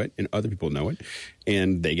 They know it, and other people know it,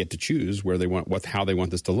 and they get to choose where they want how they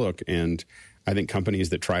want this to look. And I think companies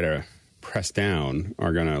that try to press down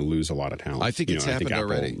are going to lose a lot of talent. I think it's happened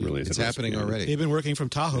already. Really, it's happening already. They've been working from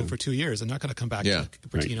Tahoe for 2 years. They're not going to come back to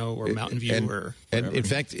Cupertino or Mountain View or whatever. And in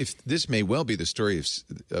fact, if this may well be the story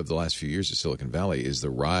of the last few years of Silicon Valley, is the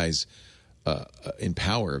rise in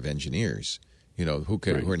power of engineers. Who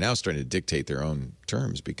are now starting to dictate their own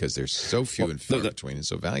terms because they're so few and far between and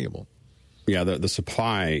so valuable. Yeah, the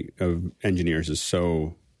supply of engineers is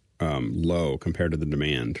so low compared to the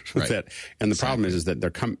demand. Right. And the problem is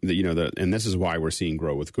that and this is why we're seeing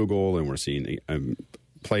grow with Google, and we're seeing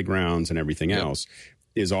playgrounds and everything else,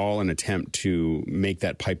 is all an attempt to make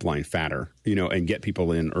that pipeline fatter, and get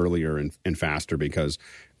people in earlier and faster because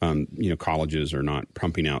colleges are not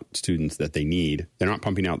pumping out students that they need. They're not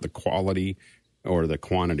pumping out the quality or the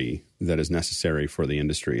quantity that is necessary for the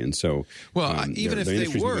industry. And so, even if they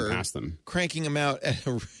were past them, cranking them out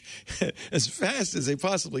as fast as they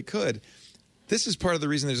possibly could, This is part of the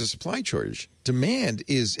reason there's a supply shortage. Demand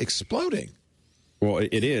is exploding. Well,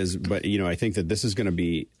 it is, but I think that this is going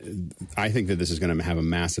to have a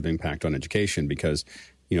massive impact on education because,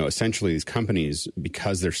 essentially these companies,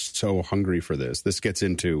 because they're so hungry for this gets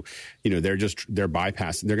into, they're going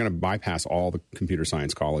to bypass all the computer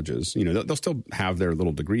science colleges. They'll still have their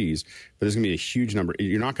little degrees, but there's going to be a huge number.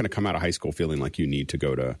 You're not going to come out of high school feeling like you need to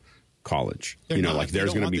go to college. There's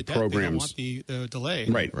going to be programs. They don't want the delay.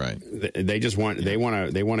 Right. They just want they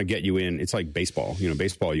want to get you in. It's like baseball.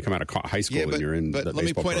 Baseball. You come out of high school and you're in. But the let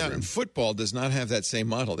me point program. out, football does not have that same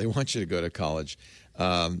model. They want you to go to college.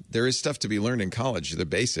 There is stuff to be learned in college. The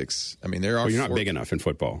basics. I mean, there are. Well, you're not big enough in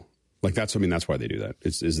football. Like that's why they do that.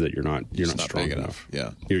 Is that you're not strong big enough.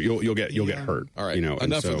 Yeah, you'll get hurt. All right,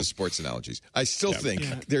 enough of the sports analogies. I still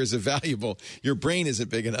think there's a valuable. Your brain isn't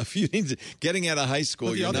big enough. You need to getting out of high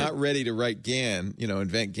school. You're not ready to write GAN.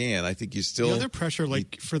 Invent GAN. I think you still. The other pressure,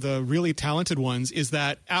 for the really talented ones, is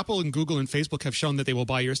that Apple and Google and Facebook have shown that they will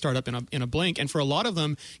buy your startup in a blink. And for a lot of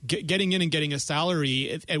them, getting in and getting a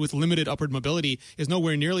salary with limited upward mobility is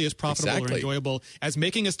nowhere nearly as profitable or enjoyable as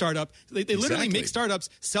making a startup. They literally make startups,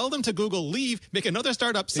 sell them to Google, leave, make another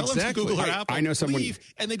startup, sell them to Google or Apple. I know someone, leave,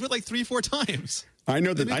 and they do it 3-4 times. I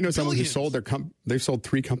know someone who sold they've sold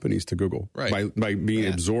 3 companies to Google by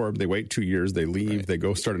being absorbed. They wait 2 years, they leave, they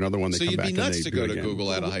go start another one, they come back. So you'd be nuts to go to again.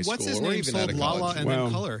 Google out of high school. What's his or name? even Sold out of Lala college. and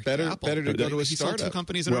then Color. Better to go to a he startup. sold 2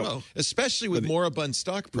 companies in a row. Especially with moribund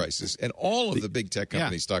stock prices, and all of the big tech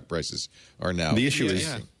company stock prices are now. The issue is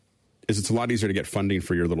it's a lot easier to get funding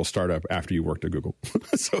for your little startup after you worked at Google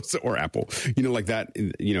or Apple. Like that.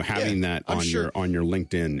 Having that on your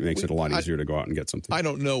LinkedIn makes it a lot easier to go out and get something. I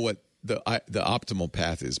don't know what the optimal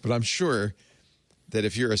path is, but I'm sure that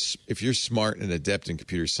if you're smart and adept in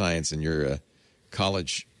computer science and you're a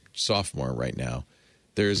college sophomore right now,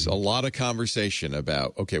 there's a lot of conversation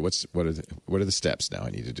about what are the steps now I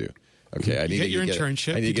need to do. Okay, I need to get your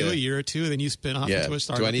internship. You do a year or 2, then you spin off into a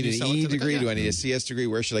startup. Do I need an E degree? Do I need a CS degree?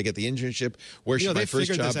 Where should I get the internship? Where should my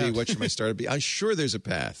first job be? What should my startup be? I'm sure there's a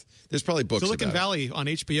path. There's probably books Silicon about Valley on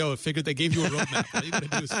HBO figured they gave you a roadmap. All you got to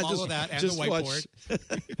do is follow that and the whiteboard.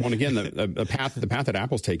 Well, and again, the path that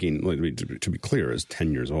Apple's taking, to be clear, is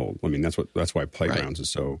 10 years old. I mean, that's why Playgrounds is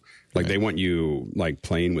so they want you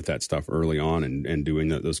playing with that stuff early on and doing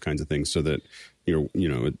those kinds of things so that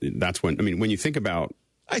that's when when you think about.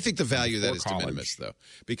 I think the value of that is de minimis, though,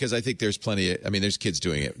 because I think there's there's kids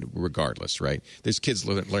doing it regardless, right? There's kids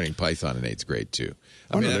learning Python in 8th grade, too.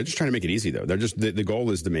 They're just trying to make it easy, though. They're just the goal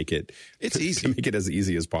is to make it easy. To make it as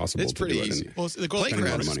easy as possible. It's pretty easy. Well, the goal is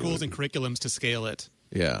for schools and curriculums to scale it.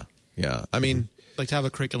 Yeah. I mean, to have a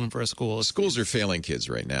curriculum for a school. Schools are failing kids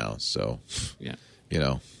right now, so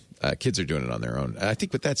kids are doing it on their own. I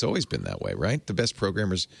think, but that's always been that way, right? The best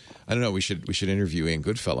programmers. I don't know. We should interview Ian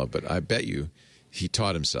Goodfellow, but I bet you. He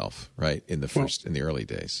taught himself, right, in the early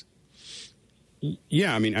days.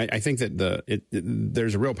 Yeah, I think that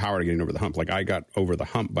there's a real power to getting over the hump. Like I got over the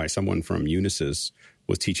hump by someone from Unisys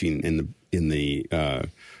was teaching in the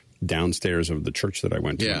downstairs of the church that I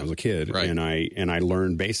went to when I was a kid, right. and I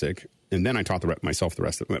learned basic, and then I taught myself the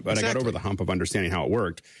rest of it. But I got over the hump of understanding how it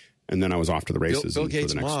worked. And then I was off to the races. Bill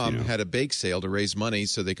Gates' mom had a bake sale to raise money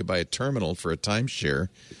so they could buy a terminal for a timeshare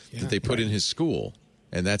that they put in his school.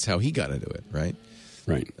 And that's how he got into it, right?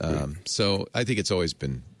 Right. So I think it's always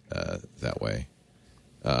been that way.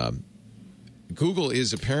 Google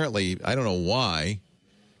is apparently, I don't know why,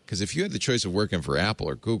 because if you had the choice of working for Apple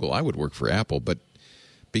or Google, I would work for Apple. But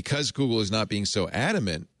because Google is not being so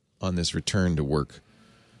adamant on this return to work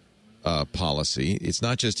policy, it's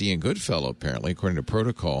not just Ian Goodfellow, apparently, according to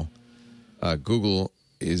protocol. Google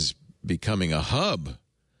is becoming a hub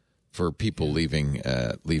for people leaving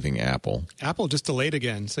Apple. Apple just delayed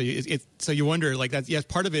again, so you wonder that. Yes,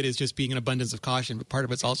 part of it is just being an abundance of caution, but part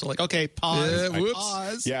of it's also okay, pause.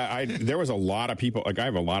 Pause. Yeah, there was a lot of people. I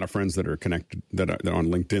have a lot of friends that are connected that are on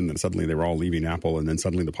LinkedIn that suddenly they were all leaving Apple, and then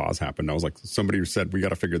suddenly the pause happened. I was like, somebody said we got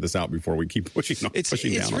to figure this out before we keep pushing.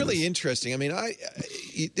 It's really interesting.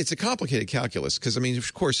 It's a complicated calculus because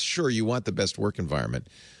of course, sure, you want the best work environment.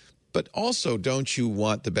 But also, don't you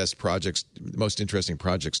want the best projects, most interesting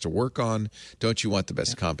projects to work on? Don't you want the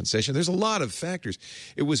best compensation? There's a lot of factors.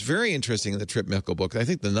 It was very interesting in the Trip Mickle book. I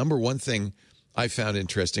think the number one thing I found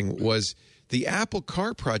interesting was the Apple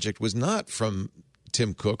car project was not from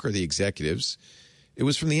Tim Cook or the executives. It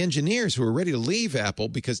was from the engineers who were ready to leave Apple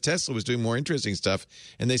because Tesla was doing more interesting stuff.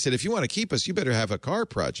 And they said, if you want to keep us, you better have a car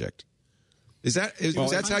project. Is that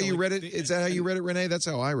how you read it? Is that how you read it, Renee? That's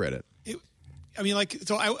how I read it. I mean, like,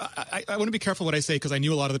 so I want to be careful what I say because I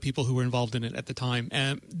knew a lot of the people who were involved in it at the time.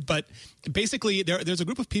 But basically, there's a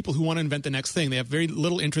group of people who want to invent the next thing. They have very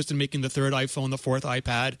little interest in making the third iPhone, the fourth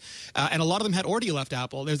iPad, and a lot of them had already left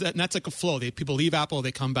Apple. And that's like a flow. People leave Apple,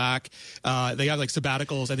 they come back. They have like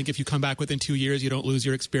sabbaticals. I think if you come back within 2 years, you don't lose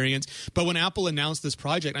your experience. But when Apple announced this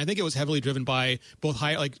project, I think it was heavily driven by both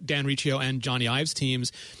like Dan Riccio and Johnny Ives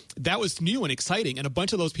teams. That was new and exciting, and a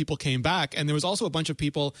bunch of those people came back. And there was also a bunch of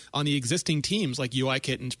people on the existing teams like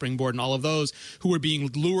UIKit and Springboard and all of those who were being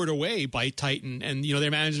lured away by Titan. And, you know,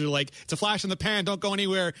 their managers are like, it's a flash in the pan, don't go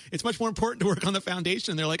anywhere. It's much more important to work on the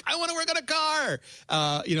foundation. They're like, I want to work on a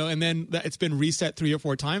car. You know, and then it's been reset 3 or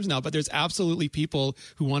 4 times now. But there's absolutely people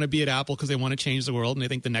who want to be at Apple because they want to change the world and they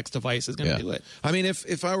think the next device is going to do it. I mean,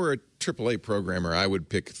 if I were a AAA programmer, I would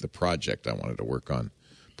pick the project I wanted to work on.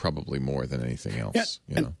 Probably more than anything else.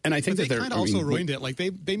 Yeah. You know? And I think but that they kind of also ruined it. Like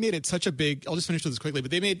they made it such a big. I'll just finish with this quickly. But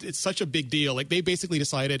they made it such a big deal. Like they basically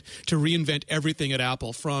decided to reinvent everything at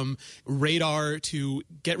Apple, from radar to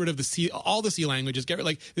get rid of all the C languages.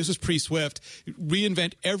 Like this was pre-Swift.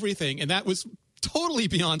 Reinvent everything, and that was totally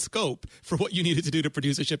beyond scope for what you needed to do to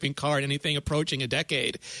produce a shipping car in anything approaching a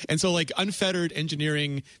decade. And so, like, unfettered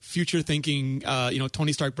engineering, future thinking,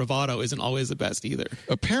 Tony Stark bravado isn't always the best either.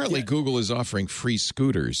 Apparently, Google is offering free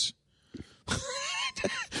scooters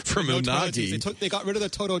from Unagi. They got rid of the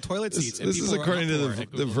Toto toilet seats. This is according to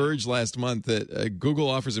the Verge last month that Google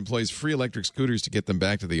offers employees free electric scooters to get them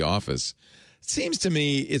back to the office. It seems to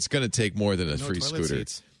me it's going to take more than a free scooter.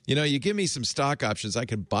 Seats. You know, you give me some stock options, I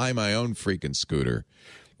could buy my own freaking scooter.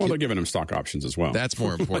 Well, they're giving them stock options as well. That's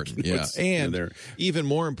more important, And even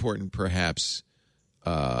more important, perhaps,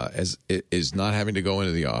 is not having to go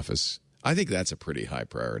into the office. I think that's a pretty high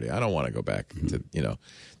priority. I don't want to go back to,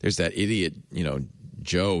 there's that idiot,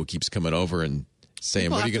 Joe who keeps coming over and saying,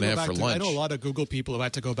 what are you going to have for lunch? I know a lot of Google people who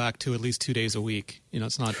had to go back to at least 2 days a week. You know,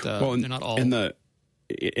 it's not, they're not all.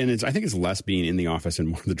 I think it's less being in the office and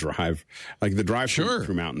more the drive, like the drive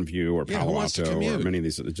through Mountain View or Palo Alto or many of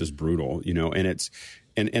these. It's just brutal,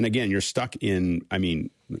 and again, you're stuck in. I mean,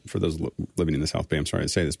 for those living in the South Bay, I'm sorry to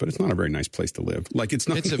say this, but it's not a very nice place to live. Like it's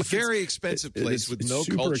not. It's a very expensive place with no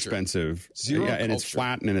super culture. Expensive. Zero culture. And it's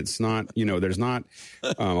flat, and it's not. There's not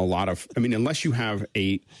a lot of. I mean, unless you have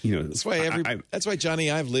That's why that's why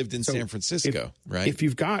Johnny I've lived in San Francisco, right? If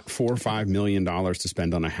you've got $4 or $5 million to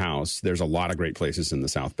spend on a house, there's a lot of great places in the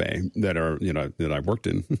South Bay that are that I've worked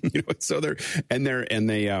in. So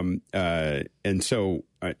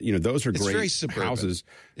those are great houses.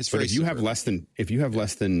 But if you have less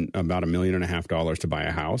than about $1.5 million to buy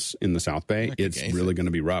a house in the South Bay, it's really going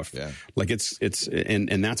to be rough. Yeah. Like it's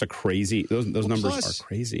that's a crazy. Those numbers are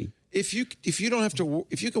crazy. If you don't have to,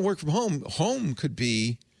 if you can work from home could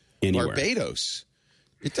be anywhere. Barbados.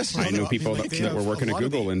 It doesn't. I know people that were working at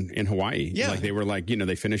Google in Hawaii. Yeah, like they were like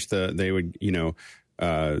they finished they would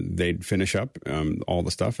they'd finish up all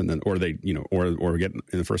the stuff and then or get in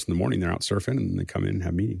the first in the morning, they're out surfing and they come in and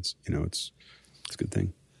have meetings. It's a good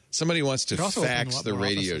thing. Somebody wants to fax the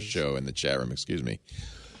radio show in the chat room. Excuse me.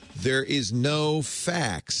 There is no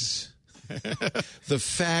fax. The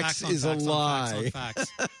fax is a lie.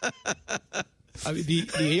 I mean,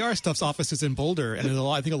 the AR Stuff's office is in Boulder, and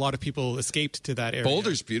I think a lot of people escaped to that area.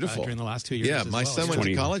 Boulder's beautiful during the last 2 years. Yeah, my son went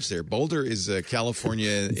to college there. Boulder is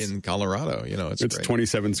California in Colorado. It's great.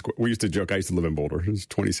 27 square. We used to joke. I used to live in Boulder. It's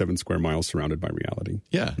 27 square miles surrounded by reality.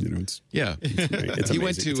 Yeah, it's he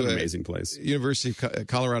went to it's an amazing place.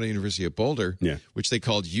 Colorado University of Boulder, which they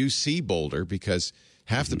called UC Boulder because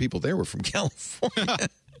half the people there were from California.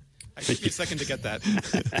 I should be a second to get that.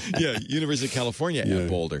 Yeah, University of California at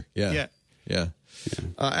Boulder. Yeah.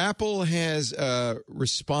 Apple has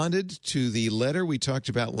responded to the letter we talked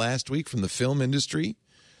about last week from the film industry,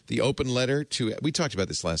 the open letter to. We talked about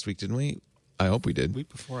this last week, didn't we? I hope we did. Week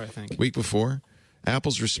before, I think. Week before.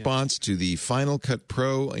 Apple's response to the Final Cut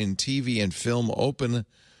Pro in TV and film open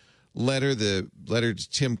letter, the letter to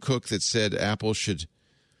Tim Cook that said Apple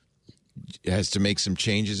has to make some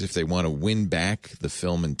changes if they want to win back the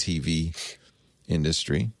film and TV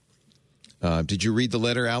industry. Did you read the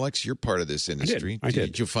letter, Alex? You're part of this industry. I did.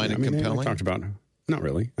 Did you find it compelling? We talked about not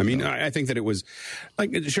really. I mean, I think that it was we're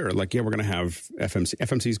going to have FMC.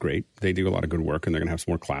 FMC is great. They do a lot of good work, and they're going to have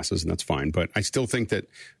some more classes, and that's fine. But I still think that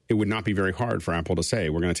it would not be very hard for Apple to say,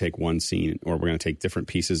 we're going to take one scene or we're going to take different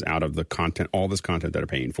pieces out of the content, all this content that are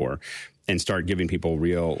paying for, and start giving people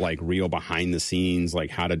real behind the scenes,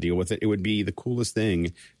 like how to deal with it. It would be the coolest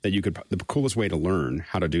thing that the coolest way to learn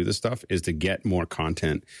how to do this stuff is to get more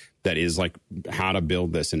content that is like how to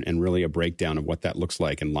build this and really a breakdown of what that looks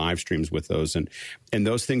like and live streams with those. And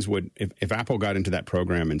those things would, if Apple got into that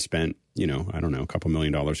program and spent, I don't know, a couple $1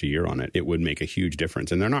 million a year on it, it would make a huge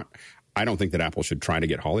difference. And I don't think that Apple should try to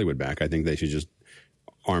get Hollywood back. I think they should just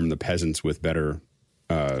arm the peasants with better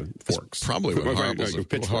forks. Probably what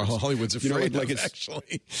Hollywood's afraid of,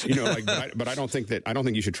 actually. But I don't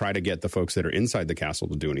think you should try to get the folks that are inside the castle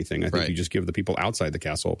to do anything. I think you just give the people outside the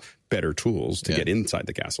castle better tools to get inside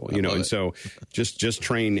the castle. So just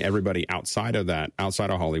train everybody outside of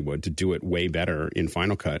Hollywood to do it way better in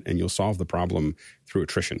Final Cut, and you'll solve the problem through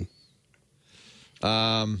attrition.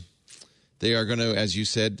 They are going to, as you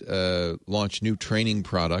said, launch new training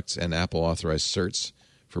products and Apple authorized certs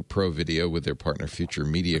for Pro Video with their partner Future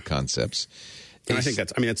Media Concepts. And I think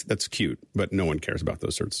that's cute, but no one cares about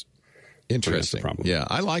those certs. Interesting. That's the problem. Yeah,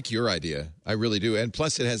 I like your idea. I really do. And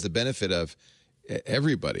plus it has the benefit of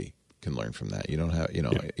everybody can learn from that. You don't have,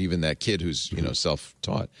 even that kid who's,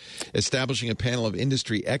 self-taught. Establishing a panel of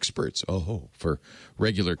industry experts, for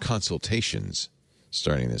regular consultations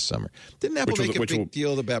starting this summer. Didn't Apple make a big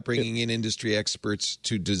deal about bringing in industry experts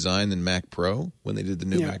to design the Mac Pro when they did the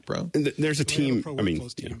new Mac Pro? And there's a team.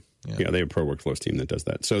 They have a Pro Workflows team that does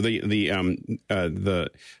that. So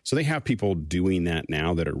so they have people doing that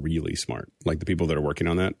now that are really smart. Like the people that are working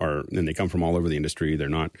on that and they come from all over the industry. They're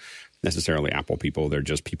not necessarily Apple people. They're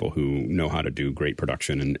just people who know how to do great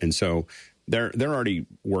production. And so they're already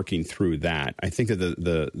working through that. I think that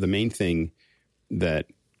the main thing that,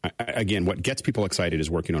 again, what gets people excited is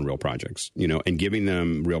working on real projects, and giving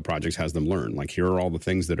them real projects has them learn. Like, here are all the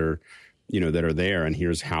things that are, that are there, and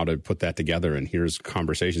here's how to put that together, and here's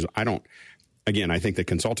conversations. I think that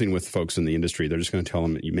consulting with folks in the industry, they're just going to tell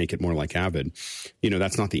them that you make it more like Avid.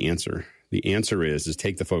 That's not the answer. The answer is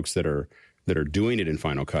take the folks that are doing it in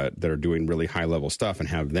Final Cut, that are doing really high level stuff, and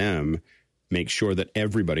have them make sure that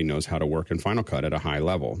everybody knows how to work in Final Cut at a high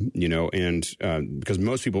level, and because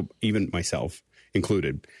most people, even myself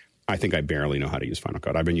included, I think I barely know how to use Final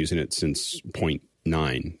Cut. I've been using it since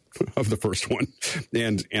 0.9 of the first one.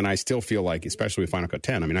 And I still feel like, especially with Final Cut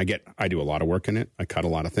 10, I do a lot of work in it. I cut a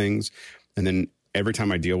lot of things. And then every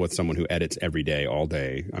time I deal with someone who edits every day, all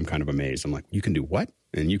day, I'm kind of amazed. I'm like, you can do what?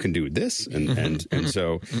 And you can do this? And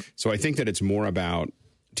so I think that it's more about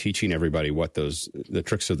teaching everybody what the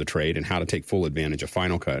tricks of the trade and how to take full advantage of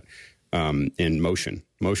Final Cut in Motion.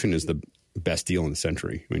 Motion is the best deal in the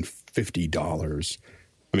century. $50.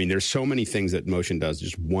 There's so many things that Motion does.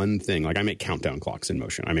 Just one thing. Like, I make countdown clocks in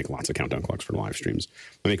Motion. I make lots of countdown clocks for live streams.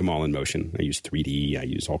 I make them all in Motion. I use 3D. I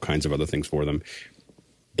use all kinds of other things for them.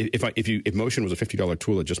 If Motion was a $50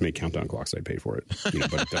 tool that just made countdown clocks, I'd pay for it.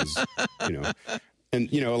 But it does. And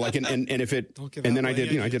if it. And then I did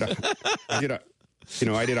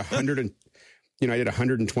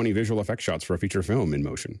 120 visual effects shots for a feature film in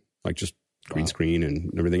Motion, like just green screen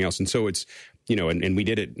and everything else. And so it's, and we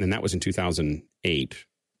did it, and that was in 2008,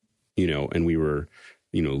 and we were,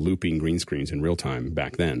 looping green screens in real time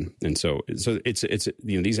back then. And so it's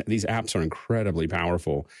these apps are incredibly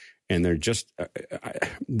powerful, and they're just,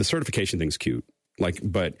 the certification thing's cute,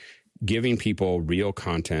 but giving people real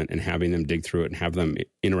content and having them dig through it and have them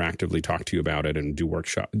interactively talk to you about it and do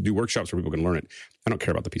workshops where people can learn it. I don't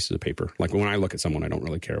care about the pieces of paper. Like, when I look at someone, I don't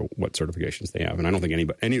really care what certifications they have. And I don't think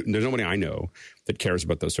there's nobody I know that cares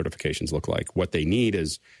about those certifications look like. What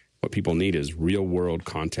people need is real world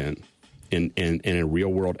content and a real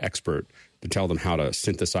world expert to tell them how to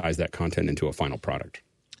synthesize that content into a final product.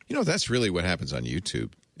 That's really what happens on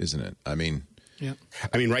YouTube, isn't it? Yeah.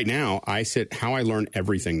 Right now, how I learn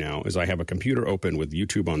everything now is I have a computer open with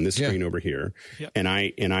YouTube on this screen over here. Yep. And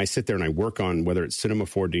I sit there and I work on whether it's Cinema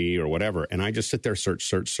 4D or whatever. And I just sit there,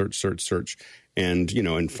 search,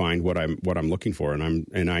 and find what I'm looking for. And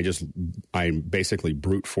I basically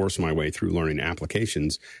brute force my way through learning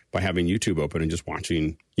applications by having YouTube open and just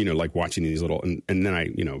watching, watching these little, and then I,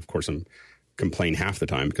 of course I'm complain half the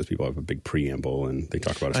time because people have a big preamble and they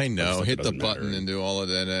talk about it. I know. Hit the button and do all of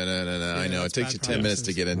that. I know. It takes you 10 minutes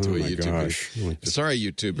to get into a YouTuber. Sorry,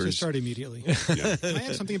 YouTubers. Just start immediately. I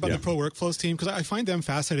have something about the Pro Workflows team because I find them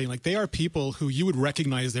fascinating. Like, they are people who you would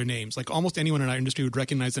recognize their names. Like, almost anyone in our industry would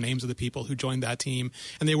recognize the names of the people who joined that team.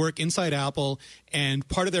 And they work inside Apple. And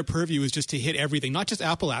part of their purview is just to hit everything, not just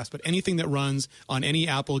Apple apps, but anything that runs on any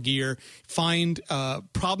Apple gear. Find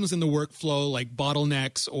problems in the workflow, like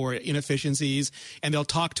bottlenecks or inefficiencies, agencies, and they'll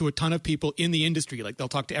talk to a ton of people in the industry. Like they'll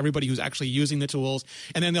talk to everybody who's actually using the tools,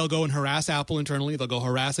 and then they'll go and harass Apple internally. They'll go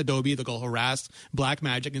harass Adobe. They'll go harass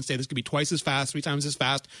Blackmagic and say this could be twice as fast, 3 times as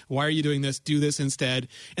fast. Why are you doing this? Do this instead.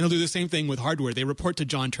 And they'll do the same thing with hardware. They report to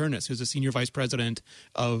John Turnus, who's the senior vice president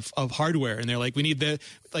of hardware, and they're like, we need the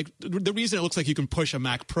reason it looks like you can push a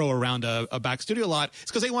Mac Pro around a back studio lot is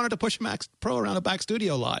because they wanted to push Mac Pro around a back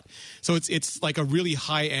studio lot. So it's like a really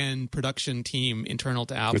high end production team internal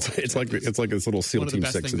to Apple. It's like this little SEAL Team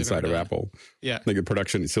 6 inside of Apple. Yeah, like a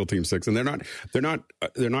production SEAL Team 6, and they're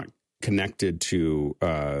not connected to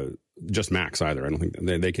just Macs either. I don't think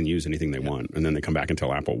they can use anything they want, and then they come back and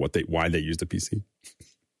tell Apple why they use the PC.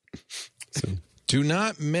 So. Do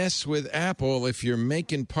not mess with Apple if you're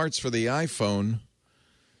making parts for the iPhone.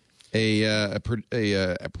 A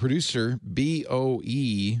producer,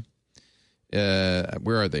 BOE,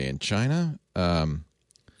 where are they, in China?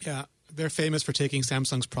 Yeah, they're famous for taking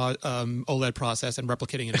Samsung's OLED process and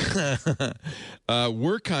replicating it.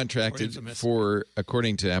 We're contracted for,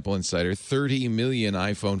 according to Apple Insider, 30 million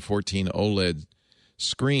iPhone 14 OLED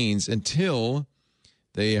screens until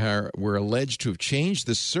they were alleged to have changed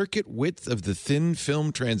the circuit width of the thin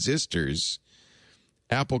film transistors.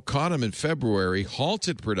 Apple caught them in February,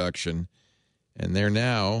 halted production, and they're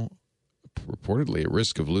now reportedly at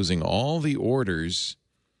risk of losing all the orders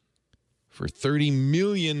for 30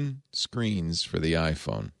 million screens for the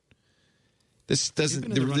iPhone. This doesn't.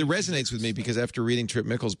 It resonates with me because after reading Trip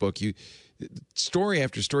Mickle's book, story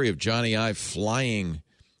after story of Johnny Ive flying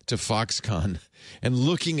to Foxconn and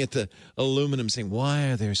looking at the aluminum, saying, "Why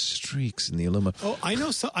are there streaks in the aluminum?" Oh, I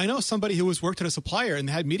know somebody who worked at a supplier and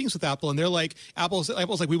had meetings with Apple, and they're like, Apple's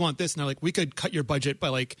like, we want this, and they're like, we could cut your budget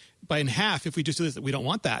by in half if we just do this. We don't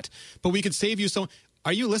want that, but we could save you so.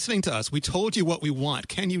 Are you listening to us? We told you what we want.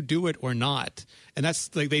 Can you do it or not? And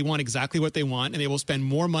that's like they want exactly what they want, and they will spend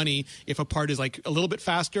more money if a part is like a little bit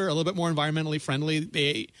faster, a little bit more environmentally friendly.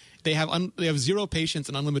 They have zero patience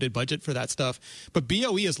and unlimited budget for that stuff. But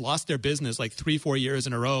BOE has lost their business like 3-4 years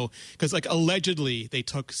in a row because like allegedly they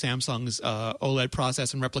took Samsung's OLED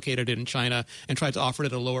process and replicated it in China and tried to offer it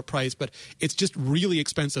at a lower price. But it's just really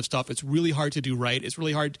expensive stuff. It's really hard to do right. It's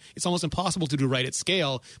really hard. It's almost impossible to do right at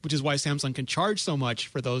scale, which is why Samsung can charge so much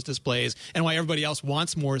for those displays and why everybody else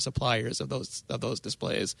wants more suppliers of those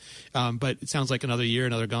displays. But it sounds like another year,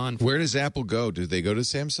 another gone. Where does Apple go? Do they go to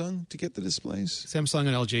Samsung to get the displays? Samsung and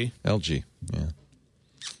LG. LG, yeah.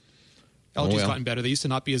 LG's gotten better. They used to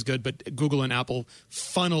not be as good, but Google and Apple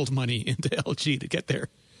funneled money into LG to get their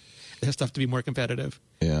stuff to be more competitive.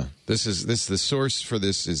 Yeah. This the source for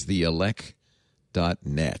this is the elec.net.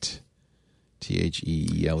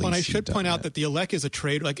 THEELEC. And I should point out that the elec is a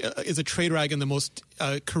trade rag in the most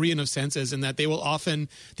Korean of senses, in that they will often,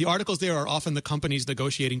 the articles there are often the companies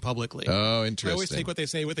negotiating publicly. Oh, interesting. I always take what they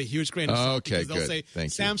say with a huge grain of salt. Okay, because they'll say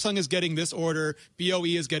Samsung is getting this order, BOE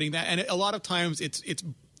is getting that, and a lot of times it's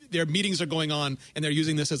their meetings are going on and they're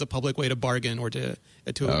using this as a public way to bargain or to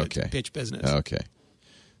pitch business. Okay,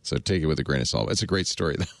 so take it with a grain of salt. It's a great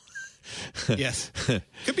story though. Yes.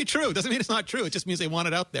 Could be true. Doesn't mean it's not true. It just means they want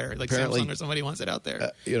it out there. Like apparently, Samsung or somebody wants it out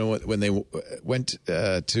there. When they went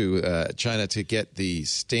to China to get the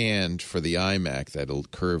stand for the iMac, that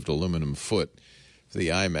curved aluminum foot for the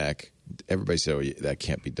iMac, everybody said, "Oh, that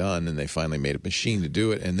can't be done." And they finally made a machine to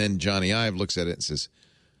do it. And then Johnny Ive looks at it and says,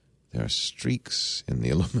 "There are streaks in the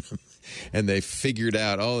aluminum." And they figured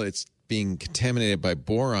out, it's being contaminated by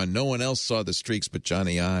boron. No one else saw the streaks but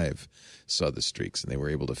Johnny Ive saw the streaks, and they were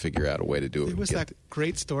able to figure out a way to do it. There was that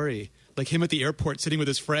great story, like him at the airport sitting with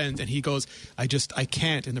his friends, and he goes, I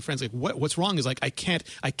can't. And the friend's like, what's wrong? He's like, I can't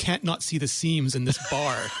not see the seams in this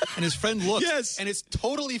bar. And his friend looks, and it's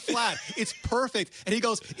totally flat. It's perfect. And he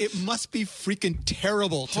goes, it must be freaking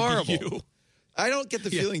terrible to be you. I don't get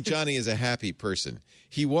the feeling Johnny is a happy person.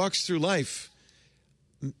 He walks through life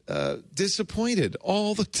disappointed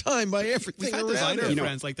all the time by everything around designer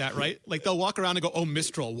friends like that, right? Like they'll walk around and go, "Oh,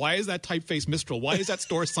 Mistral. Why is that typeface Mistral? Why is that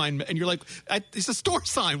store sign?" And you're like, "It's a store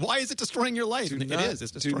sign. Why is it destroying your life?" It is.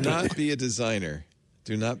 It's destroying. Do not be a designer.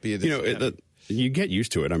 Do not be a designer. You get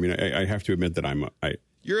used to it. I mean, I have to admit that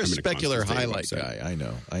You're I'm a specular highlight guy. I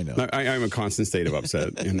know. I'm a constant state of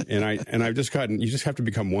upset, and I've just gotten. You just have to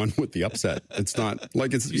become one with the upset. It's not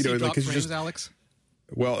like it's like it's just Alex.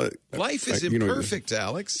 Well, life is imperfect,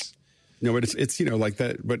 Alex. No, but it's like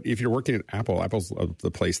that. But if you're working at Apple's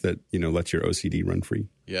the place that lets your OCD run free.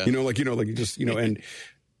 Yeah. You just and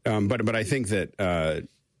but I think that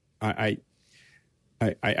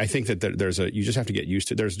I think that you just have to get used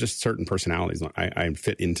to. There's just certain personalities. I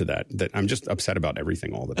fit into that I'm just upset about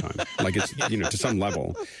everything all the time. Like it's to some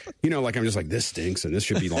level, like I'm just like, this stinks and this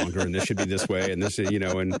should be longer and this should be this way and this this. I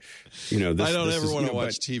don't ever want to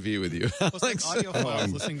watch TV with you. It's like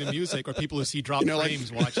audiophiles listening to music, or people who see drop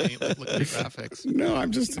frames watching looking at graphics. No, I'm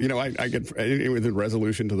just I get with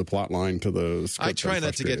resolution to the plot line to the script. I try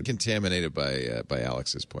not to get contaminated by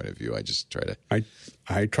Alex's point of view. I just try to.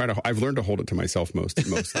 I try to. I've learned to hold it to myself most of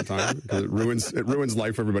the time because it ruins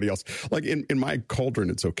life for everybody else. Like in my cauldron,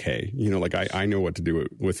 it's okay. Like I know what to do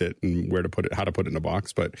with it and where to put it, how to put it in a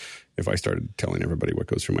box. But if I started telling everybody what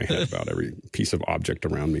goes through my head about every piece of object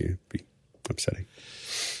around me, it'd be upsetting.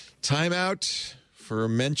 Time out for a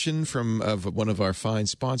mention of one of our fine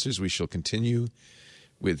sponsors. We shall continue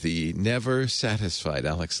with the never satisfied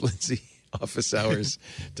Alex Lindsay.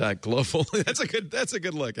 OfficeHours.global. That's a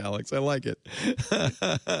good look, Alex. I like it.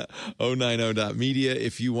 090.media.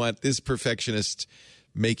 If you want this perfectionist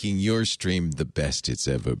making your stream the best it's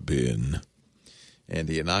ever been.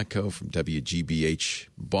 Andy Anako from WGBH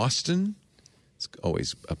Boston. It's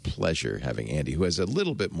always a pleasure having Andy, who has a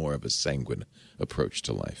little bit more of a sanguine approach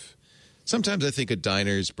to life. Sometimes I think a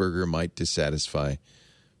diner's burger might dissatisfy,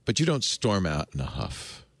 but you don't storm out in a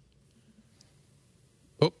huff.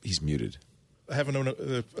 Oh, he's muted. I haven't known.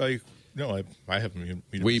 I haven't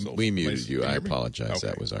muted. We muted you. I apologize. Okay.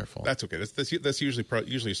 That was our fault. That's okay. That's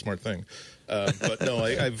usually a smart thing. But no,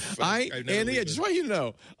 Andy, I just want you to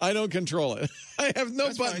know, I don't control it. I have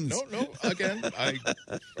no buttons. Fine. No. Again,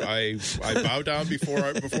 I bow down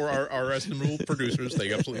before our estimable producers.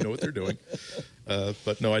 They absolutely know what they're doing.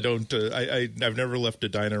 But no, I don't. I've never left a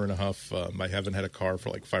diner in a huff. I haven't had a car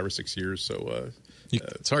for like 5 or 6 years. So.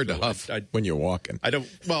 It's hard to huff when you're walking. I don't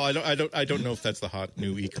know if that's the hot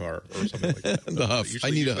new e-car or something like that. The huff.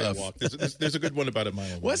 I need a huff. There's a good one about a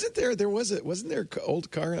mile. Wasn't there an old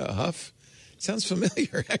car, a huff? Sounds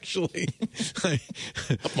familiar, actually.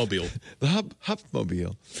 Hupmobile. The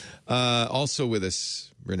Hupmobile. Also with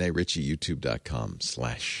us, Renee Ritchie,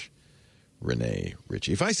 youtube.com/Renee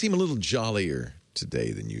Ritchie. If I seem a little jollier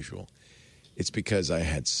today than usual, it's because I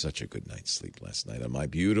had such a good night's sleep last night on my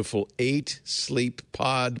beautiful 8 Sleep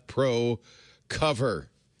Pod Pro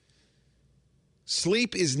cover.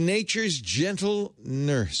 Sleep is nature's gentle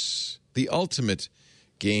nurse, the ultimate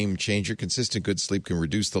game changer. Consistent good sleep can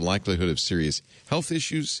reduce the likelihood of serious health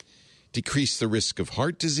issues, decrease the risk of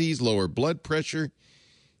heart disease, lower blood pressure,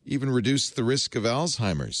 even reduce the risk of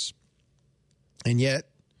Alzheimer's. And yet,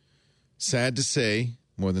 sad to say,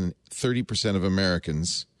 more than 30% of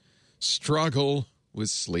Americans struggle with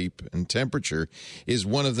sleep, and temperature is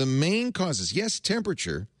one of the main causes. Yes,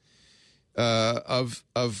 temperature of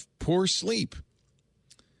poor sleep.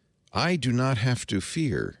 I do not have to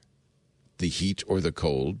fear the heat or the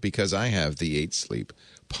cold because I have the 8 Sleep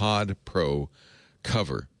Pod Pro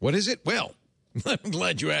cover. What is it? Well, I'm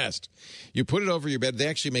glad you asked. You put it over your bed. They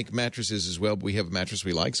actually make mattresses as well. We have a mattress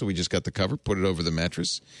we like, so we just got the cover, put it over the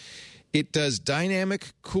mattress. It does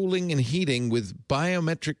dynamic cooling and heating with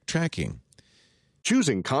biometric tracking.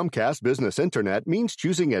 Choosing Comcast Business Internet means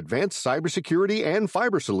choosing advanced cybersecurity and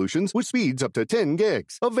fiber solutions with speeds up to 10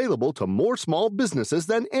 gigs. Available to more small businesses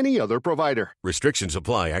than any other provider. Restrictions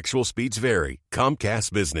apply. Actual speeds vary.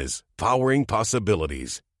 Comcast Business. Powering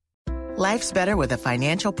possibilities. Life's better with a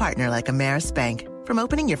financial partner like Ameris Bank. From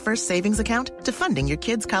opening your first savings account to funding your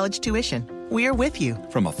kids' college tuition, we're with you.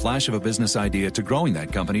 From a flash of a business idea to growing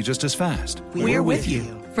that company just as fast. We're with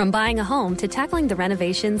you. From buying a home to tackling the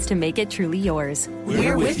renovations to make it truly yours.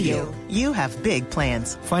 We're with you. You have big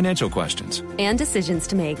plans. Financial questions. And decisions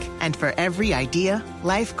to make. And for every idea,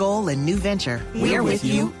 life goal, and new venture, we're with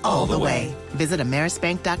you all the way. Visit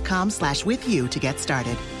amerisbank.com/withyou to get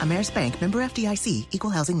started. Ameris Bank, member FDIC,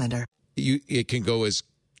 equal housing lender. It can go as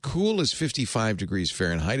cool as 55 degrees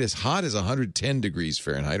Fahrenheit, as hot as 110 degrees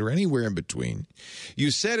Fahrenheit, or anywhere in between.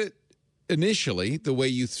 You set it initially the way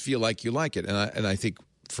you feel like you like it. And I think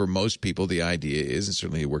for most people, the idea is, and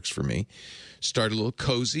certainly it works for me, start a little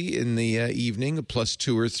cozy in the evening, a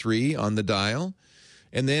 +2 or 3 on the dial.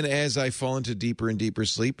 And then as I fall into deeper and deeper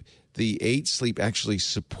sleep, the 8 Sleep actually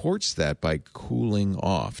supports that by cooling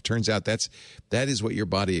off. Turns out that is what your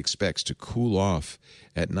body expects, to cool off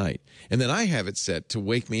at night. And then I have it set to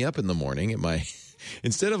wake me up in the morning.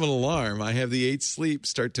 Instead of an alarm, I have the 8 Sleep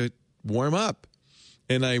start to warm up.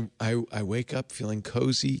 And I wake up feeling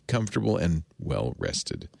cozy, comfortable, and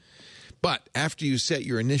well-rested. But after you set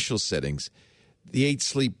your initial settings, the 8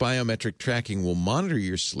 Sleep biometric tracking will monitor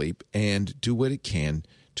your sleep and do what it can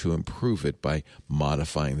to improve it by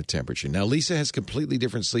modifying the temperature. Now, Leesa has completely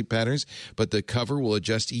different sleep patterns, but the cover will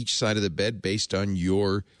adjust each side of the bed based on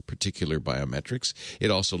your particular biometrics.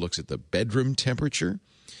 It also looks at the bedroom temperature.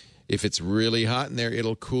 If it's really hot in there,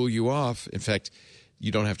 it'll cool you off. In fact,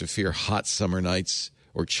 you don't have to fear hot summer nights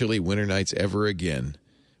or chilly winter nights ever again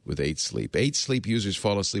with 8 Sleep. 8 Sleep users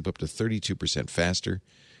fall asleep up to 32% faster,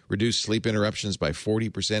 reduce sleep interruptions by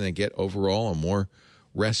 40%, and get overall a more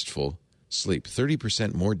restful sleep.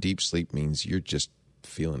 30% more deep sleep means you're just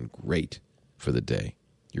feeling great for the day.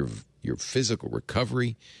 Your physical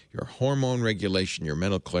recovery, your hormone regulation, your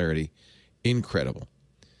mental clarity, incredible.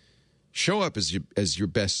 Show up as your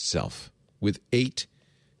best self with 8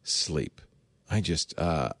 Sleep. I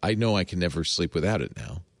know I can never sleep without it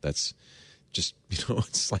now. That's just,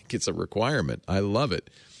 it's like it's a requirement. I love it.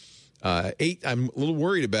 8, I'm a little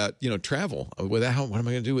worried about, travel. What am I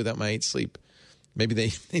going to do without my 8 Sleep? Maybe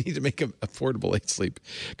they need to make an affordable 8 Sleep.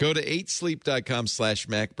 Go to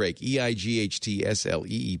 8sleep.com/MacBreak,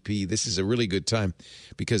 EIGHTSLEEP. This is a really good time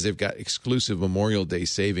because they've got exclusive Memorial Day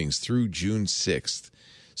savings through June 6th.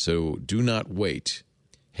 So do not wait.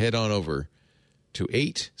 Head on over to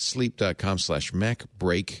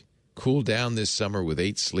 8sleep.com/MacBreak. Cool down this summer with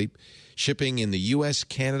 8 Sleep. Shipping in the U.S.,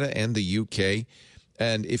 Canada, and the U.K.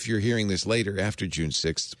 And if you're hearing this later, after June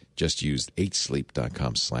 6th, just use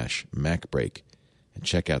 8sleep.com/MacBreak and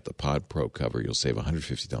check out the Pod Pro cover. You'll save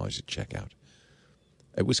 $150 at checkout.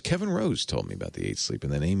 It was Kevin Rose told me about the 8 Sleep,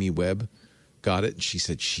 and then Amy Webb got it, and she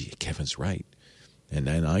said, Kevin's right. And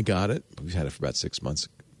then I got it. We've had it for about 6 months.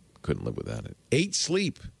 Couldn't live without it.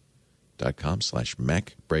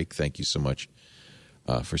 8sleep.com/MacBreak. Thank you so much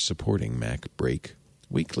for supporting MacBreak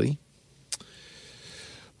Weekly.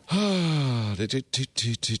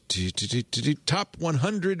 Top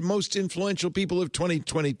 100 most influential people of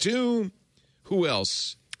 2022. Who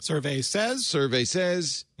else? Survey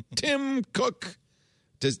says Tim Cook.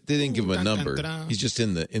 They didn't give him a number. He's just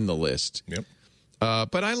in the list. Yep.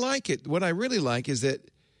 But I like it. What I really like is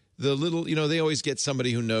that the little, they always get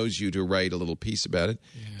somebody who knows you to write a little piece about it.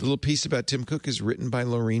 Yeah. The little piece about Tim Cook is written by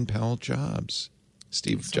Laureen Powell Jobs,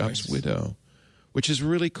 Steve Jobs' widow, which is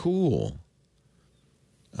really cool.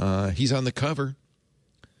 He's on the cover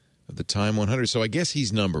of the Time 100, so I guess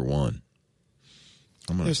he's number 1.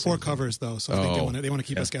 There's 4 covers, though, so I think they want to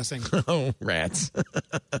keep us guessing. Oh, rats.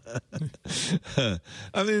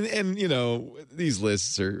 I mean, and, these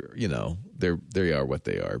lists are, they are what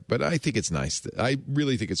they are. But I think it's nice. I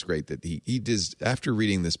really think it's great that he does, after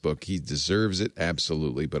reading this book, he deserves it,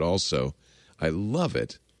 absolutely. But also, I love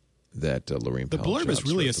it that Laureen The Powell blurb Jobs is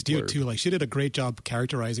really wrote the astute, blurb. too. Like, she did a great job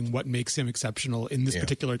characterizing what makes him exceptional in this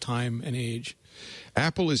particular time and age.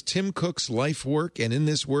 Apple is Tim Cook's life work, and in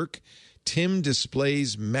this work, Tim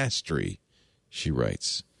displays mastery, she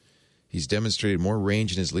writes. He's demonstrated more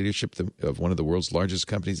range in his leadership of one of the world's largest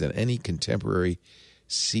companies than any contemporary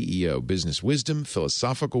CEO. Business wisdom,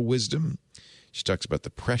 philosophical wisdom. She talks about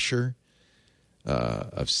the pressure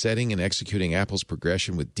of setting and executing Apple's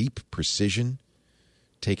progression with deep precision,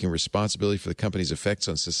 taking responsibility for the company's effects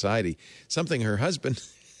on society, something her husband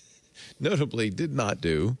notably did not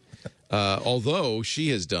do. Although she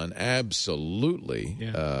has done absolutely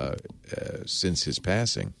since his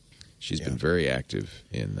passing. She's been very active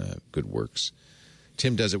in good works.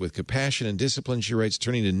 Tim does it with compassion and discipline, she writes,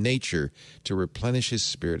 turning to nature to replenish his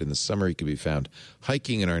spirit. In the summer, he can be found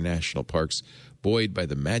hiking in our national parks, buoyed by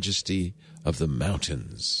the majesty of the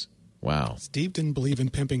mountains. Wow. Steve didn't believe in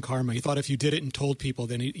pimping karma. He thought if you did it and told people,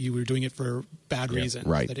 then you were doing it for bad reasons.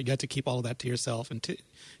 Right. That you had to keep all of that to yourself. And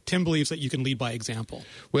Tim believes that you can lead by example.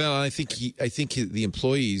 Well, I think the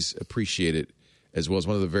employees appreciate it as well. As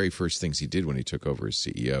one of the very first things he did when he took over as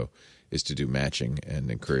CEO is to do matching and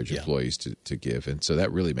encourage employees to give. And so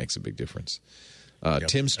that really makes a big difference.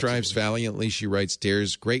 Tim strives valiantly, she writes,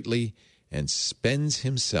 dares greatly, and spends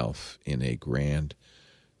himself in a grand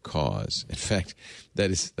cause. In fact, that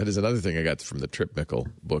is another thing I got from the Trip Mickle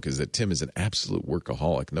book, is that Tim is an absolute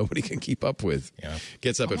workaholic. Nobody can keep up with. Yeah.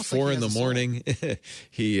 Gets up at 4 in the morning.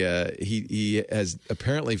 He has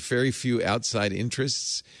apparently very few outside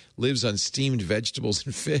interests. Lives on steamed vegetables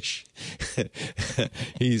and fish.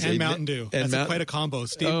 And Mountain Dew. That's quite a combo.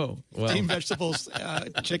 Steamed vegetables,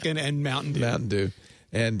 chicken, and Mountain Dew. Mountain Dew,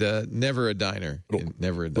 and never a diner.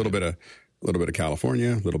 Never a diner. A little bit of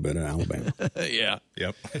California, a little bit of Alabama. Yeah.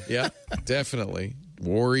 Yep. Yeah, definitely.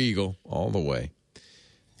 War Eagle all the way.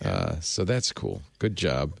 So that's cool. Good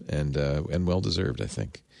job, and well-deserved, I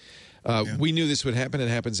think. We knew this would happen. It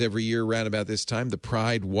happens every year around about this time. The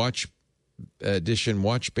Pride Watch Edition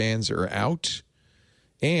watch bands are out,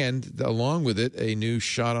 and along with it, a new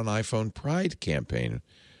Shot on iPhone Pride campaign,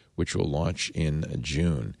 which will launch in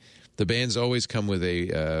June. The bands always come with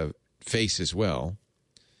a face as well.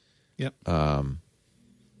 Yep.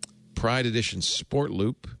 Pride Edition Sport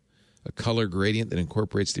Loop, a color gradient that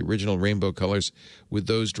incorporates the original rainbow colors with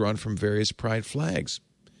those drawn from various Pride flags,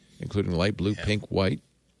 including light blue, pink, white.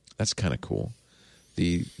 That's kind of cool.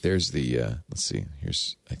 There's the let's see.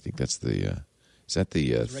 I think that's the is that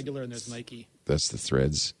the there's regular and there's Nike. That's the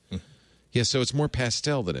threads. Yeah, so it's more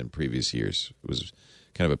pastel than in previous years. It was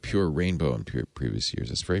kind of a pure rainbow in previous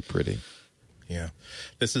years. It's very pretty. Yeah,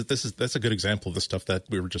 that's a good example of the stuff that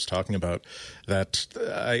we were just talking about. That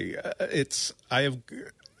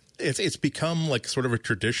it's become like sort of a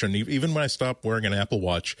tradition. Even when I stopped wearing an Apple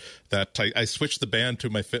Watch, that I switched the band to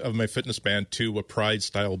my fitness band to a Pride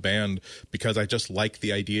style band because I just like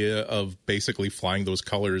the idea of basically flying those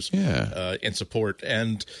colors in support.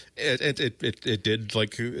 And it did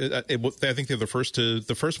like I think they're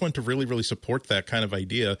the first one to really support that kind of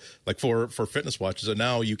idea, like for fitness watches. And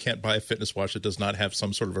now you can't buy a fitness watch that does not have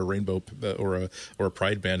some sort of a rainbow or a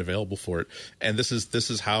Pride band available for it. And this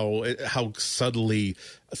is how subtly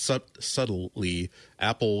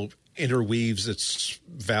Apple interweaves its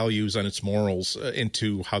values and its morals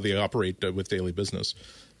into how they operate with daily business.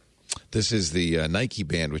 This is the Nike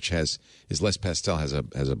band, which is less pastel, has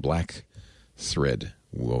a black thread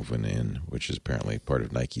woven in, which is apparently part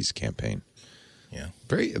of Nike's campaign. Yeah,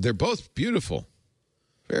 they're both beautiful,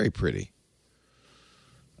 very pretty.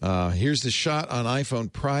 Here's the shot on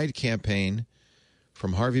iPhone Pride campaign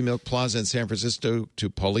from Harvey Milk Plaza in San Francisco to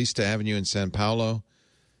Paulista Avenue in Sao Paulo.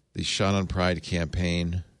 The Shot on Pride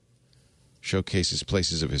campaign showcases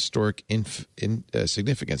places of historic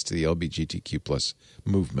significance to the LGBTQ plus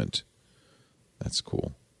movement. That's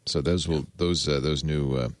cool. So those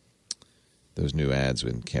new ads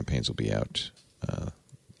and campaigns will be out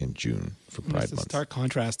in June for Pride Month. It's a stark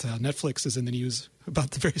contrast to how Netflix is in the news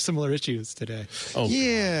about the very similar issues today. Oh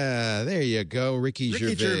yeah, there you go, Ricky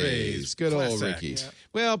Gervais. Good old Ricky. Yeah.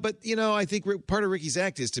 Well, but I think part of Ricky's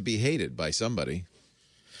act is to be hated by somebody.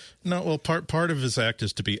 No, well, part of his act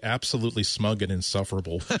is to be absolutely smug and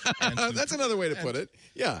insufferable. That's another way to put it.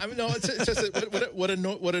 Yeah, I mean, no, it's just that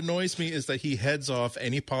what annoys me is that he heads off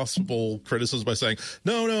any possible criticism by saying,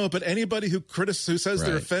 no, but anybody who says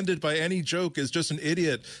they're offended by any joke is just an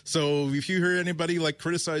idiot. So if you hear anybody like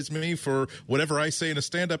criticize me for whatever I say in a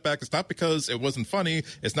stand-up act, it's not because it wasn't funny.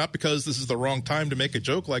 It's not because this is the wrong time to make a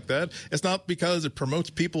joke like that. It's not because it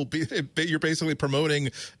promotes people. You're basically promoting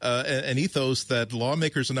an ethos that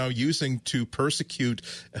lawmakers are now using to persecute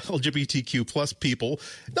LGBTQ plus people.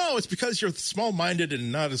 No, it's because you're small-minded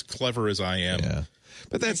and not as clever as I am. Yeah,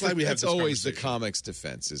 but that's always the comics'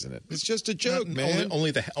 defense, isn't it? It's just a joke, man.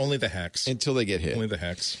 Only the hacks until they get hit. Only the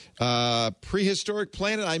hacks. Prehistoric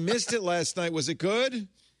Planet. I missed it last night. Was it good?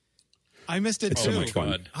 I missed it too. So much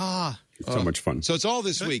fun. So much fun. So it's all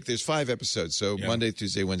this week. There's 5 episodes. So Monday,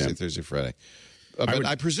 Tuesday, Wednesday, Thursday, Friday. But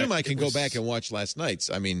I presume I can go back and watch last night's.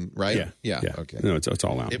 I mean, right? Yeah. Okay. No, it's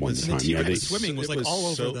all out one time. Swimming was like all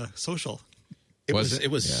over the social.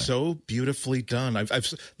 It was so beautifully done.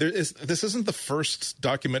 This isn't the first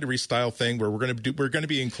documentary style thing where we're going to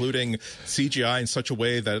be including CGI in such a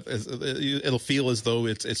way that it'll feel as though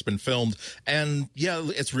it's been filmed. And yeah,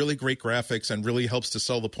 it's really great graphics and really helps to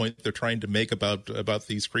sell the point they're trying to make about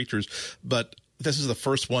these creatures. But this is the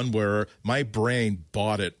first one where my brain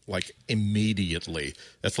bought it like immediately.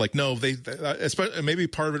 That's like, no, maybe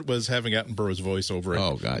part of it was having Attenborough's voice over it.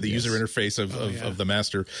 Oh God, the user interface of the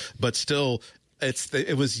master, but still.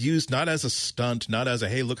 It was used not as a stunt, not as a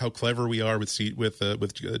hey, look how clever we are with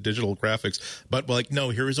digital graphics, but like no,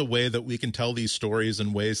 here is a way that we can tell these stories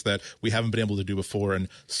in ways that we haven't been able to do before, and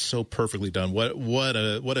so perfectly done. What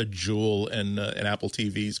a jewel in Apple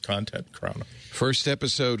TV's content crown. First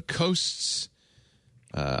episode, Coasts.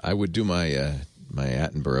 I would do my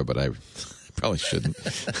Attenborough, but I probably shouldn't.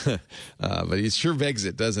 But it sure begs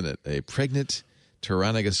it, doesn't it? A pregnant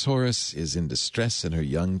Tyrannosaurus is in distress, and her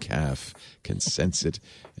young calf can sense it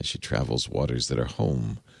as she travels waters that are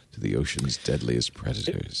home to the ocean's deadliest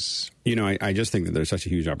predators. I just think that there's such a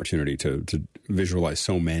huge opportunity to visualize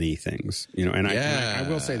so many things. And I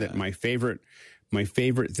will say that my favorite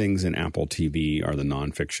things in Apple TV are the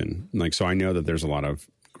nonfiction. Like, so I know that there's a lot of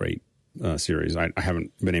great series. I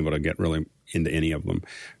haven't been able to get really into any of them,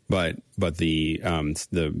 but the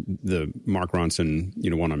Mark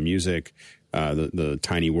Ronson, one on music, the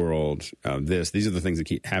Tiny World, these are the things that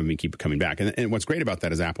keep coming back. And what's great about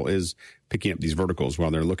that is Apple is picking up these verticals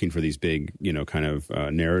while they're looking for these big, kind of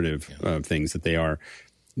narrative things that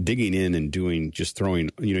digging in and just throwing,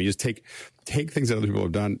 just take things that other people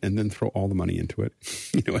have done and then throw all the money into it,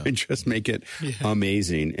 and just make it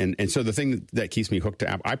amazing. And so the thing that keeps me hooked to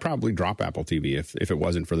Apple, I probably drop Apple TV if it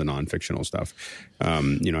wasn't for the non-fictional stuff. I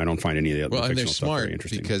don't find any of the other fictional stuff very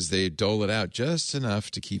interesting. Because they dole it out just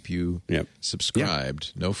enough to keep you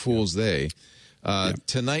subscribed. No fools they.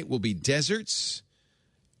 Tonight will be deserts.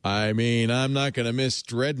 I mean, I'm not going to miss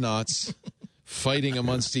dreadnoughts fighting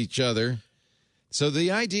amongst each other. So the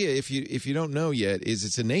idea, if you don't know yet, is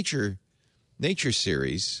it's a nature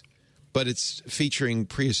series, but it's featuring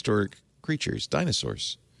prehistoric creatures,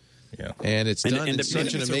 dinosaurs. Yeah, and it's done in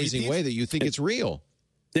such an amazing way that you think it's real.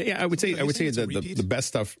 Yeah, I would say the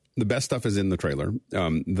best stuff is in the trailer.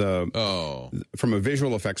 From a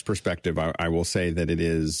visual effects perspective, I will say that it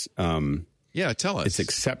is. Tell us. It's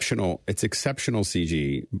exceptional. It's exceptional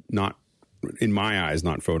CG, not in my eyes,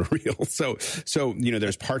 not photoreal. So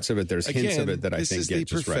there's parts of it, there's hints of it that I think get just right.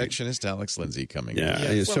 This is the perfectionist Alex Lindsay coming.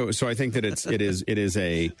 Yeah. So I think that it is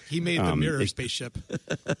a. He made the mirror spaceship.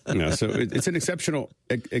 So it's an exceptional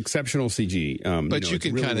CG. But you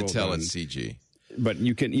can kind of tell it's CG. But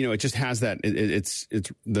you can, it just has that. It's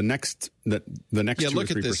the next 2 or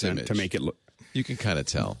 3% to make it look. You can kind of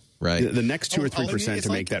tell. Right, the next 2 or 3% to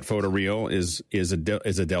make that photo real is a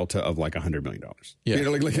delta of like $100 million. Yeah,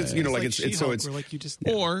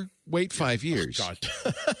 or wait 5 years. Oh,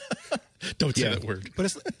 God, don't say that word. But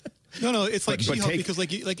it's it's like She-Hulk because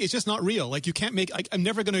it's just not real. Like you can't make. I'm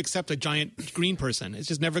never going to accept a giant green person. It's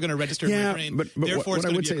just never going to register in my brain. But therefore, what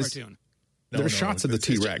it's I would say is cartoon. There are shots of the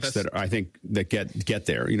T-Rex that I think that get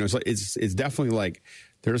there. It's definitely like.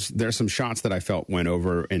 There's some shots that I felt went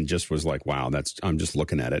over and just was like, wow, I'm just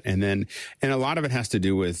looking at it. And a lot of it has to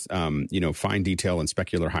do with, fine detail and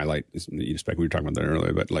specular highlight. We were talking about that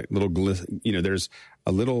earlier, but like there's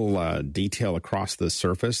a little detail across the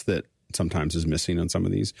surface that sometimes is missing on some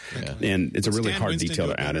of these. Yeah. And it's a really hard detail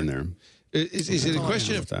to add in there. Is it a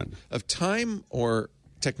question of time or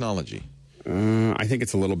technology? I think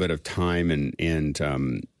it's a little bit of time and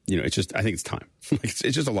it's just. I think it's time. It's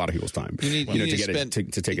just a lot of people's time. You need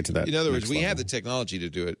to take it to that. In other words, we have the technology to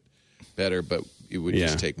do it better, but it would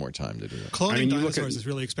just take more time to do it. Cloning dinosaurs is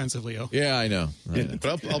really expensive, Leo. Yeah, I know.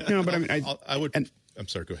 But I would. I'm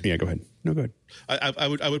sorry. Go ahead. Yeah, go ahead. No, go ahead. I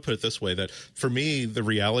would put it this way: that for me, the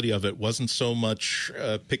reality of it wasn't so much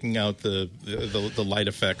picking out the light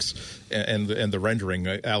effects and the rendering.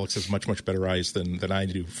 Alex has much better eyes than I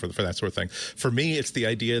do for that sort of thing. For me, it's the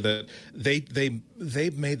idea that they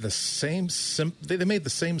made the same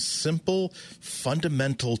simple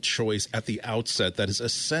fundamental choice at the outset that is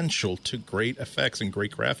essential to great effects and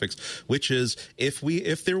great graphics, which is if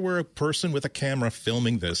there were a person with a camera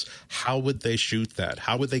filming this, how would they shoot that?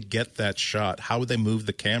 How would they get that shot? How would they move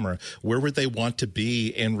the camera? Where would they want to be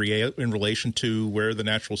in relation to where the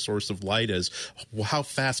natural source of light is? How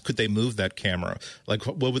fast could they move that camera? Like,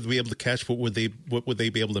 what would they be able to catch? What would they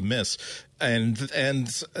be able to miss? And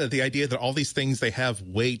the idea that all these things, they have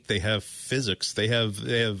weight, they have physics, they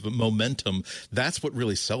have momentum. That's what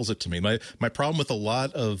really sells it to me. My problem with a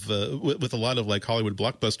lot of like Hollywood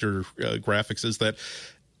blockbuster graphics is that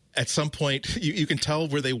at some point you can tell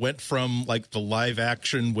where they went from like the live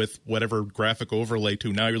action with whatever graphic overlay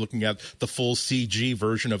to now you're looking at the full CG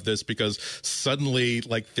version of this, because suddenly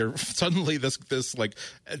this like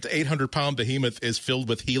 800-pound behemoth is filled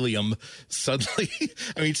with helium. Suddenly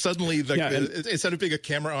instead of being a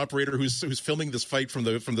camera operator who's filming this fight from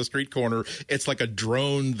the street corner, it's like a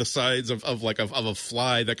drone the size of a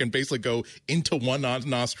fly that can basically go into one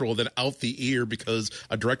nostril then out the ear because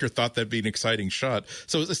a director thought that'd be an exciting shot.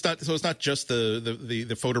 So it's not just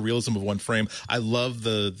the photorealism of one frame. I love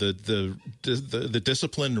the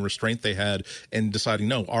discipline and restraint they had in deciding,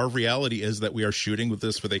 no, our reality is that we are shooting with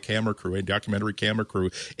a camera crew, a documentary camera crew.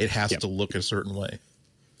 It has to look a certain way.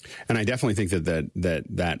 And I definitely think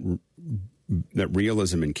that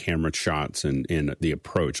realism in camera shots and the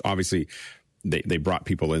approach, obviously. They brought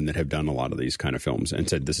people in that have done a lot of these kind of films and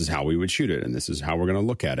said, this is how we would shoot it. And this is how we're going to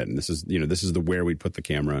look at it. And this is where we'd put the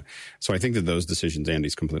camera. So I think that those decisions,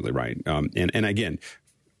 Andy's completely right. And again,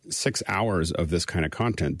 6 hours of this kind of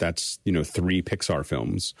content, that's, 3 Pixar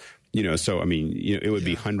films, so, I mean, it would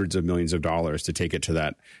be hundreds of millions of dollars to take it to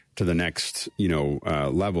the next,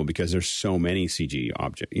 level, because there's so many CG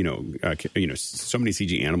so many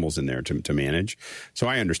CG animals in there to manage. So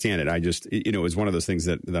I understand it. I just, it's one of those things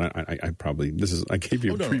that I gave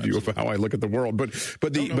you a preview of how I look at the world, but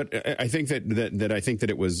I think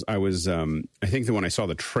that when I saw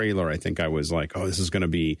the trailer, I think I was like, oh, this is going to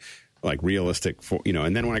be like realistic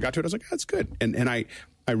and then when I got to it, I was like, that's good. And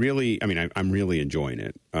I'm really enjoying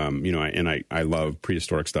it. I love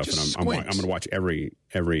prehistoric stuff, and I'm going to watch every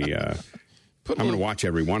I'm going to watch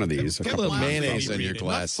every one of these. Get a little mayonnaise in your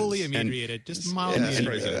glasses. Not fully inebriated, just mildly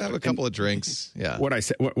inebriated. Have a couple of drinks. Yeah. What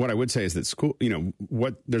I would say is that school,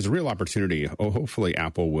 there's a real opportunity. Hopefully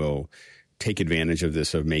Apple will take advantage of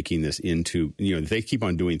this, of making this into, they keep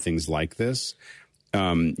on doing things like this.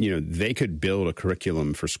 They could build a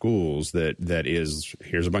curriculum for schools that is,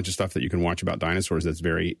 here's a bunch of stuff that you can watch about dinosaurs that's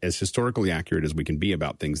very as historically accurate as we can be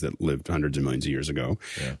about things that lived hundreds of millions of years ago.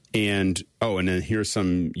 Yeah. And then here's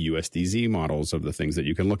some USDZ models of the things that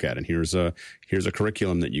you can look at. And here's a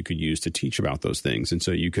curriculum that you could use to teach about those things. And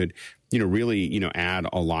so you could, really, add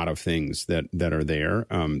a lot of things that are there,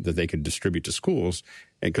 that they could distribute to schools,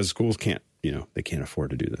 because schools can't, they can't afford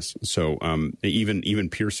to do this. So even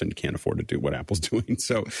Pearson can't afford to do what Apple's doing.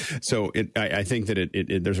 So I think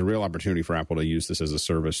that there's a real opportunity for Apple to use this as a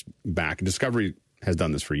service back. Discovery has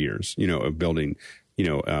done this for years, of building,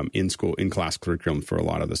 in class curriculum for a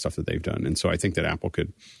lot of the stuff that they've done. And so I think that Apple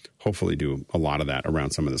could hopefully do a lot of that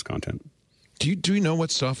around some of this content. Do you know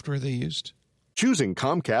what software they used? Choosing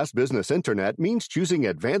Comcast Business Internet means choosing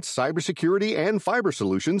advanced cybersecurity and fiber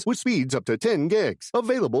solutions with speeds up to 10 gigs.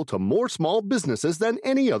 Available to more small businesses than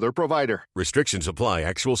any other provider. Restrictions apply.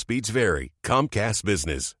 Actual speeds vary. Comcast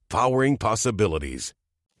Business. Powering possibilities.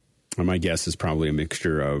 My guess is probably a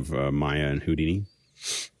mixture of Maya and Houdini.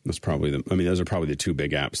 Those are probably the two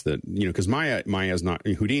big apps that, because Maya's not,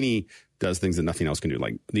 Houdini does things that nothing else can do,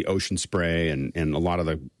 like the ocean spray and a lot of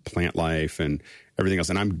the plant life and everything else.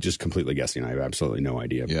 And I'm just completely guessing. I have absolutely no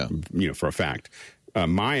idea, for a fact.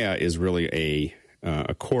 Maya is really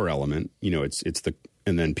a core element,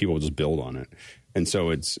 and then people just build on it. And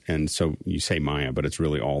so you say Maya, but it's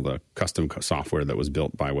really all the custom software that was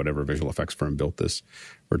built by whatever visual effects firm built this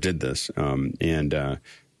or did this.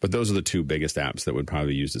 But those are the two biggest apps that would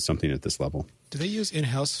probably use something at this level. Do they use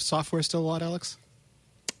in-house software still a lot, Alex?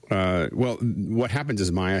 Well, what happens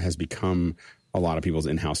is Maya has become a lot of people's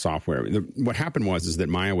in-house software. What happened is that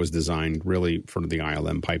Maya was designed really for the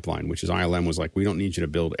ILM pipeline, which is ILM was like, we don't need you to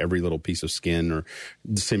build every little piece of skin or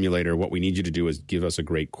simulator. What we need you to do is give us a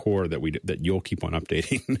great core that you'll keep on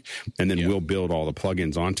updating, and then we'll build all the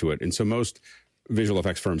plugins onto it. And so most visual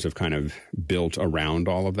effects firms have kind of built around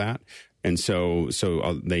all of that. And so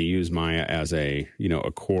they use Maya as a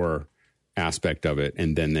core aspect of it,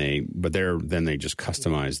 and then they just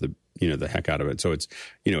customize the heck out of it. So it's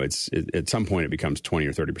at some point it becomes 20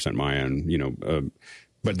 or 30% Maya, and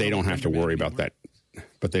but they don't have to worry about that.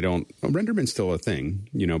 But they don't. Renderman's still a thing,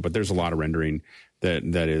 But there's a lot of rendering that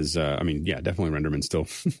is. Definitely Renderman's still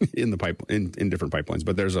in the pipe in different pipelines.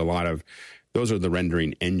 But there's a lot of. Those are the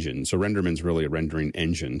rendering engines. So Renderman's really a rendering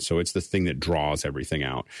engine. So it's the thing that draws everything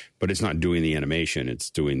out, but it's not doing the animation. It's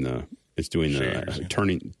doing the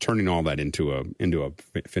turning all that into a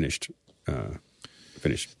finished frame.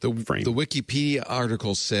 The Wikipedia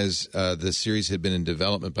article says the series had been in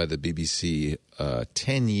development by the BBC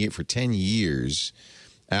for 10 years.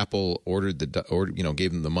 Apple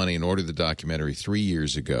gave them the money and ordered the documentary 3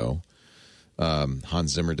 years ago.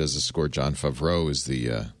 Hans Zimmer does the score. Jon Favreau is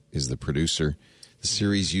the producer. The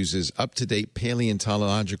series uses up-to-date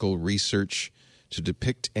paleontological research to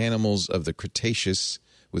depict animals of the Cretaceous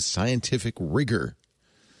with scientific rigor.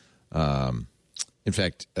 In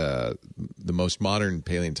fact, the most modern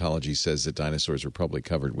paleontology says that dinosaurs were probably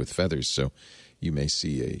covered with feathers, so you may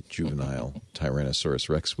see a juvenile Tyrannosaurus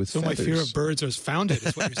Rex with feathers. So my fear of birds was founded,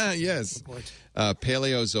 is what you're saying. Yes.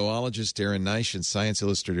 Paleozoologist Darren Neisch and science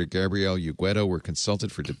illustrator Gabrielle Ugueto were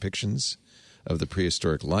consulted for depictions of the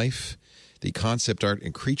prehistoric life. The concept art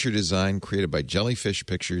and creature design created by Jellyfish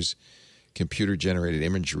Pictures, computer-generated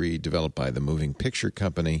imagery developed by the Moving Picture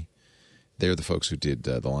Company. They're the folks who did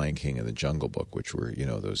The Lion King and The Jungle Book, which were,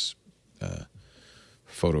 those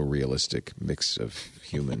photorealistic mix of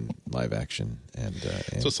human live action and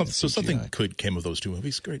something good came of those two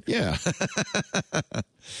movies. Great. Yeah.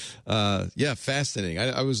 Fascinating.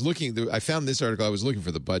 I was looking. I found this article. I was looking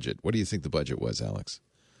for the budget. What do you think the budget was, Alex?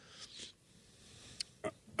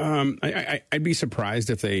 I'd be surprised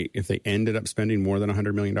if they ended up spending more than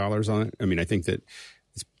 $100 million on it. I mean, I think that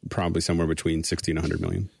it's probably somewhere between 60 and 100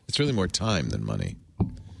 million. It's really more time than money.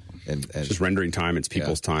 And it's just rendering time. It's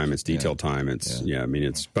people's time. It's detailed time. It's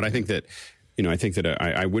but I think that,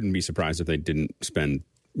 I wouldn't be surprised if they didn't spend,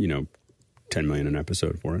 $10 million an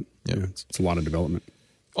episode for it. Yeah. It's a lot of development.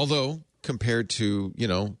 Although compared to,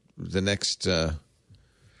 the next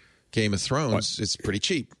Game of Thrones, it's pretty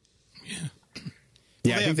cheap. Yeah.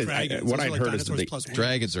 Yeah, I think that what I'd heard is that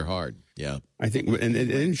dragons are hard. Yeah, I think, and they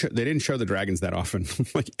didn't show the dragons that often,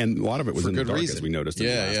 and a lot of it was in the dark, as we noticed in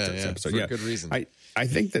the last episode. For good reason. I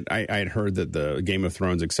think that I had heard that the Game of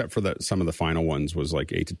Thrones, except for some of the final ones, was like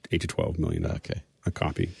 $8 to $12 million. A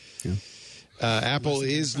copy. Yeah. Apple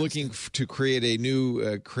is looking to create a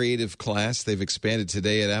new creative class. They've expanded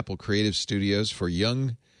today at Apple Creative Studios for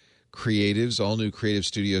young creatives. All new creative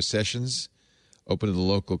studio sessions open to the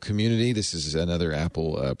local community. This is another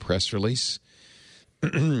Apple press release.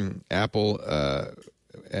 Apple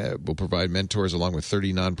will provide mentors along with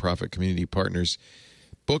 30 nonprofit community partners.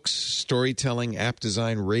 Books, storytelling, app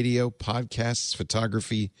design, radio, podcasts,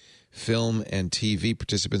 photography, film, and TV.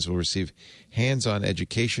 Participants will receive hands-on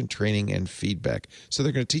education, training, and feedback. So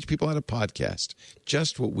they're going to teach people how to podcast.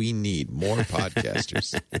 Just what we need, more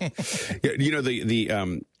podcasters. You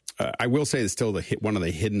know, I will say it's still one of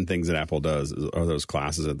the hidden things that Apple does are those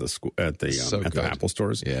classes at the school at the Apple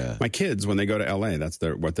stores. Yeah, my kids, when they go to LA, that's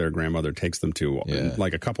what their grandmother takes them to,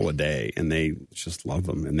 like a couple a day, and they just love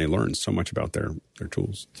them and they learn so much about their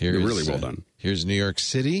tools. They're really well done. Here's New York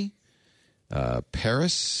City,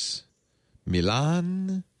 Paris,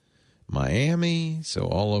 Milan, Miami, so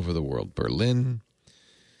all over the world, Berlin.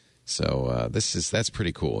 So that's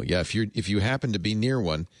pretty cool. Yeah, if you happen to be near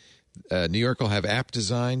one. New York will have app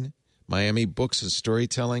design, Miami books and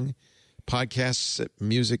storytelling, podcasts,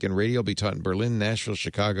 music, and radio will be taught in Berlin, Nashville,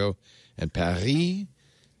 Chicago, and Paris,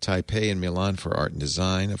 Taipei, and Milan for art and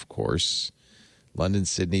design, of course, London,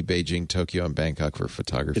 Sydney, Beijing, Tokyo, and Bangkok for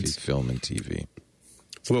photography, film, and TV.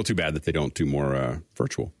 It's a little too bad that they don't do more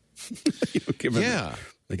virtual.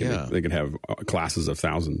 They can have classes of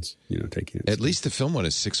thousands, taking it. At least the film one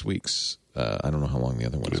is 6 weeks. I don't know how long the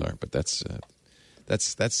other ones are, but that's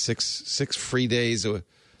six free days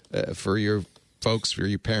for your folks, for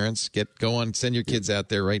your parents. Go on, send your kids out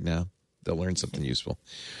there right now. They'll learn something useful.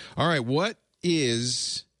 All right, what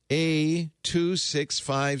is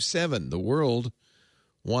A2657? The world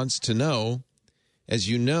wants to know. As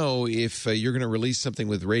you know, if you're going to release something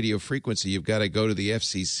with radio frequency, you've got to go to the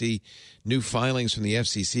FCC. New filings from the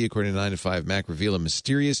FCC, according to 9 to 5 Mac, reveal a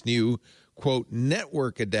mysterious new, quote,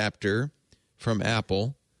 network adapter from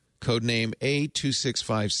Apple, codename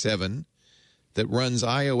A2657, that runs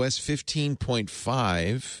iOS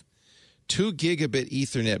 15.5, 2 gigabit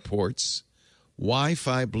Ethernet ports,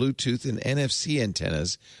 Wi-Fi, Bluetooth, and NFC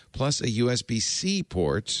antennas, plus a USB-C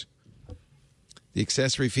port. The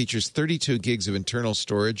accessory features 32 gigs of internal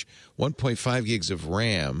storage, 1.5 gigs of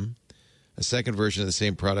RAM. A second version of the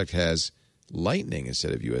same product has Lightning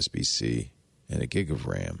instead of USB-C and a gig of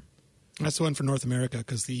RAM. That's the one for North America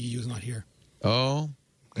because the EU is not here. Oh,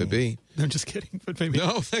 could be. I'm just kidding, but maybe.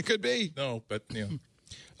 No, that could be. No, but yeah.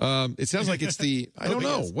 It sounds like it's the. I don't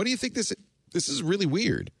know. What do you think this? This is really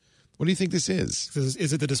weird. What do you think this is?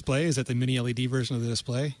 Is it the display? Is it the mini LED version of the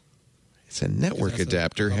display? It's a network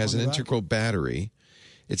adapter. Has an integral battery.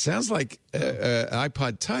 It sounds like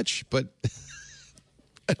iPod Touch, but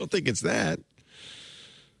I don't think it's that.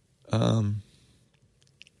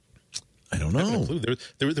 I don't know.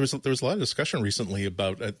 There was a lot of discussion recently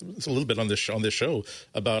about a little bit on this show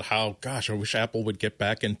about how, gosh, I wish Apple would get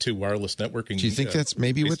back into wireless networking. Do you think that's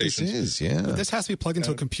maybe what this is? Yeah, but this has to be plugged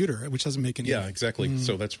into a computer, which doesn't make any. Yeah, exactly.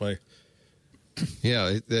 So that's why.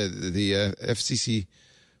 Yeah, the FCC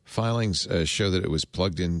filings show that it was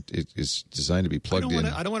plugged in. It is designed to be plugged in.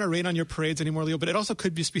 I don't want to rain on your parades anymore, Leo, but it also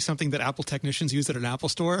could just be something that Apple technicians use at an Apple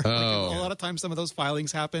store. Oh. Like, a lot of times some of those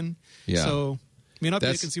filings happen. Yeah. So may not be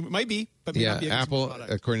a consumer. Might be, but may not be a consumer Apple,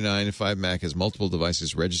 product. according to 9 to 5 Mac, has multiple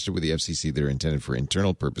devices registered with the FCC that are intended for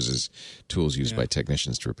internal purposes, tools used by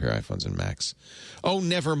technicians to repair iPhones and Macs. Oh,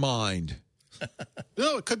 never mind.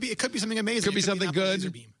 No, it could be something amazing. Could be something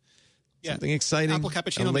good. Something exciting. Apple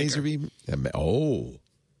cappuccino a laser maker. beam.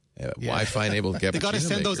 Wi-Fi enabled cappuccino. They got to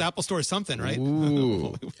send maker. those Apple stores something, right?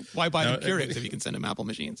 Ooh. Why buy them Keurigs if you can send them Apple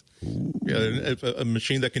machines? Yeah, a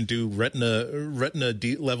machine that can do retina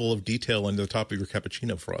level of detail on the top of your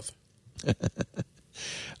cappuccino froth.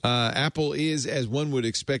 Apple is, as one would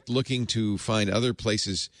expect, looking to find other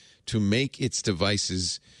places to make its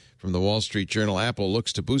devices. From the Wall Street Journal, Apple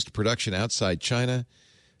looks to boost production outside China.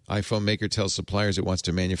 iPhone maker tells suppliers it wants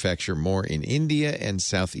to manufacture more in India and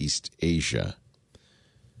Southeast Asia.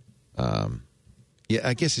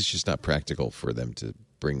 I guess it's just not practical for them to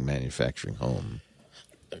bring manufacturing home.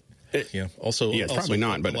 Yeah. Also, it's probably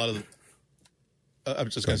not. But a lot of I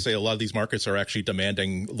was just going to say a lot of these markets are actually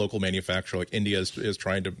demanding local manufacture. Like India is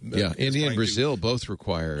trying to. India and Brazil both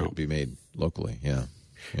require it to be made locally. Yeah.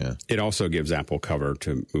 It also gives Apple cover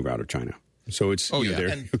to move out of China. So it's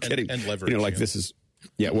they're getting and leverage. This is.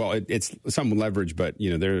 Yeah, well, it's some leverage, but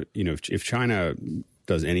they're if China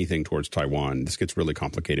does anything towards Taiwan, this gets really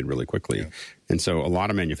complicated really quickly. And so a lot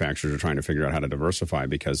of manufacturers are trying to figure out how to diversify,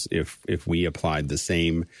 because if we applied the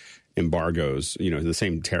same embargoes, the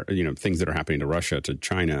same things that are happening to Russia to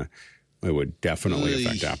China, it would definitely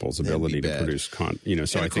affect Apple's ability to produce So and I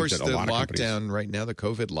think course, that a lot of lockdown right now, the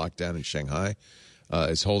COVID lockdown in Shanghai,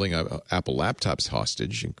 is holding Apple laptops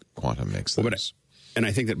hostage, and Quantum makes those. And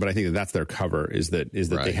I think that that's their cover, is that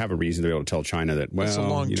they have a reason to be able to tell China that,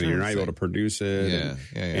 you're not able to produce it,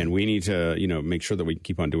 and we need to make sure that we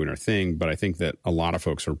keep on doing our thing. But I think that a lot of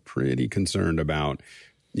folks are pretty concerned about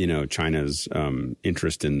China's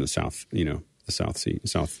interest in the South Sea.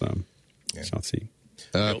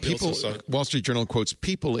 Wall Street Journal quotes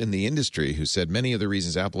people in the industry who said many of the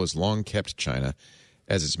reasons Apple has long kept China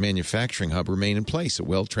as its manufacturing hub remain in place: a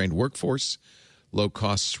well-trained workforce, low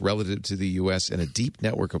costs relative to the U.S., and a deep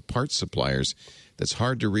network of parts suppliers that's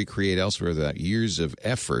hard to recreate elsewhere without years of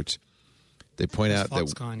effort. They point out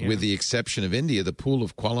that with the exception of India, the pool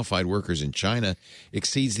of qualified workers in China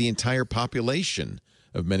exceeds the entire population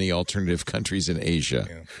of many alternative countries in Asia.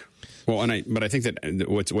 Yeah. Well, but I think that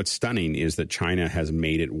what's stunning is that China has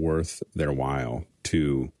made it worth their while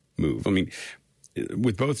to move. I mean,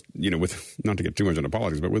 with both, with not to get too much into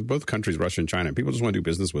politics, but with both countries, Russia and China, people just want to do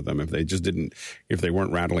business with them. If they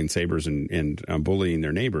weren't rattling sabers and bullying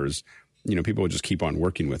their neighbors, people would just keep on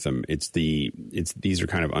working with them. These are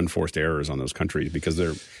kind of unforced errors on those countries, because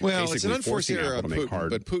they're it's an unforced error on Putin,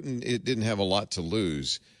 but Putin didn't have a lot to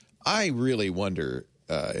lose. I really wonder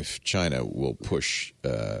if China will push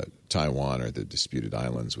Taiwan or the disputed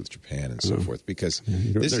islands with Japan and so forth, because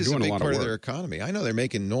this is a big part of their economy. I know they're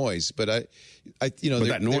making noise, but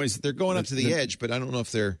they're going up to the edge, but I don't know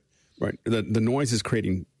if they're right. The noise is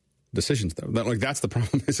creating decisions, though. That's the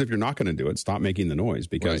problem. Is if you're not going to do it, stop making the noise,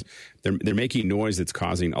 because they're making noise that's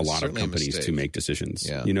causing a lot of companies to make decisions.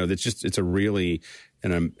 Yeah. It's a really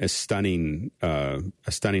a stunning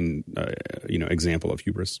example of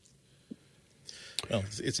hubris. Well,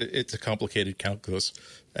 it's a complicated calculus,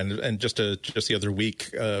 and just the other week,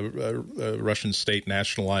 Russian state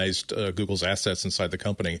nationalized Google's assets inside the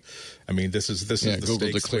company. I mean, this is the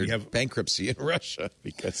Google declared bankruptcy in Russia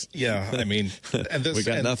because we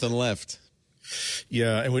got nothing left.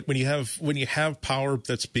 Yeah, and when you have power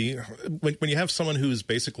that's when you have someone who's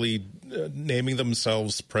basically naming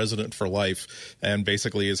themselves president for life, and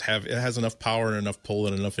basically has enough power and enough pull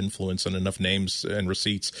and enough influence and enough names and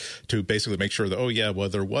receipts to basically make sure that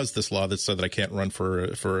there was this law that said that I can't run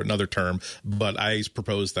for another term, but I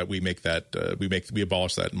propose that we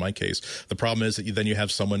abolish that in my case. The problem is that then you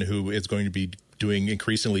have someone who is going to be doing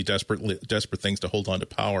increasingly desperate things to hold on to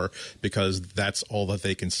power, because that's all that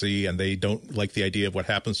they can see, and they don't like the idea of what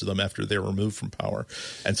happens to them after they're removed from power.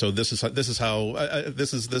 And so this is how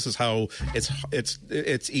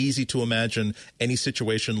it's easy to imagine any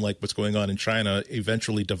situation like what's going on in China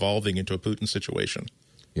eventually devolving into a Putin situation.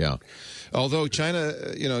 Yeah, although China,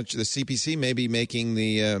 the CPC may be making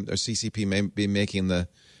or CCP may be making the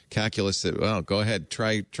calculus that go ahead,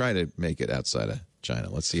 try to make it outside of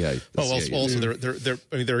China. Let's see how.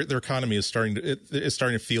 Their economy is starting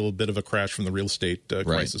to feel a bit of a crash from the real estate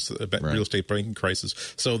crisis, real estate banking crisis.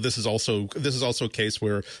 So this is also a case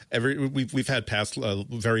where we've had past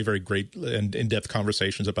very, very great and in-depth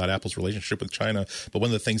conversations about Apple's relationship with China. But one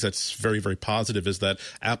of the things that's very, very positive is that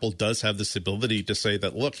Apple does have this ability to say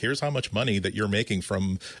that, look, here's how much money that you're making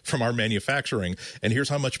from our manufacturing, and here's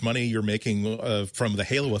how much money you're making from the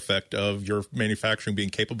halo effect of your manufacturing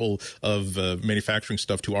being capable of manufacturing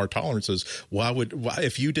stuff to our tolerances.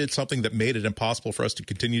 If you did something that made it impossible for us to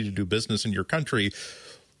continue to do business in your country,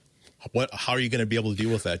 how are you going to be able to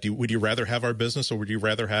deal with that? Would you rather have our business, or would you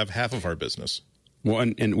rather have half of our business? Well,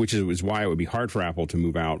 and which is why it would be hard for Apple to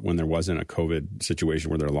move out when there wasn't a COVID situation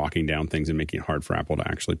where they're locking down things and making it hard for Apple to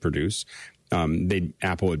actually produce.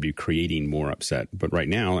 Apple would be creating more upset. But right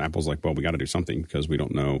now, Apple's like, well, we got to do something because we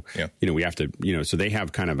don't know. Yeah. We have to, so they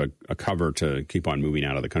have kind of a cover to keep on moving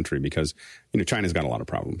out of the country because, China's got a lot of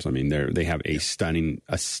problems. I mean, they have a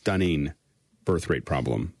stunning birth rate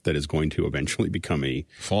problem that is going to eventually become a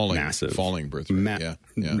falling birth rate.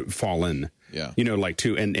 Fallen. Yeah.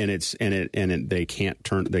 They can't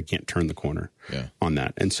turn the corner on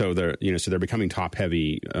that. And so they're becoming top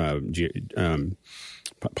heavy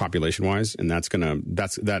population wise, and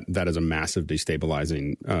that is a massive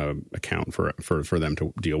destabilizing account for them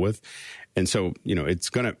to deal with. And so,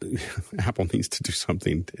 Apple needs to do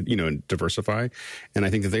something, and diversify. And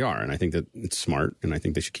I think that they are, and I think that it's smart, and I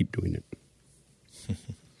think they should keep doing it.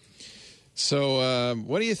 So,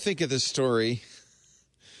 what do you think of this story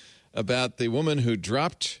about the woman who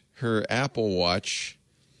dropped her Apple Watch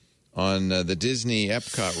on the Disney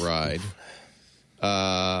Epcot ride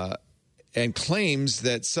and claims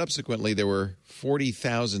that subsequently there were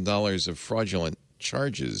 $40,000 of fraudulent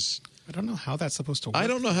charges. I don't know how that's supposed to work. I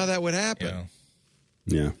don't know how that would happen.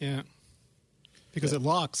 Yeah. Yeah. Because it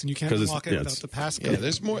locks and you can't unlock it without the passcode. Yeah,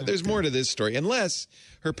 there's more. There's more to this story. Unless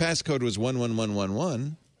her passcode was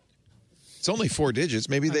 11111. It's only 4 digits.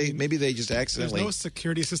 Maybe they just accidentally. There's no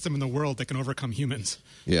security system in the world that can overcome humans.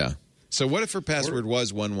 Yeah. So what if her password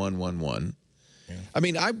was 1111? Yeah. I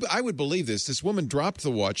mean, I would believe this. This woman dropped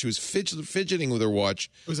the watch. She was fidgeting with her watch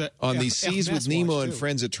on the Seas with Nemo and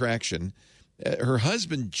Friends attraction. Her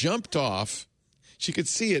husband jumped off. She could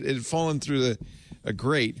see it. It had fallen through a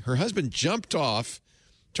grate. Her husband jumped off,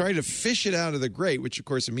 tried to fish it out of the grate, which of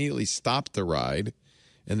course immediately stopped the ride,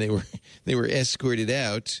 and they were escorted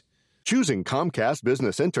out. Choosing Comcast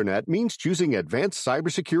Business Internet means choosing advanced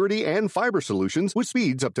cybersecurity and fiber solutions with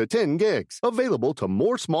speeds up to 10 gigs. Available to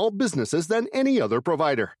more small businesses than any other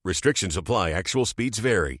provider. Restrictions apply. Actual speeds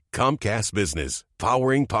vary. Comcast Business.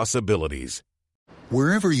 Powering possibilities.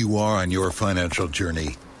 Wherever you are on your financial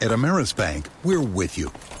journey, at Ameris Bank, we're with you.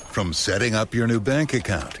 From setting up your new bank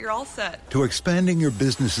account. You're all set. To expanding your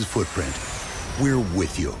business's footprint. We're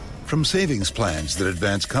with you. From savings plans that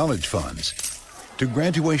advance college funds to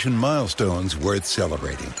graduation milestones worth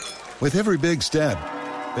celebrating. With every big step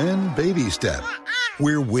and baby step,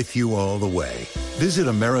 we're with you all the way. Visit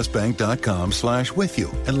amerisbank.com/with you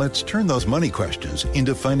and let's turn those money questions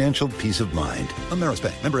into financial peace of mind. Ameris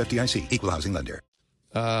Bank, member FDIC, equal housing lender.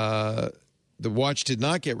 The watch did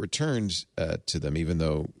not get returned to them, even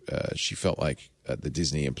though she felt like the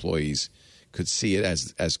Disney employees could see it,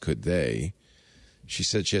 as could they. She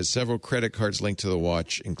said she has several credit cards linked to the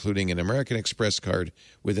watch, including an American Express card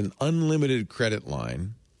with an unlimited credit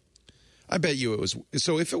line. I bet you it was.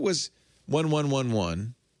 So if it was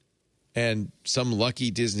 1111 and some lucky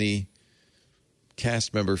Disney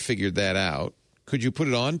cast member figured that out, could you put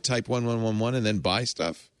it on, type 1111, and then buy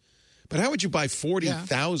stuff? But how would you buy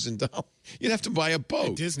 $40,000? You'd have to buy a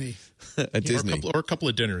boat. At Disney. At Disney. Or a couple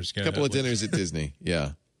of dinners. A couple of dinners at Disney,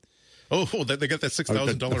 yeah. Oh, they got that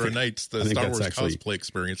 $6,000 a night, the Star Wars cosplay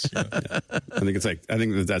experience. Yeah. I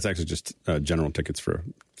think that's actually just general tickets for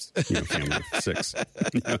family of 6.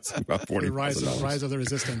 It's about $40,000. Rise of the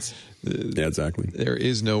Resistance. Yeah, exactly. There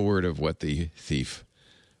is no word of what the thief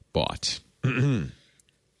bought. It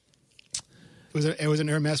was an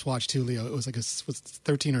Hermes watch too, Leo. It was like a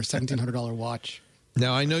 $1,300 or $1,700 watch.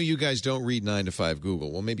 Now I know you guys don't read 9 to 5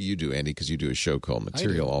 Google. Well, maybe you do, Andy, because you do a show called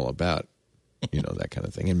Material all about. That kind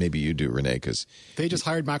of thing. And maybe you do, Renee, because... They just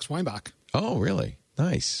hired Max Weinbach. Oh, really?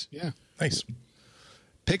 Nice. Yeah. Nice.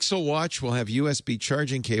 Pixel Watch will have USB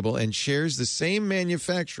charging cable and shares the same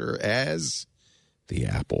manufacturer as the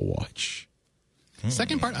Apple Watch.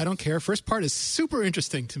 Second part, I don't care. First part is super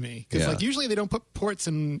interesting to me. Because usually they don't put ports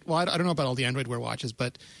in... Well, I don't know about all the Android Wear watches,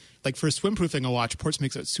 but like for swim-proofing a watch, ports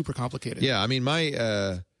makes it super complicated. Yeah, I mean,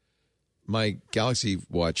 my Galaxy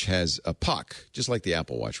Watch has a puck, just like the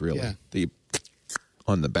Apple Watch, really. Yeah.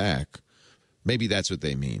 On the back. Maybe that's what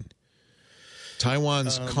they mean.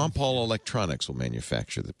 Taiwan's Compal Electronics will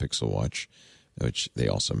manufacture the Pixel Watch, which they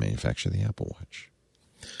also manufacture the Apple Watch.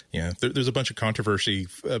 Yeah, there's a bunch of controversy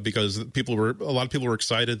because a lot of people were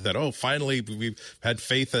excited that, finally we've had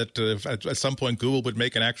faith that at some point Google would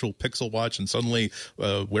make an actual Pixel Watch and suddenly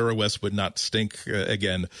Wear OS would not stink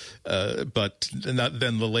again. But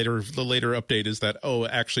then the later update is that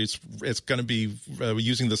actually it's going to be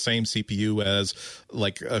using the same CPU as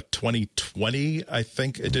like a 2020 I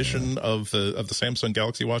think edition of the Samsung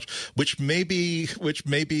Galaxy Watch, which may be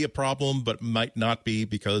a problem, but might not be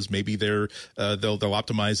because maybe they'll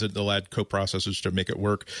optimize it. They'll add co-processors to make it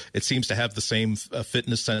work. It seems to have the same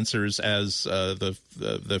fitness sensors as the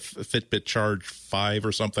Fitbit Charge 5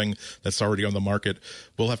 or something that's already on the market.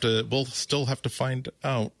 We'll still have to find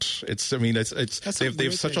out. They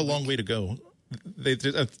have such a long way to go. They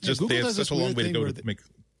have such a long way to go to make.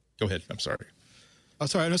 Go ahead. I'm sorry. Oh,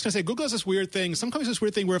 sorry. I was going to say Google has this weird thing. Some companies have this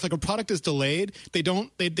weird thing where if like a product is delayed, they don't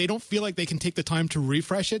feel like they can take the time to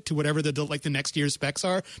refresh it to whatever the next year's specs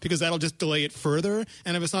are because that'll just delay it further.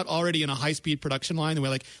 And if it's not already in a high speed production line, the way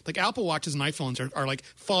like Apple Watches and iPhones are like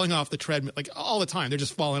falling off the treadmill like all the time. They're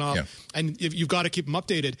just falling off, and you've got to keep them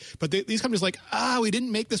updated. But these companies are like we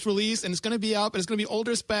didn't make this release and it's going to be out, but it's going to be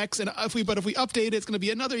older specs. And if we update it, it's going to be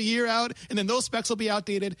another year out, and then those specs will be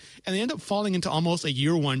outdated, and they end up falling into almost a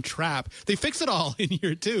year one trap. They fix it all in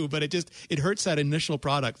year two, but it hurts that initial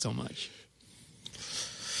product so much.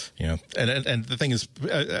 Yeah, and the thing is,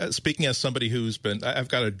 speaking as somebody who's been, I've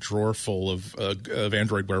got a drawer full of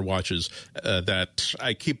Android Wear watches that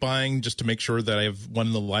I keep buying just to make sure that I have one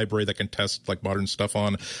in the library that can test like modern stuff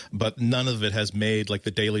on, but none of it has made like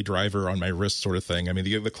the daily driver on my wrist sort of thing. I mean,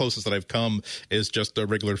 the closest that I've come is just a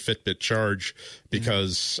regular Fitbit charge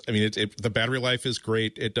because, I mean, the battery life is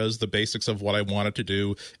great. It does the basics of what I want it to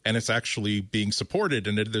do, and it's actually being supported,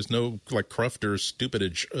 and there's no like cruft or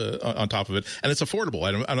stupidage on top of it, and it's affordable.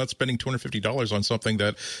 I'm not spending $250 on something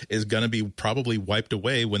that is going to be probably wiped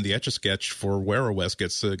away when the Etch-a-Sketch for Wear OS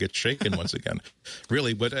gets shaken once again.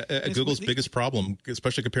 Really, but Google's biggest problem,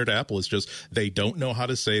 especially compared to Apple, is just they don't know how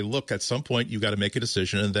to say, look, at some point you got to make a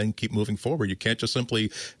decision and then keep moving forward. You can't just simply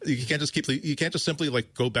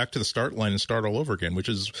like go back to the start line and start all over again, which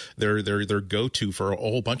is their go-to for a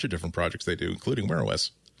whole bunch of different projects they do, including Wear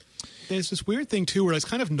OS. There's this weird thing, too, where it's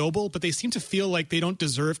kind of noble, but they seem to feel like they don't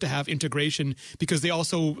deserve to have integration because they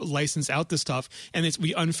also license out this stuff, and it's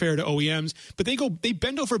be unfair to OEMs. But they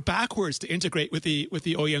bend over backwards to integrate with the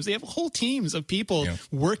OEMs. They have whole teams of people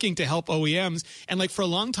working to help OEMs. And like for a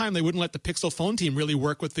long time, they wouldn't let the Pixel phone team really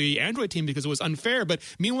work with the Android team because it was unfair. But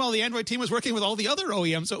meanwhile, the Android team was working with all the other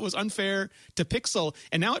OEMs, so it was unfair to Pixel.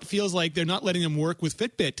 And now it feels like they're not letting them work with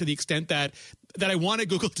Fitbit to the extent that I wanted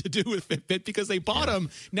Google to do with Fitbit because they bought them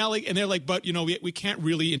now, and they're like, but we can't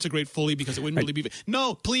really integrate fully because it wouldn't really be.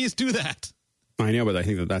 No, please do that. I know, but I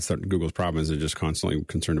think that's Google's problem is they're just constantly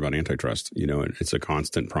concerned about antitrust. It's a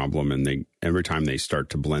constant problem, and every time they start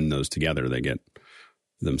to blend those together, they get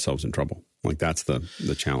themselves in trouble. Like that's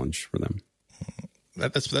the challenge for them. I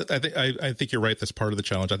think you're right. That's part of the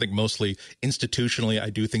challenge. I think mostly institutionally, I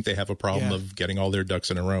do think they have a problem of getting all their ducks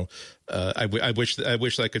in a row. I wish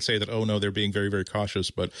I could say that, oh no, they're being very, very cautious,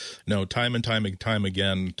 but no, time and time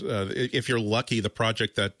again, if you're lucky, the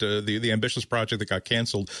project that the ambitious project that got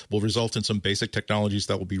canceled will result in some basic technologies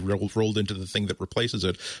that will be rolled into the thing that replaces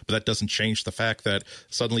it. But that doesn't change the fact that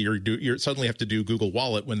suddenly you suddenly have to do Google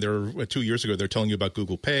Wallet when 2 years ago they're telling you about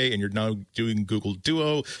Google Pay, and you're now doing Google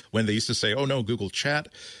Duo when they used to say, oh no, Google Chat.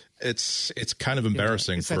 It's kind of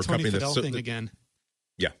embarrassing it's for a company that's thing again.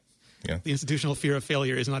 Yeah. The institutional fear of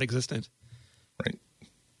failure is not existent. Right.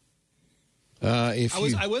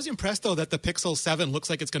 I was impressed, though, that the Pixel 7 looks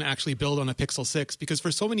like it's going to actually build on a Pixel 6, because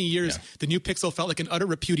for so many years, the new Pixel felt like an utter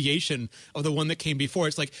repudiation of the one that came before.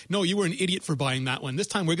 It's like, no, you were an idiot for buying that one. This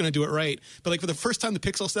time we're going to do it right. But like for the first time, the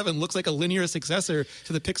Pixel 7 looks like a linear successor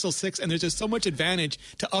to the Pixel 6, and there's just so much advantage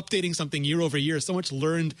to updating something year over year, so much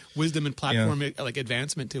learned wisdom and platform like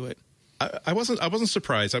advancement to it. I wasn't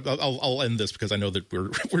surprised. I'll end this because I know that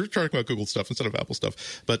we're talking about Google stuff instead of Apple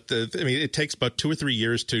stuff. But I mean, it takes about 2 or 3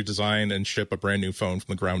 years to design and ship a brand new phone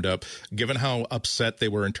from the ground up. Given how upset they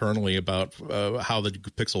were internally about how the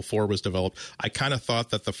Pixel 4 was developed, I kind of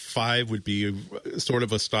thought that the 5 would be sort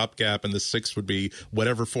of a stopgap, and the 6 would be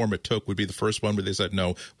whatever form it took would be the first one where they said, no,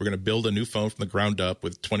 we're going to build a new phone from the ground up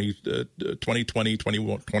with 2020,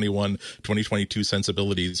 2021, 2022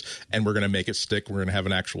 sensibilities, and we're going to make it stick. We're going to have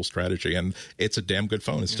an actual strategy. And it's a damn good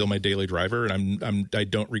phone. It's still my daily driver, and I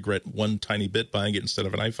don't regret one tiny bit buying it instead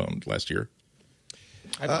of an iPhone last year.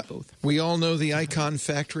 I bought both. We all know the Icon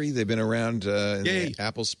Factory. They've been around in the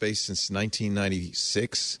Apple space since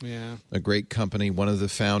 1996. Yeah, a great company. One of the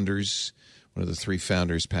 3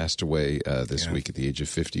 founders, passed away this week at the age of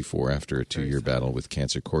 54 after a 2-year battle with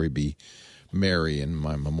cancer. Corey B. Mary, and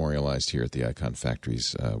memorialized here at the Icon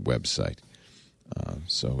Factory's website.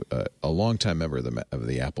 So a longtime member of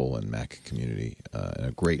the Apple and Mac community, and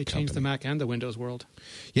a great company. They changed the Mac and the Windows world.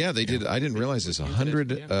 Yeah, they did. I didn't realize this.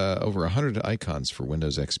 Over 100 icons for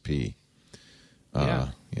Windows XP. Yeah.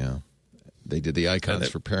 They did the icons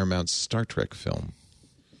for Paramount's Star Trek film.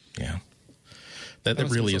 Yeah. That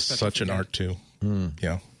really is such an art, too.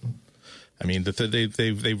 Yeah. I mean,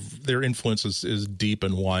 their influence is deep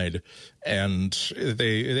and wide, and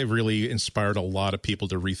they really inspired a lot of people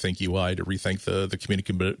to rethink UI, to rethink the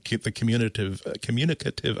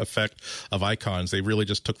communicative effect of icons. They really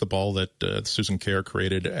just took the ball that Susan Kare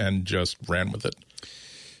created and just ran with it.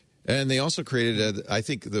 And they also created, I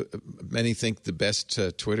think, many think the best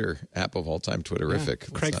Twitter app of all time, Twitterific.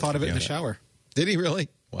 Yeah. Craig thought of it in the shower. Did he really?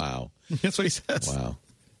 Wow. That's what he says. Wow.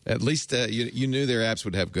 At least you knew their apps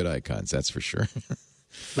would have good icons, that's for sure.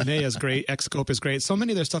 Linnea is great. Xscope is great. So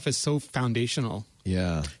many of their stuff is so foundational.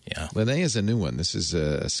 Yeah. Linnea is a new one. This is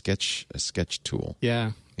a sketch tool.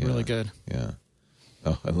 Yeah, really good. Yeah.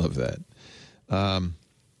 Oh, I love that. All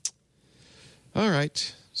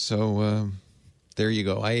right. So there you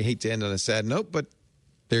go. I hate to end on a sad note, but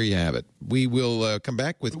there you have it. We will come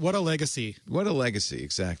back with... What a legacy. What a legacy,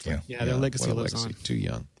 exactly. Yeah, their legacy lives on. Too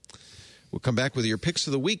young. We'll come back with your picks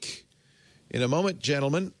of the week in a moment,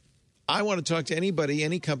 gentlemen. I want to talk to anybody,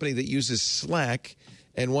 any company that uses Slack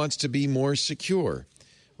and wants to be more secure.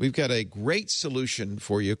 We've got a great solution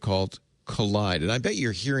for you called Collide, and I bet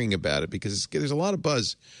you're hearing about it because there's a lot of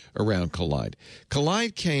buzz around Collide.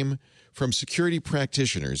 Collide came from security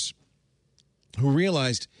practitioners who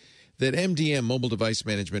realized that MDM, mobile device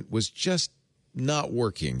management, was just not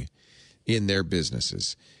working in their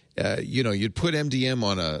businesses. You'd put MDM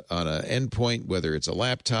on a endpoint, whether it's a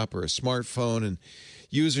laptop or a smartphone, and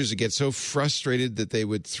users would get so frustrated that they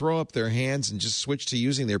would throw up their hands and just switch to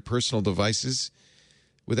using their personal devices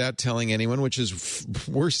without telling anyone, which is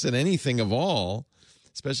worse than anything of all,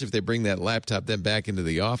 especially if they bring that laptop then back into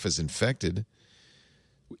the office infected.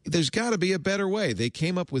 There's got to be a better way. They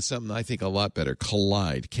came up with something I think a lot better.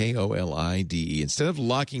 Collide, K-O-L-I-D-E. Instead of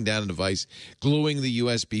locking down a device, gluing the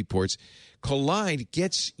USB ports, Collide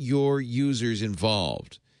gets your users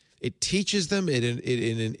involved. It teaches them, it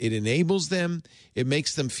enables them, it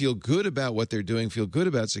makes them feel good about what they're doing, feel good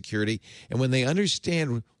about security, and when they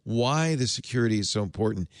understand why the security is so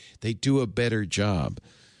important, they do a better job.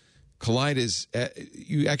 Collide is,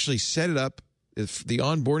 you actually set it up. If the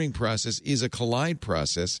onboarding process is a Collide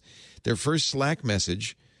process, their first Slack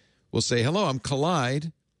message will say, "Hello, I'm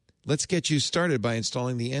Collide. Let's get you started by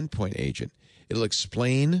installing the endpoint agent." It'll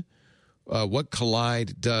explain what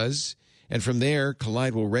Collide does, and from there,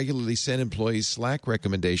 Collide will regularly send employees Slack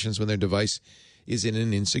recommendations when their device is in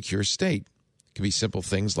an insecure state. It can be simple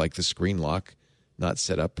things like the screen lock not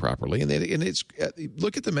set up properly, and it's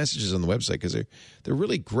look at the messages on the website because they're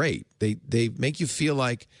really great. They make you feel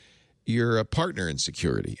like you're a partner in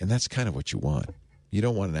security, and that's kind of what you want. You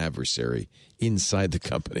don't want an adversary inside the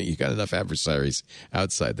company. You got enough adversaries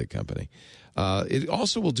outside the company. It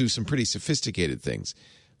also will do some pretty sophisticated things.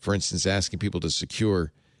 For instance, asking people to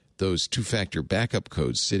secure those two-factor backup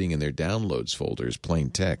codes sitting in their downloads folders, plain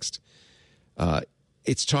text.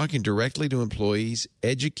 It's talking directly to employees,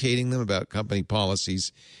 educating them about company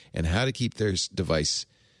policies and how to keep their device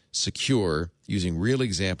secure using real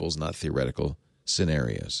examples, not theoretical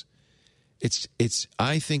scenarios. It's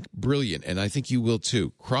I think, brilliant, and I think you will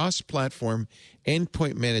too. Cross-platform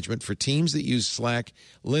endpoint management for teams that use Slack,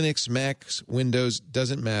 Linux, Mac, Windows,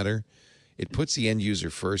 doesn't matter. It puts the end user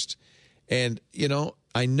first. And,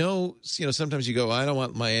 I know, sometimes you go, I don't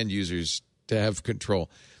want my end users to have control.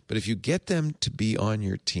 But if you get them to be on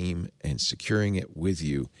your team and securing it with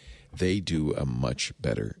you, they do a much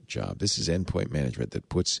better job. This is endpoint management that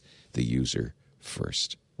puts the user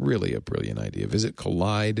first. Really a brilliant idea. Visit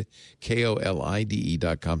Collide,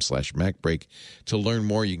 KOLIDE.com/MacBreak to learn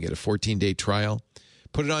more. You can get a 14-day trial.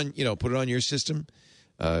 Put it on your system.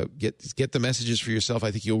 Get the messages for yourself. I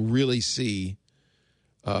think you'll really see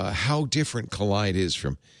how different Collide is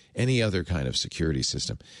from any other kind of security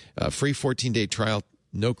system. Free 14-day trial,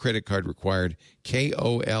 no credit card required.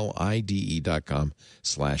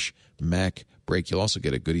 KOLIDE.com/MacBreak. You'll also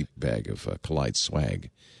get a goodie bag of Collide swag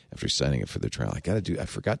after signing up for the trial. I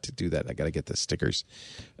forgot to do that. I got to get the stickers.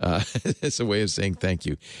 It's a way of saying thank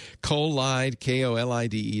you. Collide,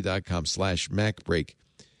 KOLIDE.com/MacBreak.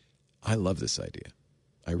 I love this idea.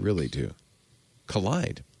 I really do.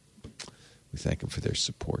 Collide. We thank them for their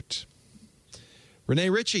support. Renee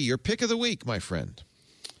Ritchie, your pick of the week, my friend.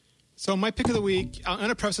 So my pick of the week, I'm going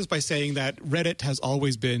to preface this by saying that Reddit has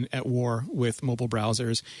always been at war with mobile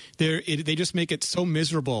browsers. They just make it so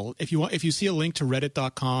miserable. If you see a link to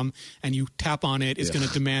reddit.com and you tap on it, it's going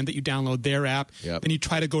to demand that you download their app. Yep. Then you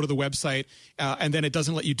try to go to the website, and then it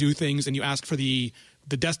doesn't let you do things, and you ask for the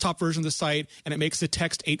desktop version of the site, and it makes the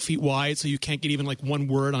text 8 feet wide, so you can't get even like one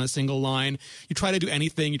word on a single line. You try to do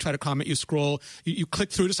anything, you try to comment, you scroll, you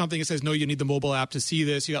click through to something, it says, no, you need the mobile app to see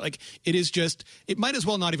this. You got it might as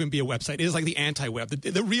well not even be a website. It is like the anti-web,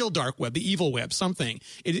 the real dark web, the evil web, something.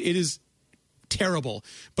 It is terrible.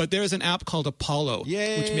 But there is an app called Apollo,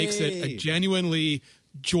 which makes it a genuinely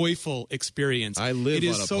joyful experience. I live it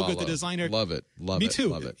is on so Apollo. Good. The designer, love it. Me too.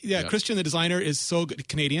 Love it. Yeah, Christian, the designer, is so good.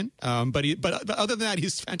 Canadian, but other than that,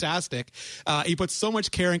 he's fantastic. He puts so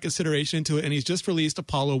much care and consideration into it, and he's just released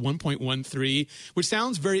Apollo 1.13, which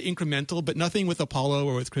sounds very incremental, but nothing with Apollo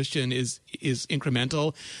or with Christian is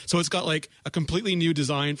incremental. So it's got like a completely new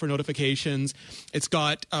design for notifications. It's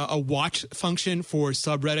got a watch function for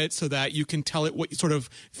subreddit so that you can tell it what sort of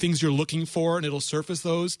things you're looking for, and it'll surface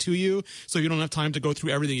those to you, so you don't have time to go through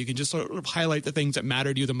everything. You can just sort of highlight the things that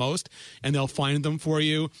matter to you the most, and they'll find them for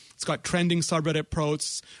you. It's got trending subreddit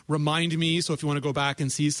posts, remind me, so if you want to go back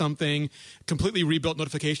and see something, completely rebuilt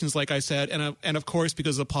notifications, like I said, and of course,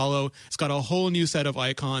 because of Apollo, it's got a whole new set of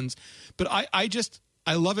icons. But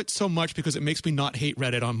I love it so much because it makes me not hate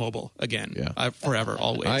Reddit on mobile again. Forever,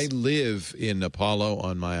 always. I live in Apollo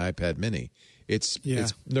on my iPad mini. it's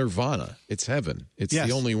nirvana. It's heaven. It's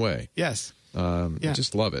the only way. Yes. I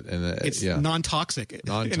just love it, and it's non-toxic. And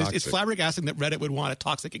it's flabbergasting that Reddit would want a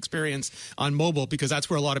toxic experience on mobile, because that's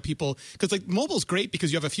where a lot of people. Because like mobile's great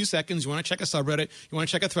because you have a few seconds. You want to check a subreddit, you want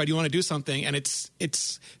to check a thread, you want to do something, and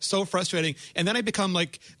it's so frustrating. And then I become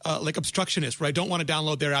like obstructionist, where I don't want to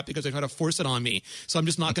download their app because they try to force it on me. So I'm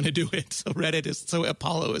just not going to do it. So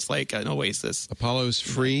Apollo is like an oasis. Apollo is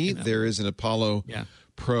free. There is an Apollo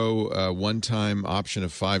Pro one-time option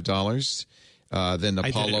of $5. Then Apollo.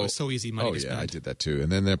 I did it. It was so easy money to spend. I did that too. And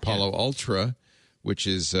then the Apollo Ultra, which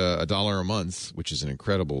is $1 a month, which is an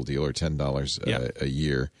incredible deal, or $10 a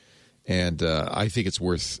year. And I think it's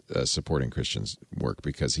worth supporting Christian's work,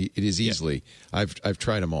 because it is easily. I've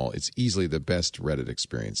tried them all. It's easily the best Reddit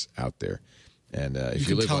experience out there. And if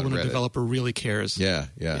you live tell on when Reddit, a developer really cares. Yeah.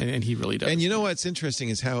 And he really does. And you know what's interesting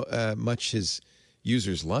is how much his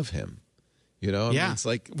users love him. You know, I mean, it's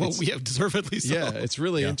like, we have deservedly so. Yeah, it's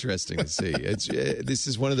really interesting to see. This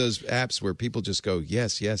is one of those apps where people just go,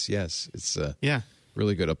 yes. It's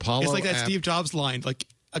really good. Apollo. It's like that app. Steve Jobs line, like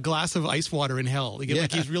a glass of ice water in hell. He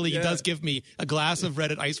does give me a glass of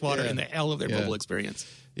Reddit ice water in the hell of their mobile experience.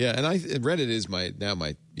 Yeah, and Reddit is my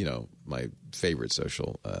favorite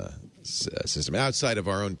social system outside of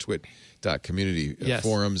our own twit.community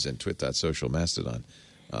forums and twit.social Mastodon.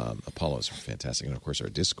 Apollo is fantastic, and of course our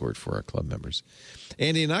Discord for our club members.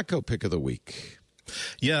 Andy Ihnatko, pick of the week.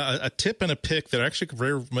 Yeah, a tip and a pick that are actually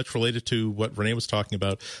very much related to what Renee was talking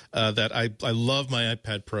about, that I love my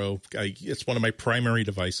iPad Pro. It's one of my primary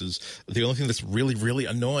devices. The only thing that's really, really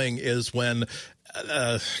annoying is when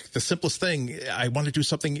the simplest thing, I want to do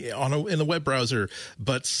something in the web browser,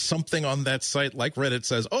 but something on that site like Reddit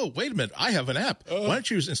says, "Oh, wait a minute, I have an app. Why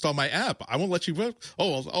don't you install my app? I won't let you."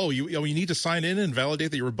 You need to sign in and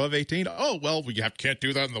validate that you're above 18. Oh, well, can't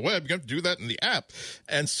do that in the web. You have to do that in the app.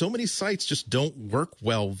 And so many sites just don't work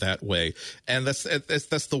well that way. And that's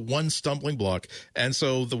the one stumbling block. And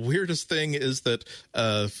so the weirdest thing is that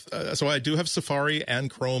so I do have Safari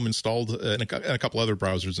and Chrome installed, and a couple other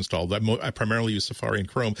browsers installed. I primarily use Safari and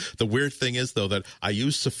Chrome. The weird thing is, though, that I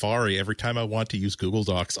use Safari every time I want to use Google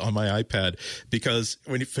Docs on my iPad, because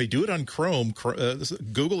if I do it on Chrome,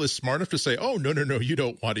 Google is smart enough to say, "Oh, no, you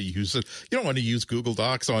don't want to use it. You don't want to use Google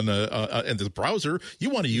Docs in the browser. You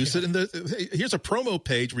want to use it here's a promo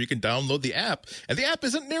page where you can download the app, and the app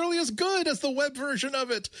isn't nearly as good as the web version of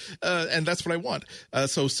it." And that's what I want.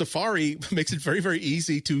 So Safari makes it very, very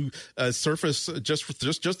easy to surface just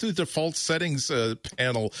through the default settings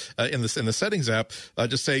panel in the settings app.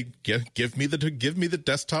 Just say, give me the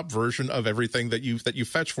desktop version of everything that you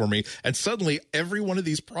fetch for me, and suddenly every one of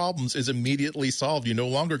these problems is immediately solved. You no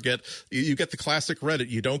longer get the classic Reddit.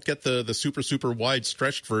 You don't get the super wide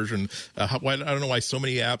stretched version. I don't know why so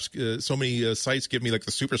many apps, so many sites give me like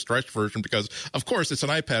the super stretched version, because of course it's an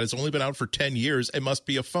iPad. It's only been out for 10 years. It must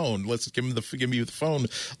be a phone. Let's give me the phone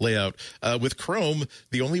layout. With Chrome,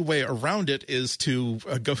 the only way around it is to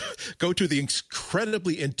go to the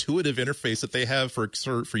incredibly intuitive interface that they have for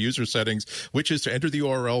user settings, which is to enter the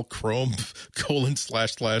URL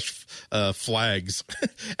Chrome://flags,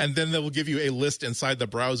 and then they will give you a list inside the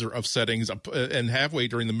browser of settings, and halfway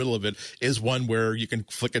during the middle of it is one where you can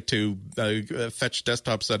flick it to fetch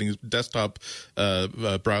desktop settings, desktop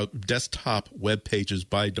web pages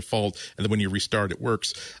by default, and then when you restart it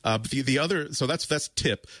works. The other, so that's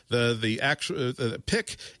tip. The actual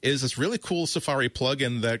pick is this really cool Safari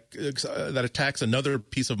plugin that attacks another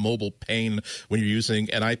piece of mobile pain when you're using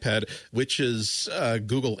an iPad, which is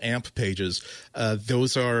Google AMP pages.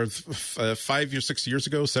 Those are 7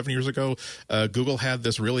 years ago, Google had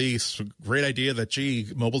this really great idea that,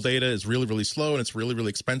 mobile data is really, really slow and it's really, really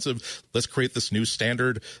expensive. Let's create this new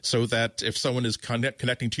standard so that if someone is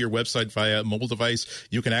connecting to your website via a mobile device,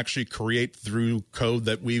 you can actually create through code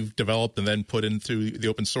that we've developed and then put into the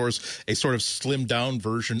open source a sort of slimmed down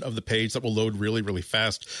version of the page that will load really, really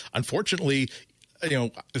fast. Unfortunately,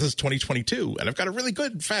 this is 2022, and I've got a really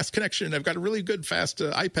good fast connection. I've got a really good fast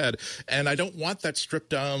iPad, and I don't want that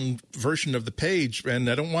stripped down version of the page, and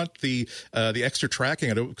I don't want the extra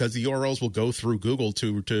tracking. Because the URLs will go through Google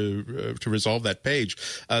to resolve that page.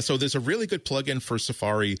 So there's a really good plugin for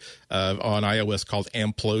Safari on iOS called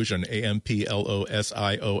Amplosion,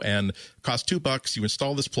 AMPLOSION. Costs $2. You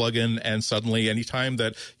install this plugin, and suddenly, anytime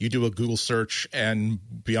that you do a Google search and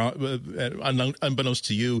unbeknownst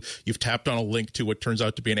to you, you've tapped on a link to what turns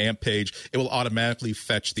out to be an AMP page, it will automatically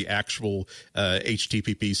fetch the actual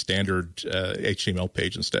HTTP standard HTML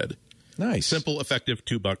page instead. Nice. Simple, effective,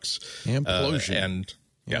 $2. Amplosion.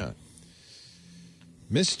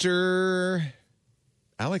 Mr.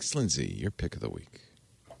 Alex Lindsay, your pick of the week.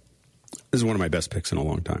 This is one of my best picks in a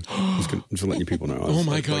long time. Just letting you people know. Oh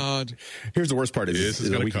my God! Here's the worst part: this is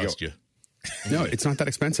going to cost you. No, it's not that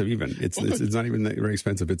expensive. Even it's not even that very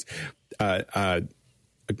expensive. It's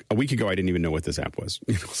a week ago I didn't even know what this app was.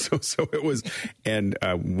 So it was, and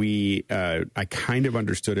I kind of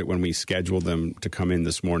understood it when we scheduled them to come in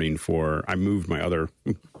this morning. I moved my other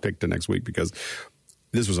pick to next week because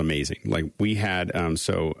this was amazing. Like we had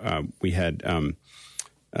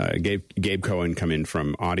Gabe Cohen come in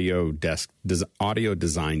from Audio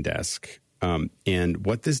Design Desk. And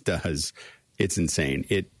what this does, it's insane.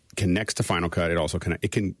 It connects to Final Cut. It also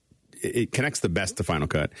it connects the best to Final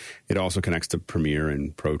Cut. It also connects to Premiere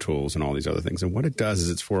and Pro Tools and all these other things. And what it does is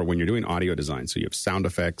it's for when you're doing audio design. So you have sound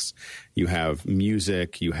effects, you have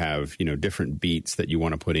music, you have, different beats that you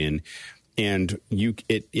want to put in. And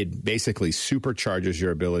it basically supercharges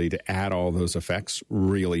your ability to add all those effects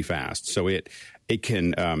really fast. So it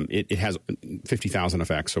has 50,000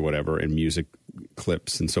 effects or whatever, and music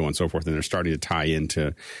clips and so on and so forth. And they're starting to tie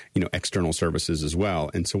into, external services as well.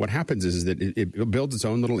 And so what happens is that it builds its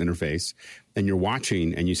own little interface, and you're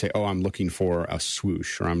watching and you say, oh, I'm looking for a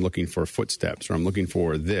swoosh, or I'm looking for footsteps, or I'm looking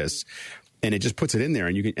for this. And it just puts it in there,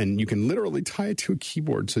 and you can literally tie it to a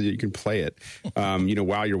keyboard so that you can play it,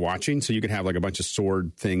 while you're watching. So you can have like a bunch of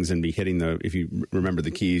sword things and be hitting if you remember the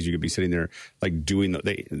keys, you could be sitting there like doing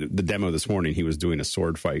the demo this morning. He was doing a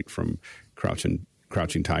sword fight from Crouching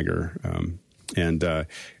Tiger, and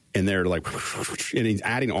they're like, and he's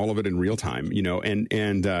adding all of it in real time,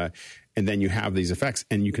 and then you have these effects,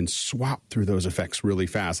 and you can swap through those effects really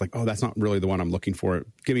fast. Like, oh, that's not really the one I'm looking for.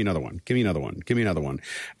 Give me another one. Give me another one. Give me another one.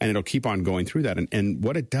 And it'll keep on going through that. And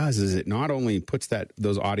what it does is it not only puts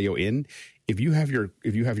those audio in, if you have your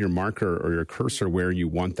marker or your cursor where you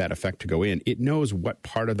want that effect to go in, it knows what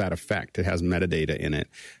part of that effect. It has metadata in it.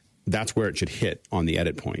 That's where it should hit on the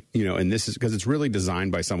edit point, and this is because it's really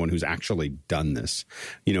designed by someone who's actually done this,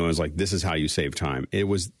 it's like, this is how you save time. It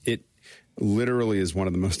literally is one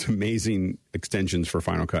of the most amazing extensions for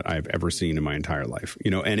Final Cut I've ever seen in my entire life,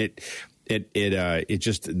 and it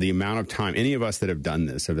just, the amount of time any of us that have done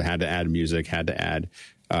this have had to add music, had to add,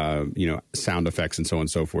 sound effects and so on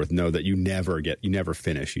and so forth, know that you never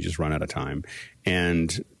finish. You just run out of time.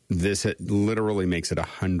 And this literally makes it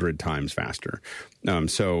 100 times faster.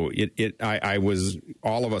 So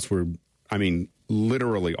all of us were,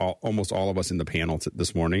 literally almost all of us in the panel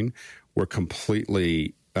this morning were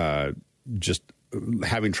completely just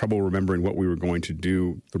having trouble remembering what we were going to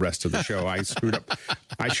do the rest of the show. I screwed up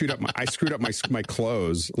my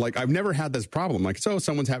close. Like, I've never had this problem. Like, so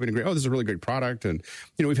someone's having this is a really great product. And,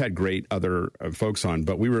 we've had great other folks on,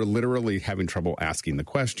 but we were literally having trouble asking the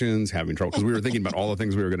questions, because we were thinking about all the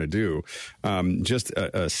things we were going to do. Just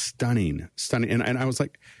a stunning. And I was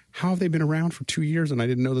like, how have they been around for 2 years? And I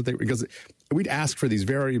didn't know that because we'd ask for these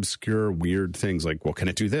very obscure, weird things like, well, can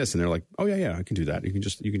it do this? And they're like, oh yeah, I can do that. You can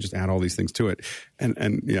just add all these things to it.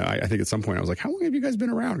 And yeah, I think at some point I was like, how long have you guys been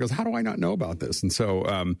around? Because how do I not know about this? And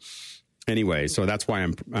so, anyway, so that's why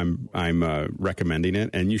I'm recommending it.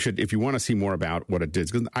 And you should, if you want to see more about what it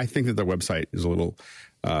did, because I think that their website is a little,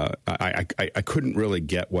 I couldn't really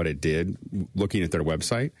get what it did looking at their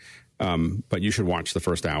website. But you should watch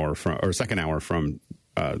the second hour from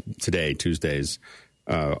today, Tuesday's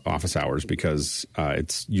office hours, because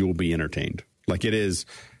you'll be entertained. Like, it's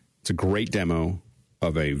a great demo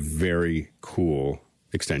of a very cool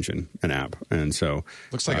extension, an app. And so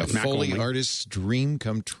looks like a Foley artist's dream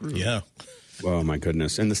come true. Yeah. Oh my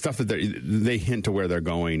goodness. And the stuff that they hint to where they're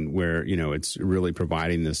going, where, it's really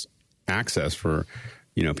providing this access for,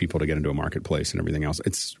 people to get into a marketplace and everything else.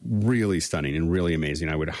 It's really stunning and really amazing.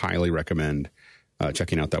 I would highly recommend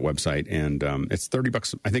checking out that website. And it's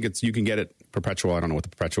 $30. I think you can get it perpetual. I don't know what the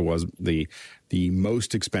perpetual was. The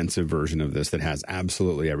most expensive version of this that has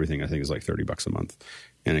absolutely everything, I think, is like $30 a month,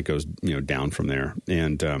 and it goes down from there.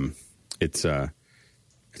 And it's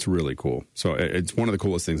really cool. So it's one of the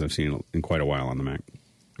coolest things I've seen in quite a while on the Mac.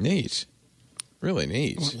 Neat. Really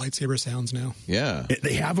neat. I want lightsaber sounds now. Yeah.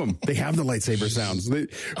 They have them. They have the lightsaber sounds.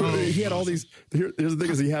 He had all these. Here's the thing: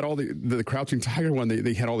 is he had all the Crouching Tiger one.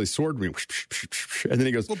 They had all these sword, and then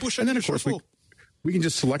he goes. And then of course we can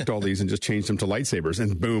just select all these and just change them to lightsabers,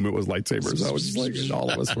 and boom, it was lightsabers. I was just like, all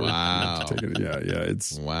of us were taking it. Yeah,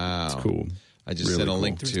 it's cool. I just sent a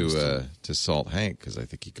link to Salt Hank because I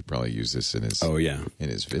think he could probably use this in his in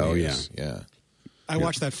his videos. Oh yeah. I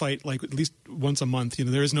watch that fight like at least once a month.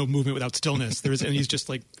 There is no movement without stillness. And he's just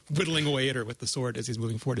like whittling away at her with the sword as he's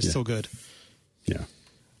moving forward. It's so good. Yeah.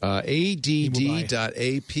 ADD.app.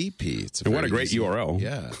 It's what a great URL.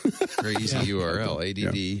 Yeah. Very easy URL.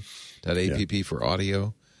 ADD.app for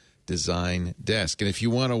Audio Design Desk. And if you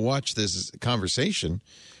want to watch this conversation,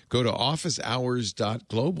 go to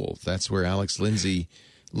officehours.global. That's where Alex Lindsay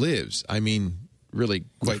lives. I mean, really,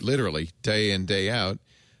 quite literally, day in, day out.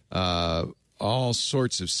 All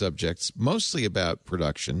sorts of subjects, mostly about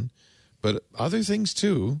production, but other things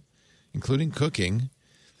too, including cooking.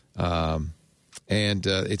 And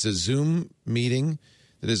it's a Zoom meeting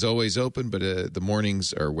that is always open, but the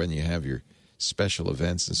mornings are when you have your special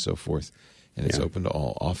events and so forth. And it's open to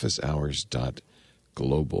all.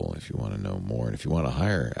 Officehours.global if you want to know more. And if you want to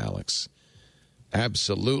hire Alex,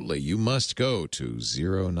 absolutely, you must go to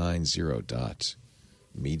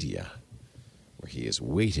 090.media, where he is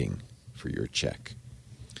waiting for your check.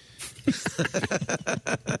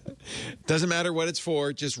 Doesn't matter what it's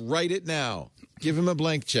for. Just write it now. Give him a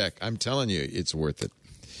blank check. I'm telling you, it's worth it.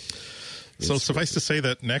 So suffice to say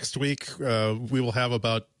that next week we will have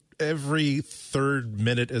about every third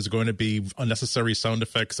minute is going to be unnecessary sound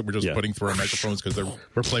effects that we're just putting through our microphones because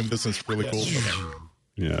we're playing this and it's really cool.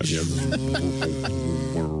 Yeah.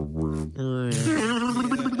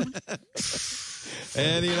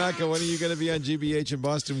 Andy Ihnatko, when are you going to be on GBH in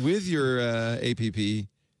Boston with your APP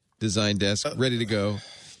design desk ready to go?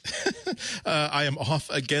 I am off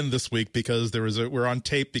again this week because we're on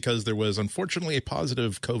tape because there was unfortunately a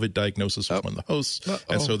positive COVID diagnosis from one of the hosts,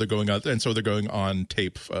 and so they're going on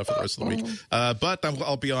tape for the rest of the week. But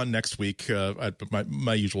I'll be on next week at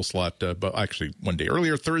my usual slot, but actually one day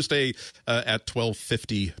earlier, Thursday at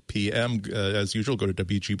 12:50 p.m. As usual, go to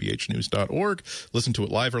WGBHnews.org, listen to it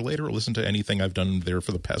live or later, or listen to anything I've done there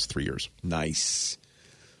for the past 3 years. Nice,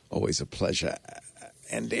 always a pleasure,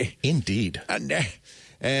 Andy. Indeed.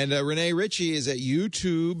 And Renee Ritchie is at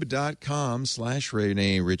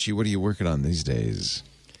youtube.com/Renee Ritchie. What are you working on these days?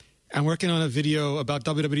 I'm working on a video about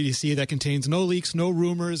WWDC that contains no leaks, no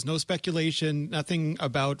rumors, no speculation, nothing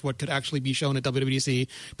about what could actually be shown at WWDC,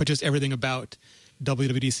 but just everything about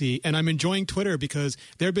WWDC. And I'm enjoying Twitter because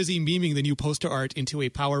they're busy memeing the new poster art into a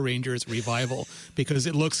Power Rangers revival because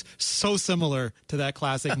it looks so similar to that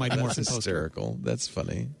classic Mighty Morphin poster. Hysterical. That's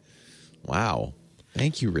funny. Wow.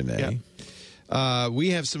 Thank you, Renee. Yeah.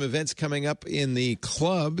 We have some events coming up in the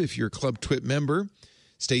club. If you're a Club Twit member,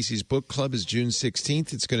 Stacy's book club is June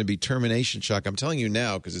 16th. It's going to be Termination Shock. I'm telling you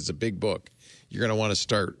now because it's a big book. You're going to want to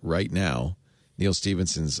start right now. Neil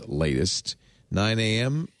Stephenson's latest, 9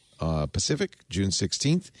 a.m. Pacific, June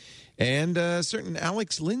 16th. And certain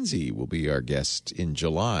Alex Lindsay will be our guest in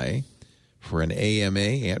July for an AMA.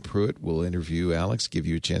 Aunt Pruitt will interview Alex, give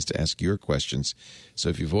you a chance to ask your questions. So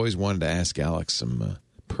if you've always wanted to ask Alex some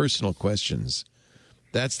personal questions,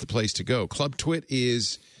 that's the place to go. Club Twit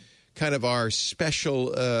is kind of our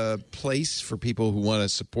special place for people who want to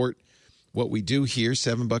support what we do here.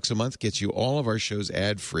 $7 a month gets you all of our shows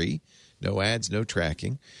ad-free. No ads, no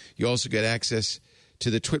tracking. You also get access to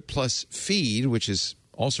the Twit Plus feed, which is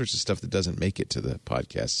all sorts of stuff that doesn't make it to the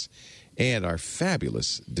podcasts, and our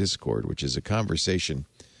fabulous Discord, which is a conversation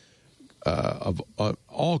of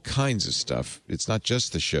all kinds of stuff. It's not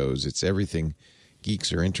just the shows. It's everything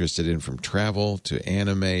geeks are interested in, from travel to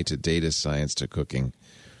anime to data science to cooking.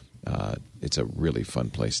 It's a really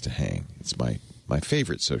fun place to hang. It's my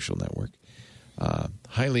favorite social network.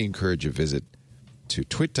 Highly encourage a visit to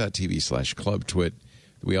twit.tv/clubtwit.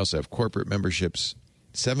 We also have corporate memberships,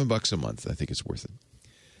 $7 a month. I think it's worth it.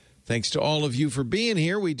 Thanks to all of you for being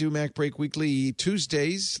here. We do Mac Break Weekly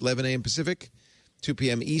Tuesdays, 11 a.m. Pacific, 2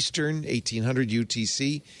 p.m. Eastern, 1800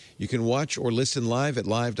 UTC. You can watch or listen live at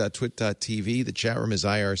live.twit.tv. The chat room is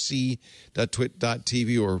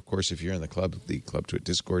irc.twit.tv. Or, of course, if you're in the Club Twit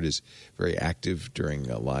Discord is very active during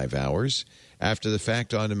live hours. After the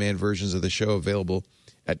fact, on-demand versions of the show available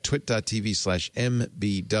at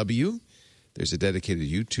twit.tv/mbw. There's a dedicated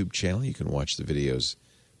YouTube channel. You can watch the videos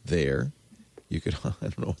there. You could, I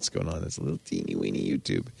don't know what's going on. It's a little teeny weeny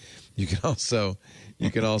YouTube. You can also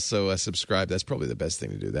subscribe. That's probably the best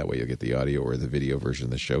thing to do. That way you'll get the audio or the video version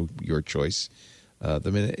of the show, your choice, the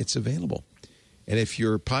minute it's available. And if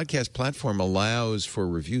your podcast platform allows for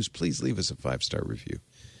reviews, please leave us a 5-star review.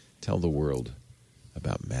 Tell the world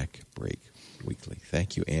about Mac Break Weekly.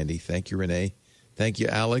 Thank you, Andy. Thank you, Renee. Thank you,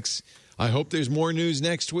 Alex. I hope there's more news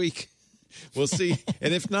next week. We'll see.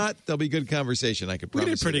 And if not, there'll be good conversation. I could promise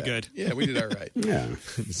you. We did pretty that. good. Yeah, we did all right. Yeah.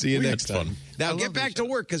 See you next time. Now get back to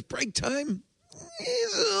work because break time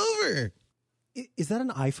is over. Is that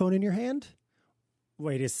an iPhone in your hand?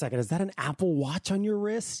 Wait a second. Is that an Apple Watch on your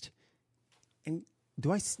wrist? And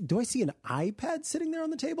Do I see an iPad sitting there on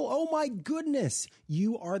the table? Oh my goodness.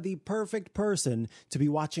 You are the perfect person to be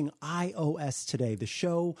watching iOS Today, the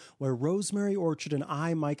show where Rosemary Orchard and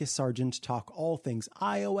I, Micah Sargent, talk all things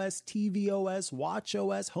iOS, tvOS,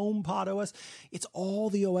 watchOS, HomePod OS. It's all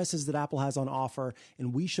the OSs that Apple has on offer,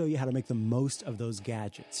 and we show you how to make the most of those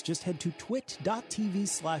gadgets. Just head to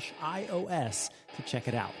twit.tv/iOS to check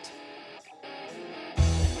it out.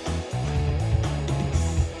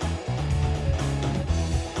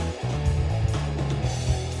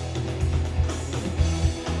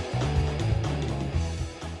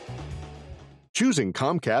 Choosing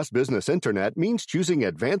Comcast Business Internet means choosing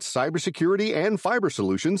advanced cybersecurity and fiber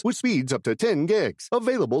solutions with speeds up to 10 gigs.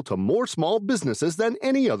 Available to more small businesses than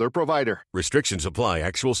any other provider. Restrictions apply.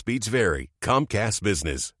 Actual speeds vary. Comcast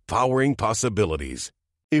Business. Powering possibilities.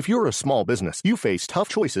 If you're a small business, you face tough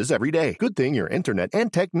choices every day. Good thing your internet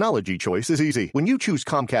and technology choice is easy. When you choose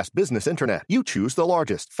Comcast Business Internet, you choose the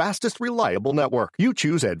largest, fastest, reliable network. You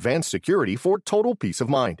choose advanced security for total peace of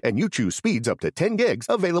mind. And you choose speeds up to 10 gigs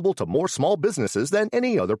available to more small businesses than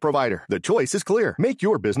any other provider. The choice is clear. Make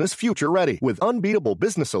your business future ready with unbeatable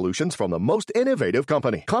business solutions from the most innovative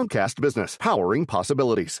company. Comcast Business, powering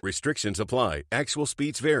possibilities. Restrictions apply. Actual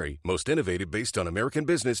speeds vary. Most innovative based on American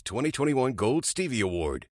Business 2021 Gold Stevie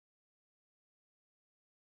Award.